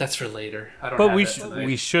that's for later. I don't But have we that tonight.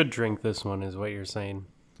 we should drink this one, is what you're saying.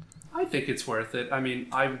 I think it's worth it. I mean,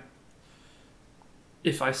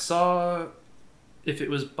 if it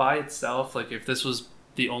was by itself, like if this was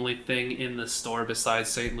the only thing in the store besides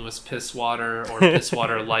St. Louis Piss Water or Piss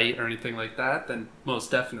Water Light or anything like that, then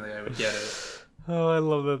most definitely I would get it. Oh, I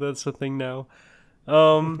love that that's the thing now.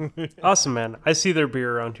 Awesome, man. I see their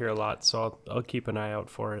beer around here a lot, so I'll keep an eye out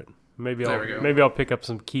for it. Maybe There we go. I'll pick up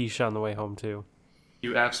some quiche on the way home too.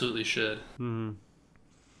 You absolutely should.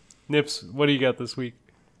 Nips, what do you got this week?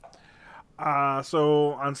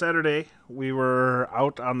 So on Saturday, we were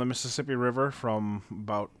out on the Mississippi River from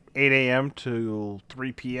about 8 a.m. to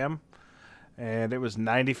 3 p.m. And it was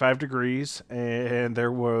 95 degrees, and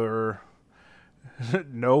there were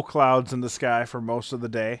no clouds in the sky for most of the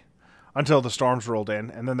day until the storms rolled in.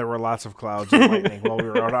 And then there were lots of clouds and lightning while we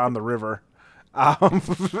were out on the river. Oh,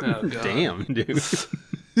 God. Damn, dude.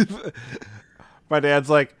 My dad's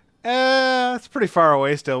like, it's pretty far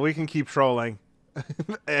away still. We can keep trolling.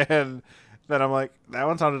 And then I'm like, that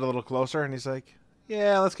one sounded a little closer. And he's like,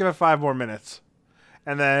 yeah, let's give it 5 more minutes.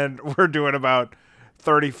 And then we're doing about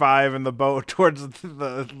 35 in the boat towards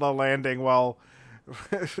the landing while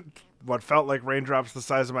what felt like raindrops the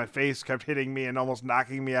size of my face kept hitting me and almost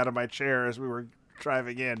knocking me out of my chair as we were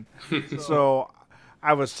driving in. So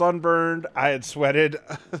I was sunburned. I had sweated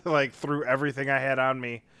like through everything I had on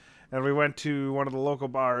me. And we went to one of the local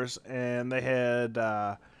bars, and they had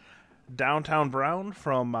Downtown Brown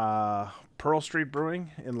from Pearl Street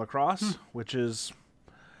Brewing in La Crosse, which is...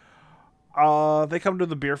 they come to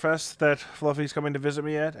the beer fest that Fluffy's coming to visit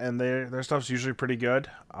me at, and their stuff's usually pretty good.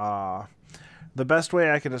 The best way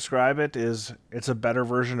I can describe it is it's a better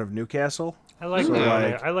version of Newcastle. I like So, brown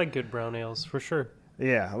like- ale. I like good brown ales for sure.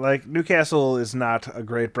 Yeah, like Newcastle is not a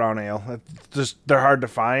great brown ale. It's just they're hard to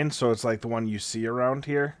find, so it's like the one you see around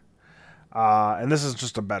here. And this is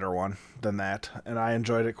just a better one than that, and I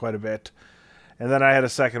enjoyed it quite a bit. And then I had a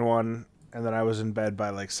second one, and then I was in bed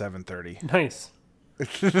by like 7:30, Nice.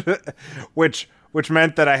 which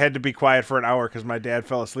meant that I had to be quiet for an hour because my dad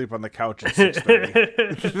fell asleep on the couch at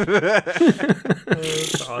 6:30.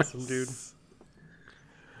 That's awesome, dude.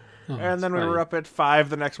 And then we were up at 5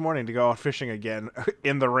 the next morning to go out fishing again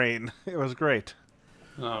in the rain. It was great.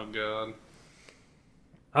 Oh,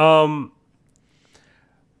 God.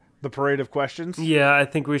 The parade of questions. Yeah, I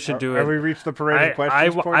think we should do Have it. we reached the parade of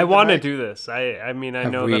questions? point I of the want to night? do this. I mean, I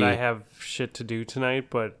Have know we- that I have shit to do tonight,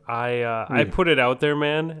 but I put it out there,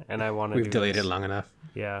 man, and I want to. We've delayed this. it long enough.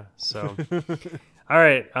 Yeah. So, all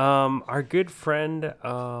right. Our good friend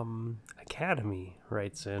Academy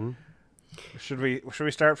writes in. Should we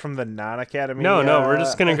start from the non-academy? No, we're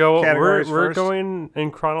just gonna go. categories We're first? going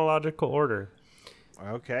in chronological order.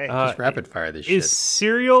 Okay. Just rapid fire this Is shit.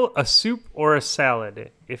 cereal a soup or a salad?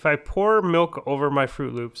 If I pour milk over my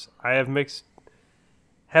Fruit Loops, I have mixed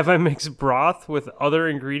Have I mixed broth with other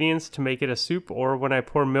ingredients to make it a soup, or when I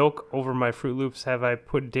pour milk over my Fruit Loops, have I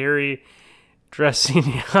put dairy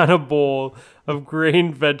dressing on a bowl of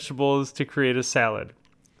grained vegetables to create a salad?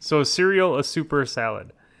 So cereal, a soup, or a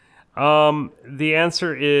salad? The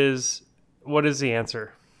answer is, what is the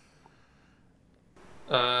answer?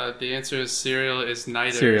 The answer is cereal is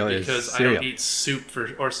neither Cereal is because I cereal. don't eat soup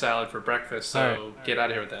or salad for breakfast. So get out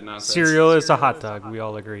of here with that nonsense. Cereal is a hot dog. We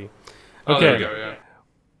all agree. Oh, there Okay. we go. Yeah.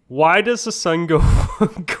 Why does the sun go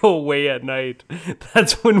go away at night?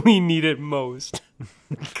 That's when we need it most.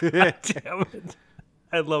 God damn it.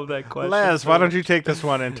 I love that question. Les, why don't you take this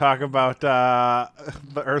one and talk about the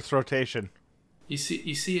Earth's rotation? You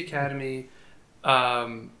see, Academy.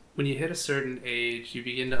 When you hit a certain age, you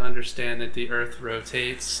begin to understand that the Earth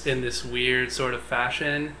rotates in this weird sort of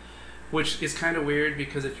fashion, which is kind of weird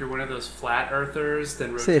because if you're one of those flat earthers,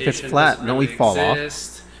 then rotation Say if it's flat, doesn't don't we really fall off?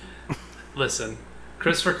 exist. Listen,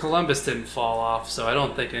 Christopher Columbus didn't fall off, so I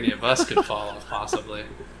don't think any of us could fall off, possibly.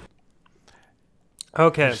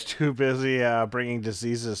 Okay. He's too busy bringing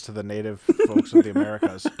diseases to the native folks of the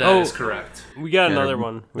Americas. That is correct. We got Yeah, another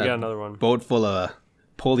one. We that got another one. Boat full of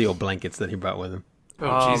polio blankets that he brought with him.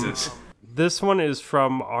 Oh, Jesus. This one is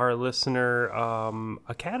from our listener,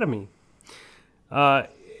 Academy.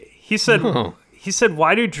 He said, Oh.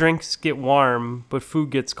 why do drinks get warm but food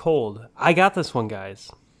gets cold? I got this one, guys.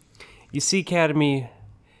 You see, Academy,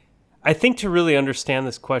 I think to really understand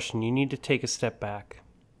this question, you need to take a step back.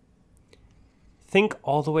 Think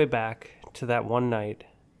all the way back to that one night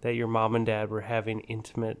that your mom and dad were having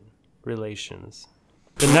intimate relations.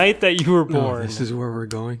 The night that you were born. This is where we're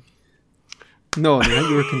going. No, the night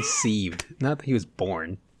you were conceived, not that he was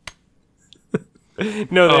born.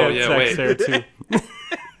 No, they Oh, had yeah, sex wait. there too.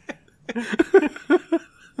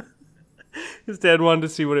 His dad wanted to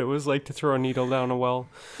see what it was like to throw a needle down a well.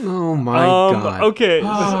 Oh my god. Okay.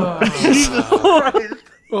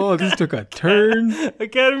 Oh, this took a turn.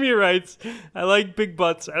 Academy writes, I like big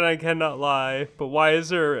butts and I cannot lie, but why is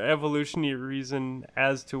there evolutionary reason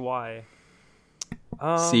as to why?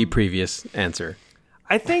 See previous answer.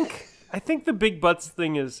 I think the big butts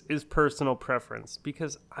thing is personal preference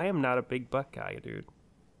because I am not a big butt guy, dude.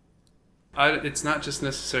 It's not just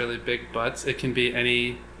necessarily big butts. It can be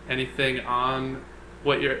anything on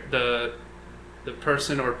what the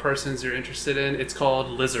person or persons you're interested in. It's called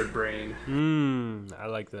lizard brain. I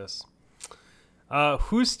like this.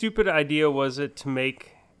 Whose stupid idea was it to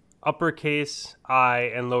make uppercase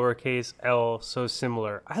I and lowercase l so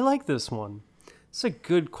similar? I like this one. It's a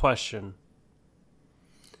good question.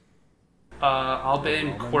 I'll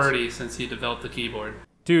blame QWERTY since he developed the keyboard.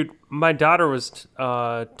 Dude, my daughter was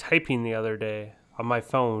typing the other day on my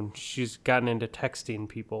phone. She's gotten into texting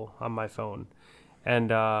people on my phone.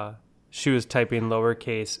 And she was typing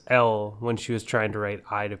lowercase l when she was trying to write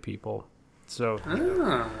I to people. So,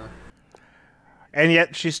 And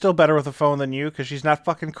yet she's still better with a phone than you because she's not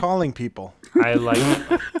fucking calling people. I like,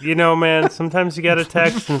 man, sometimes you gotta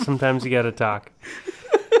text and sometimes you gotta talk.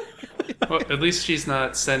 Well, at least she's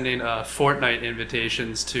not sending Fortnite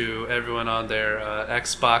invitations to everyone on their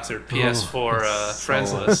Xbox or PS4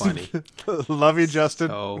 friends list. Funny. Love you, Justin.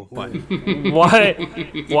 So funny.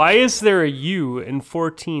 Why is there a U in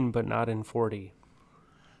 14 but not in 40?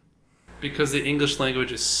 Because the English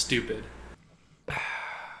language is stupid.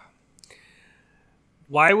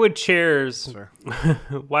 Why would chairs Sir.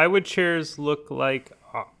 why would chairs look like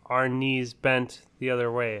our knees bent the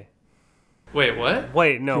other way? Wait, what?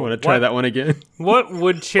 Wait, no. You want to try that one again? What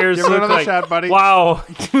would chairs Give it look another like? shot, buddy. Wow,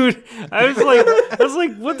 dude. I was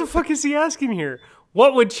like, what the fuck is he asking here?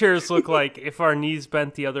 What would chairs look like if our knees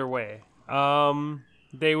bent the other way?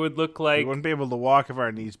 They would look We like wouldn't be able to walk if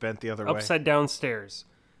our knees bent the other way. upside down stairs.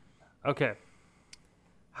 Okay.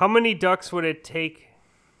 How many ducks would it take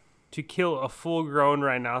to kill a full-grown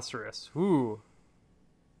rhinoceros? Ooh.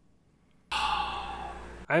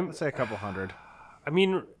 I'd say a couple hundred.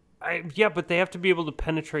 Yeah, but they have to be able to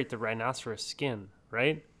penetrate the rhinoceros skin,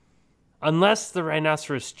 right? Unless the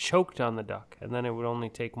rhinoceros choked on the duck, and then it would only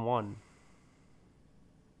take one.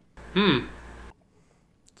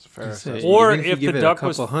 It's a fair assessment. Or Even if you give the it duck a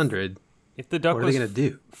was couple hundred, If the duck what are was they gonna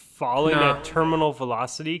do? falling No. at terminal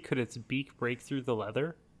velocity, could its beak break through the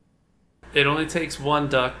leather? It only takes one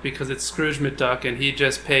duck because it's Scrooge McDuck and he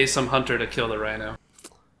just pays some hunter to kill the rhino.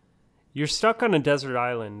 You're stuck on a desert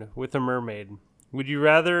island with a mermaid. Would you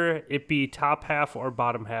rather it be top half or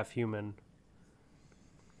bottom half human?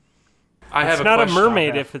 I have It's a not a question.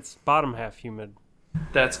 mermaid half. if it's bottom half human.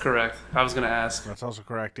 That's correct. I was going to ask. That's also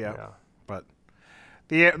correct, yeah. Yeah. But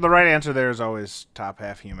the right answer there is always top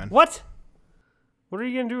half human. What? What are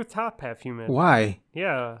you gonna do with top half human? Why?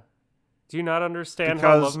 Yeah. Do you not understand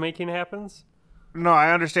Because- how lovemaking happens? No,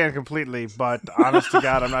 I understand completely, but honest to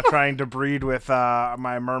God, I'm not trying to breed with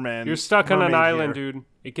my merman. You're stuck on an mermaid island, here. dude.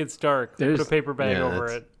 It gets dark. There's- Put a paper bag yeah, over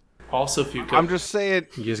that's- it. Also, if you go, I'm just saying,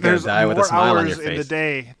 You just gotta there's die with a more smile on hours your in the face.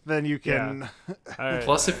 day than you can. All right.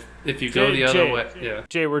 plus if you go the other Jay. way, yeah.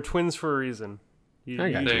 Jay, we're twins for a reason. I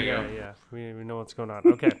got you. There you yeah, go. yeah. We know what's going on.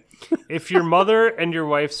 Okay. If your mother and your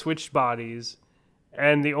wife switched bodies,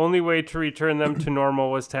 and the only way to return them to normal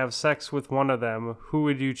was to have sex with one of them, who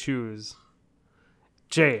would you choose?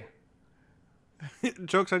 Jay.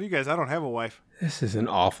 Joke's on you guys. I don't have a wife. This is an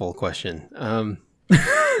awful question.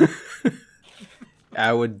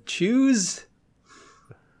 I would choose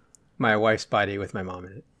my wife's body with my mom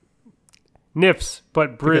in it. Nips,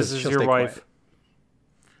 but Briz Because is she'll your stay wife.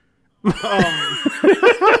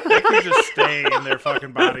 They could just stay in their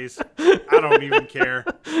fucking bodies. I don't even care.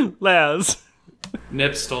 Laz.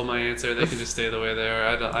 Nip stole my answer. They can just stay the way they are.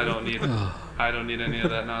 I don't need any of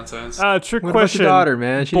that nonsense. Trick What about question. your daughter,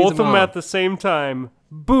 man? She Both needs of a them mom. at the same time.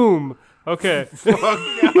 Boom. Okay.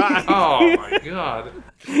 Oh my god,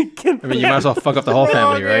 I mean, you might as well fuck up the whole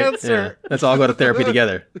family, right? answer. Yeah. Let's all go to therapy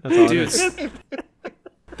together. That's all it dude! is.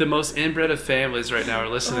 The most inbred of families right now are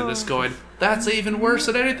listening to this, going, "That's even worse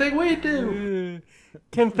than anything we do."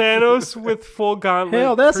 Can Thanos with full gauntlet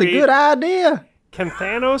Hell, that's a good idea. Can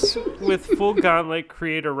Thanos with full gauntlet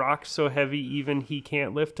create a rock so heavy even he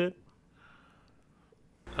can't lift it?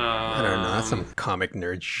 I don't know. That's some comic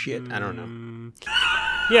nerd shit. I don't know.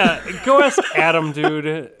 Yeah, go ask Adam,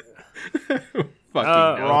 dude. Fucking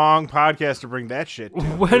Wrong podcast to bring that shit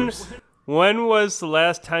to. When was the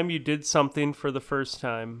last time you did something for the first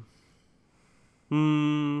time?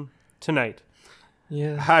 Tonight.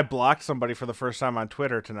 yeah. I blocked somebody for the first time on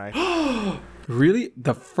Twitter tonight. Really?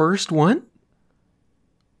 The first one?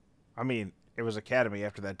 I mean, it was Academy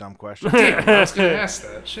after that dumb question. I was gonna ask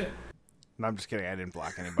that. Shit. No, I'm just kidding. I didn't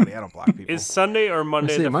block anybody. I don't block people. Is Sunday or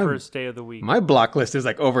Monday say, the my- first day of the week? My block list is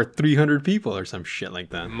like over 300 people or some shit like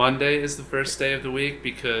that. Monday is the first day of the week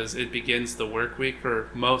because it begins the work week for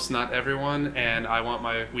most, not everyone, and I want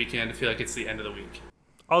my weekend to feel like it's the end of the week.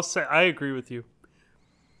 I'll say I agree with you.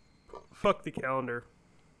 Fuck the calendar.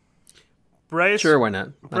 Bryce, Sure, why not?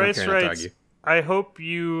 I don't Bryce care not to writes,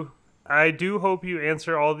 argue. I do hope you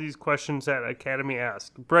answer all these questions that Academy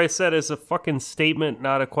asked. Bryce said it's a fucking statement,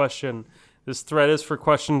 not a question. This thread is for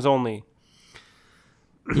questions only.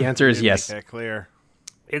 The answer is Make yes. that clear.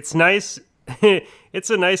 It's nice. It's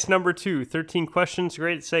a nice number 2. 13 questions,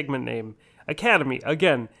 great segment name. Academy,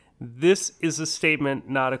 again, this is a statement,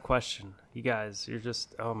 not a question. You guys, you're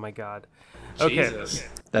just, oh my God. Okay. Jesus.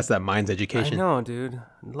 That's that mind's I education. know, dude.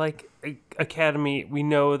 Like, Academy, we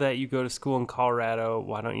know that you go to school in Colorado.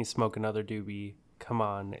 Why don't you smoke another doobie? Come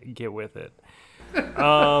on, get with it.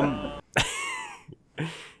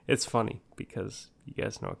 It's funny because you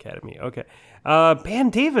guys know Academy. Okay. Ban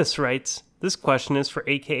Davis writes, this question is for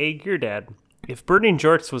AKA Gear Dad. If burning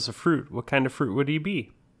jorts was a fruit, what kind of fruit would he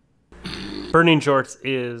be? Burning jorts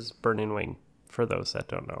is burning wing, for those that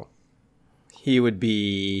don't know. He would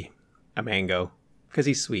be a mango because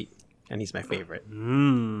he's sweet and he's my favorite.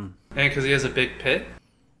 And because he has a big pit?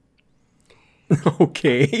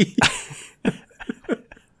 Okay.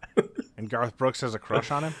 And Garth Brooks has a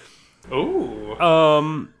crush on him.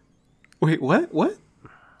 Ooh. Wait, what? What?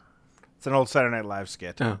 It's an old Saturday Night Live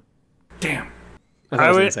skit. Oh, Damn. I thought it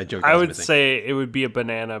was an inside joke. I was would missing. say it would be a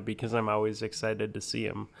banana because I'm always excited to see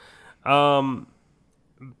him.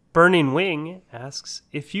 Burning Wing asks,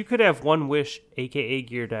 if you could have one wish, aka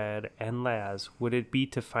Gear Dad and Laz, would it be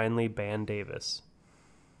to finally ban Davis?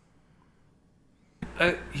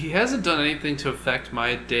 He hasn't done anything to affect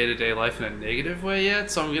my day-to-day life in a negative way yet,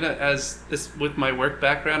 so I'm gonna, as this with my work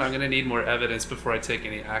background, I'm gonna need more evidence before I take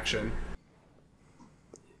any action.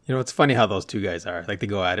 You know, it's funny how those two guys are. Like, they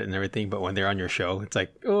go at it and everything, but when they're on your show, it's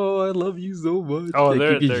like, oh, I love you so much. Oh, like,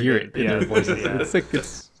 they're- you can they're hear good. it in Yeah. their voices. Yeah. It's like,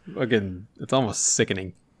 it's fucking, it's almost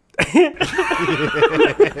sickening.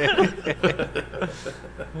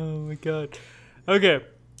 Oh my god. Okay.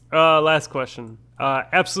 Last question.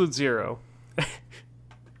 Absolute Zero.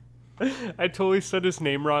 I totally said his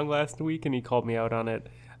name wrong last week and he called me out on it.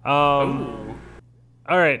 Ooh.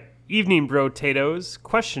 All right. Evening, bro Tatoes.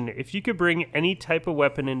 Question: if you could bring any type of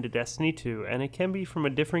weapon into Destiny 2, and it can be from a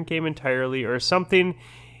different game entirely, or something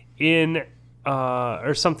in,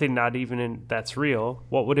 or something not even in that's real,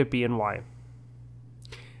 what would it be and why?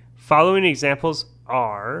 Following examples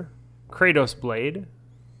are Kratos Blade,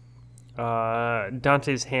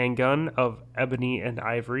 Dante's handgun of ebony and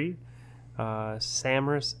ivory,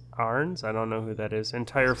 Samus Arns. I don't know who that is.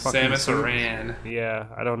 Entire fucking Samus suit. Aran. Yeah,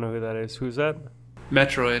 I don't know who that is. Who's that?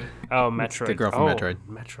 Metroid. Oh, Metroid. the girl from Metroid.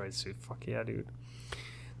 Metroid suit. Fuck yeah, dude.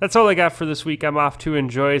 That's all I got for this week. I'm off to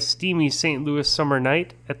enjoy a steamy St. Louis summer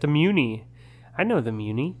night at the Muni. I know the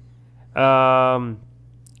Muni.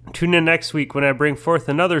 Tune in next week when I bring forth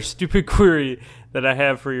another stupid query that I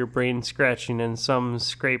have for your brain scratching and some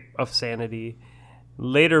scrape of sanity.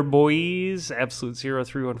 Later, boys. Absolute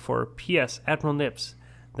 0314. P.S. Admiral Nips.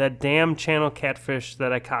 That damn channel catfish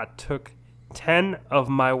that I caught took 10 of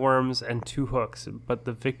my worms and 2 hooks, but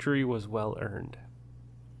the victory was well earned.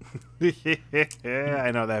 Yeah,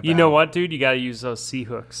 I know that. You know what, dude? You gotta use those sea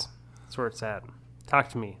hooks. That's where it's at. Talk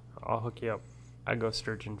to me. I'll hook you up. I go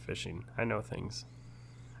sturgeon fishing. I know things.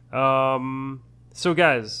 So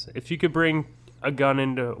guys, if you could bring a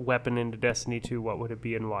weapon into Destiny 2, what would it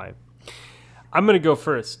be and why? I'm gonna go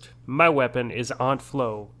first. My weapon is Aunt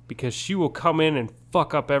Flo because she will come in and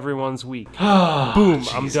fuck up everyone's week. Boom,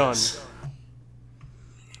 I'm done.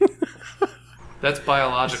 That's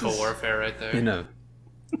biological warfare right there. In a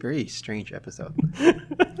very strange episode.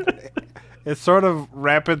 It sort of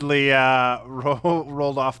rapidly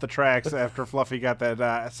rolled off the tracks after Fluffy got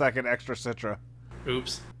that second extra Citra.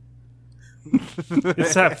 Oops.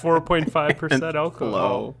 It's at 4.5%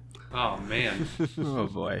 alcohol. Oh, man. Oh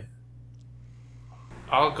boy.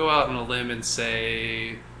 I'll go out on a limb and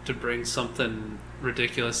say to bring something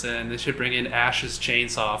ridiculous in, they should bring in Ash's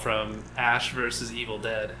chainsaw from Ash vs. Evil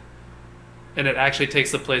Dead. And it actually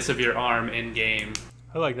takes the place of your arm in-game.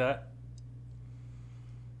 I like that.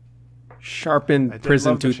 I Sharpened did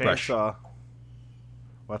prison love the toothbrush. chainsaw.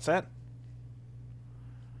 What's that?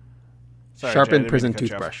 Sorry, Jay, I Sharpened didn't mean prison to cut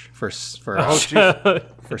you off. toothbrush for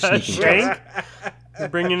For sneaking. Shank? You're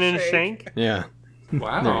bringing in a shank? Yeah, There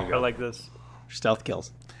Wow. you I like this. stealth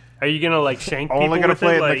kills. Are you gonna like shank people Only gonna with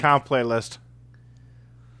play it it? in Like, the comp playlist.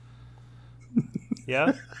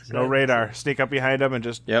 yeah? No radar. Sneak up behind him and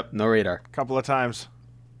just Yep, no radar. a couple of times.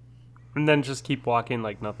 And then just keep walking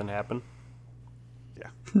like nothing happened.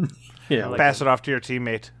 Yeah, like Pass it off to your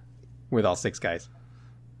teammate. with all 6 guys.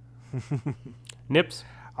 Nips?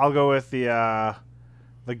 I'll go with the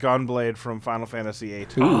gunblade from Final Fantasy VIII.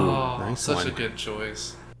 Ooh, Oh, nice such one. a good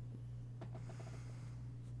choice.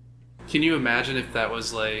 Can you imagine if that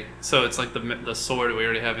was like, so it's like the sword we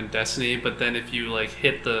already have in Destiny, but then if you like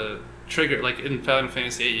hit the trigger, like in Final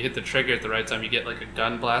Fantasy VIII, you hit the trigger at the right time, you get like a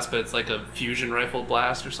gun blast, but it's like a fusion rifle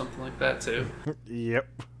blast or something like that too. Yep.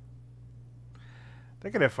 They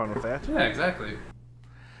could have fun with that. Yeah, exactly.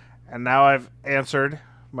 And now I've answered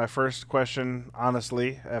my first question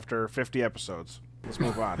honestly after 50 episodes. Let's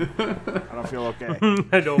move on. I don't feel okay.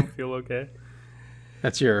 I don't feel okay.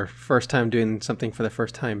 That's your first time doing something for the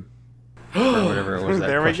first time. Or whatever it was. That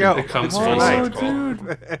There we question. go. It comes Oh, full nice. circle.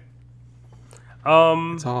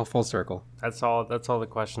 It's all full circle. That's all the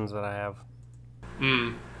questions that I have.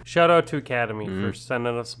 Mm. Shout out to Academy for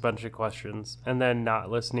sending us a bunch of questions and then not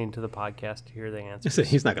listening to the podcast to hear the answers.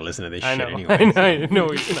 He's not gonna listen to this I shit know. anyway. I know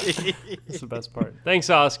he's not. That's the best part. Thanks,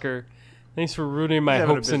 Oscar. Thanks for ruining my He's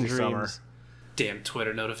having a hopes and busy dreams. summer. Damn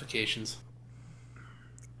Twitter notifications.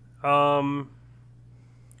 Cool.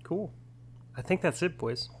 I think that's it,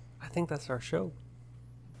 boys. I think that's our show.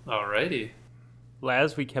 Alrighty.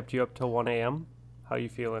 Laz, we kept you up till 1 a.m. How you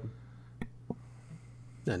feeling?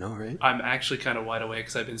 I know, right? I'm actually kind of wide awake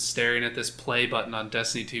because I've been staring at this play button on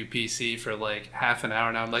Destiny 2 PC for like half an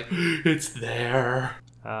hour now. I'm like, it's there.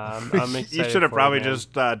 I'm excited. You should have for probably it, man.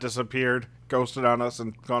 just disappeared, ghosted on us,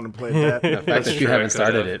 and gone and played that. The fact That's that you true, I haven't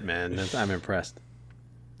started could've. it, man, I'm impressed.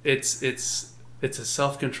 It's a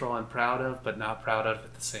self-control I'm proud of, but not proud of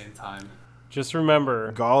at the same time. Just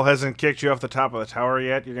remember, Gaul hasn't kicked you off the top of the tower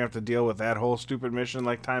yet. You're going to have to deal with that whole stupid mission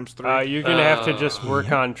like times 3. you're going to have to just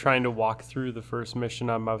work on trying to walk through the first mission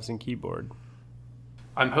on mouse and keyboard.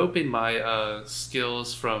 I'm hoping my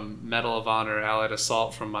skills from Medal of Honor Allied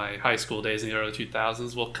Assault from my high school days in the early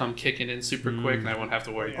 2000s will come kicking in super quick, and I won't have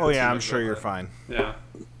to worry. Oh, yeah, too I'm much sure about you're that. fine. Yeah.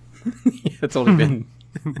 It's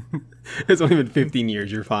only been 15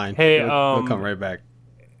 years. You're fine. Hey, We'll come right back.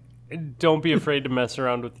 Don't be afraid to mess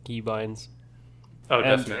around with the keybinds. Oh,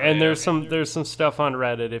 And, definitely. and there's yeah. some stuff on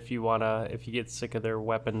Reddit if you get sick of their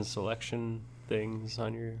weapon selection things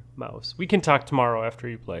on your mouse. We can talk tomorrow after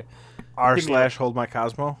you play. Give me /hold my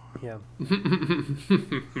Cosmo. Yeah.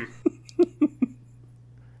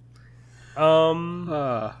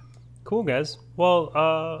 Cool, guys.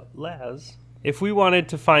 Well, Laz, if we wanted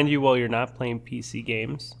to find you while you're not playing PC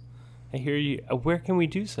games, I hear you. Where can we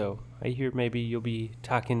do so? I hear maybe you'll be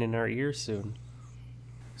talking in our ears soon.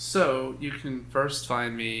 So you can first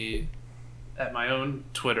find me at my own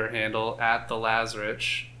Twitter handle at the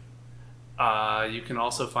Lazarich. You can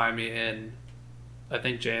also find me in I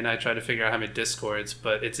think Jay and I tried to figure out how many discords,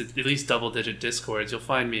 but it's at least double-digit discords. You'll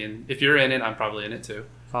find me in. If you're in it, I'm probably in it too.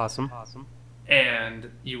 Awesome.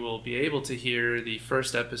 And you will be able to hear the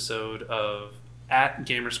first episode of at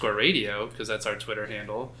Gamerscore Radio, because that's our Twitter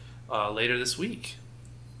handle, later this week.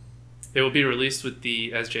 It will be released with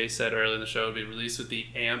the, as Jay said earlier in the show, it'll be released with the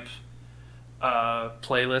AMP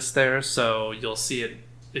playlist there. So you'll see it.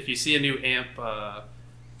 If you see a new AMP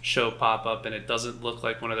show pop up and it doesn't look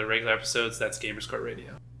like one of the regular episodes, that's Gamerscore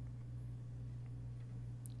Radio.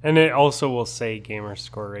 And it also will say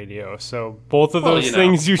Gamerscore Radio. So both of Well, those you know.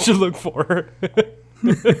 things you should look for.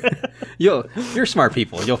 You're smart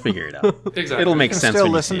people. You'll figure it out. Exactly. It'll make You can sense. still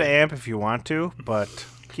when you listen see to it. AMP if you want to, but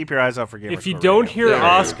keep your eyes out for Gamerscore If you don't Radio. hear There you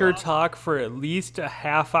Oscar go. talk for at least a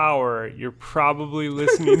half hour, you're probably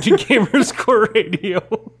listening to Gamerscore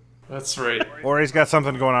Radio. That's right. Or he's got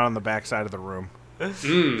something going on the backside of the room. Yeah,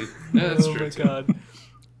 that's Oh true my too. god.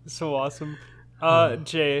 So awesome.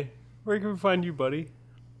 Jay, where can we find you, buddy?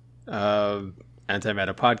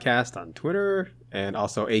 Antimatter Podcast on Twitter and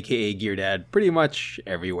also AKA Gear Dad pretty much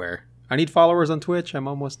everywhere. I need followers on Twitch. I'm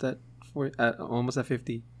almost at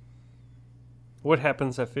 50. What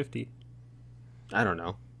happens at 50? I don't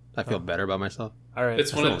know. I feel better about myself. All right.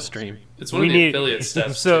 It's I one still of stream. It's one of the affiliate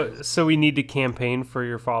steps. too. So we need to campaign for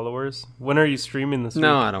your followers. When are you streaming this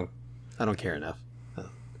No, week? I don't care enough.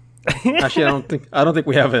 Actually, I don't think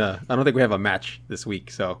we have a match this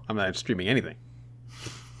week, so I'm not streaming anything.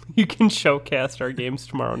 You can showcast our games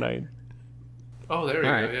tomorrow night. Oh, there you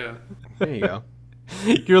All go. right. Yeah. There you go.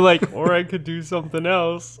 You're like, or I could do something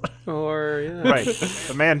else. Or yeah. Right.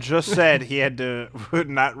 The man just said he had to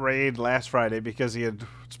not raid last Friday because he had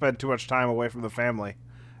spent too much time away from the family.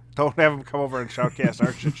 Don't have him come over and shoutcast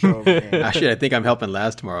our shit show. Actually, I think I'm helping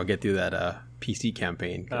Laz tomorrow get through that PC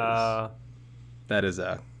campaign. 'Cause that is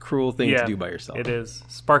a cruel thing to do by yourself. It is.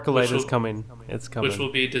 Sparklight Which is will- coming. It's coming. Which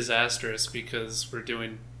will be disastrous because we're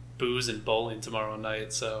doing booze and bowling tomorrow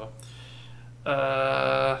night. So,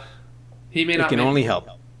 he may It not. can make- only help.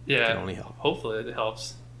 Yeah. It can only help. Hopefully, it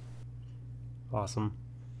helps. Awesome.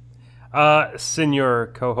 Senior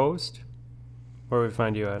co-host, where we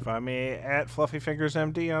find you at? Find me at Fluffy Fingers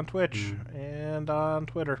MD on Twitch and on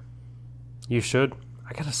Twitter. You should.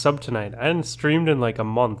 I got a sub tonight. I hadn't streamed in like a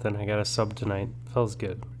month, and I got a sub tonight. Feels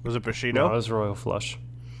good. Was it No, it Bushido? was Royal Flush.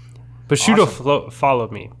 Bushido Awesome.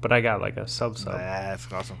 followed me, but I got like a sub.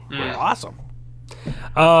 That's awesome. Mm. Awesome.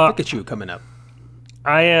 Look at you coming up.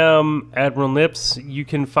 I am Admiral Nips. You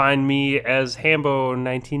can find me as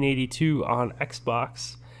Hambo1982 on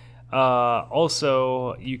Xbox.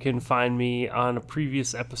 Also, you can find me on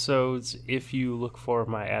previous episodes if you look for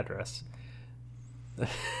my address.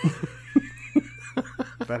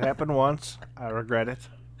 That happened once. I regret it.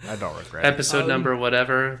 I don't regret it. Episode number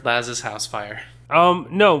whatever. Laz's house fire.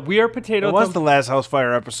 No, we are Potato It was Thumbs. the last House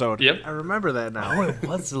Fire episode. Yep. I remember that now. Oh, it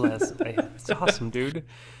was the last. It's awesome, dude.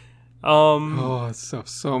 Oh,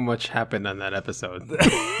 so much happened on that episode.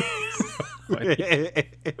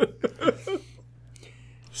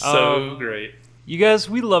 So great. You guys,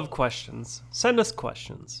 we love questions. Send us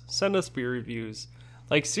questions. Send us beer reviews.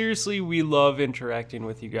 Like, seriously, we love interacting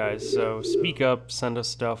with you guys. So speak up, send us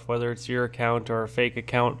stuff, whether it's your account or a fake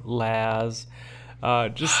account, Laz.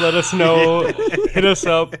 Just let us know. Hit us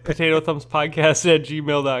up,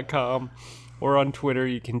 potatothumbspodcast@gmail.com. Or on Twitter,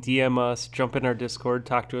 you can DM us, jump in our Discord,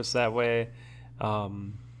 talk to us that way.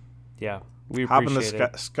 Yeah, we Hop in the appreciate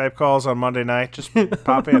it. Skype calls on Monday night. Just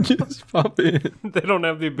pop in. Just pop in. They don't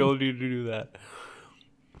have the ability to do that.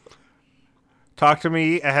 Talk to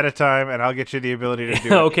me ahead of time, and I'll get you the ability to do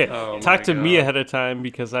it. Okay, Oh talk my to me God. ahead of time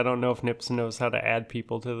because I don't know if Nips knows how to add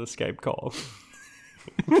people to the Skype call.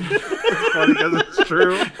 Funny 'cause it's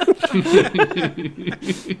true.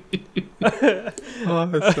 Oh,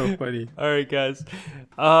 that's so funny. All right, guys.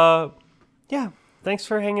 Yeah, thanks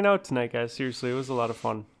for hanging out tonight, guys. Seriously, it was a lot of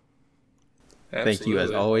fun. Thank you, as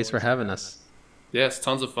Absolutely. always, for having us. Yes,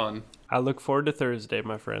 tons of fun. I look forward to Thursday,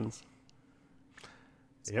 my friends.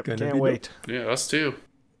 Yep, gonna can't be wait. Yeah, us too.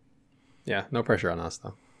 Yeah, no pressure on us,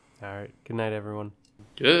 though. All right, good night, everyone.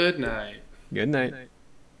 Good night. Good night.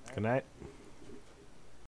 Good night.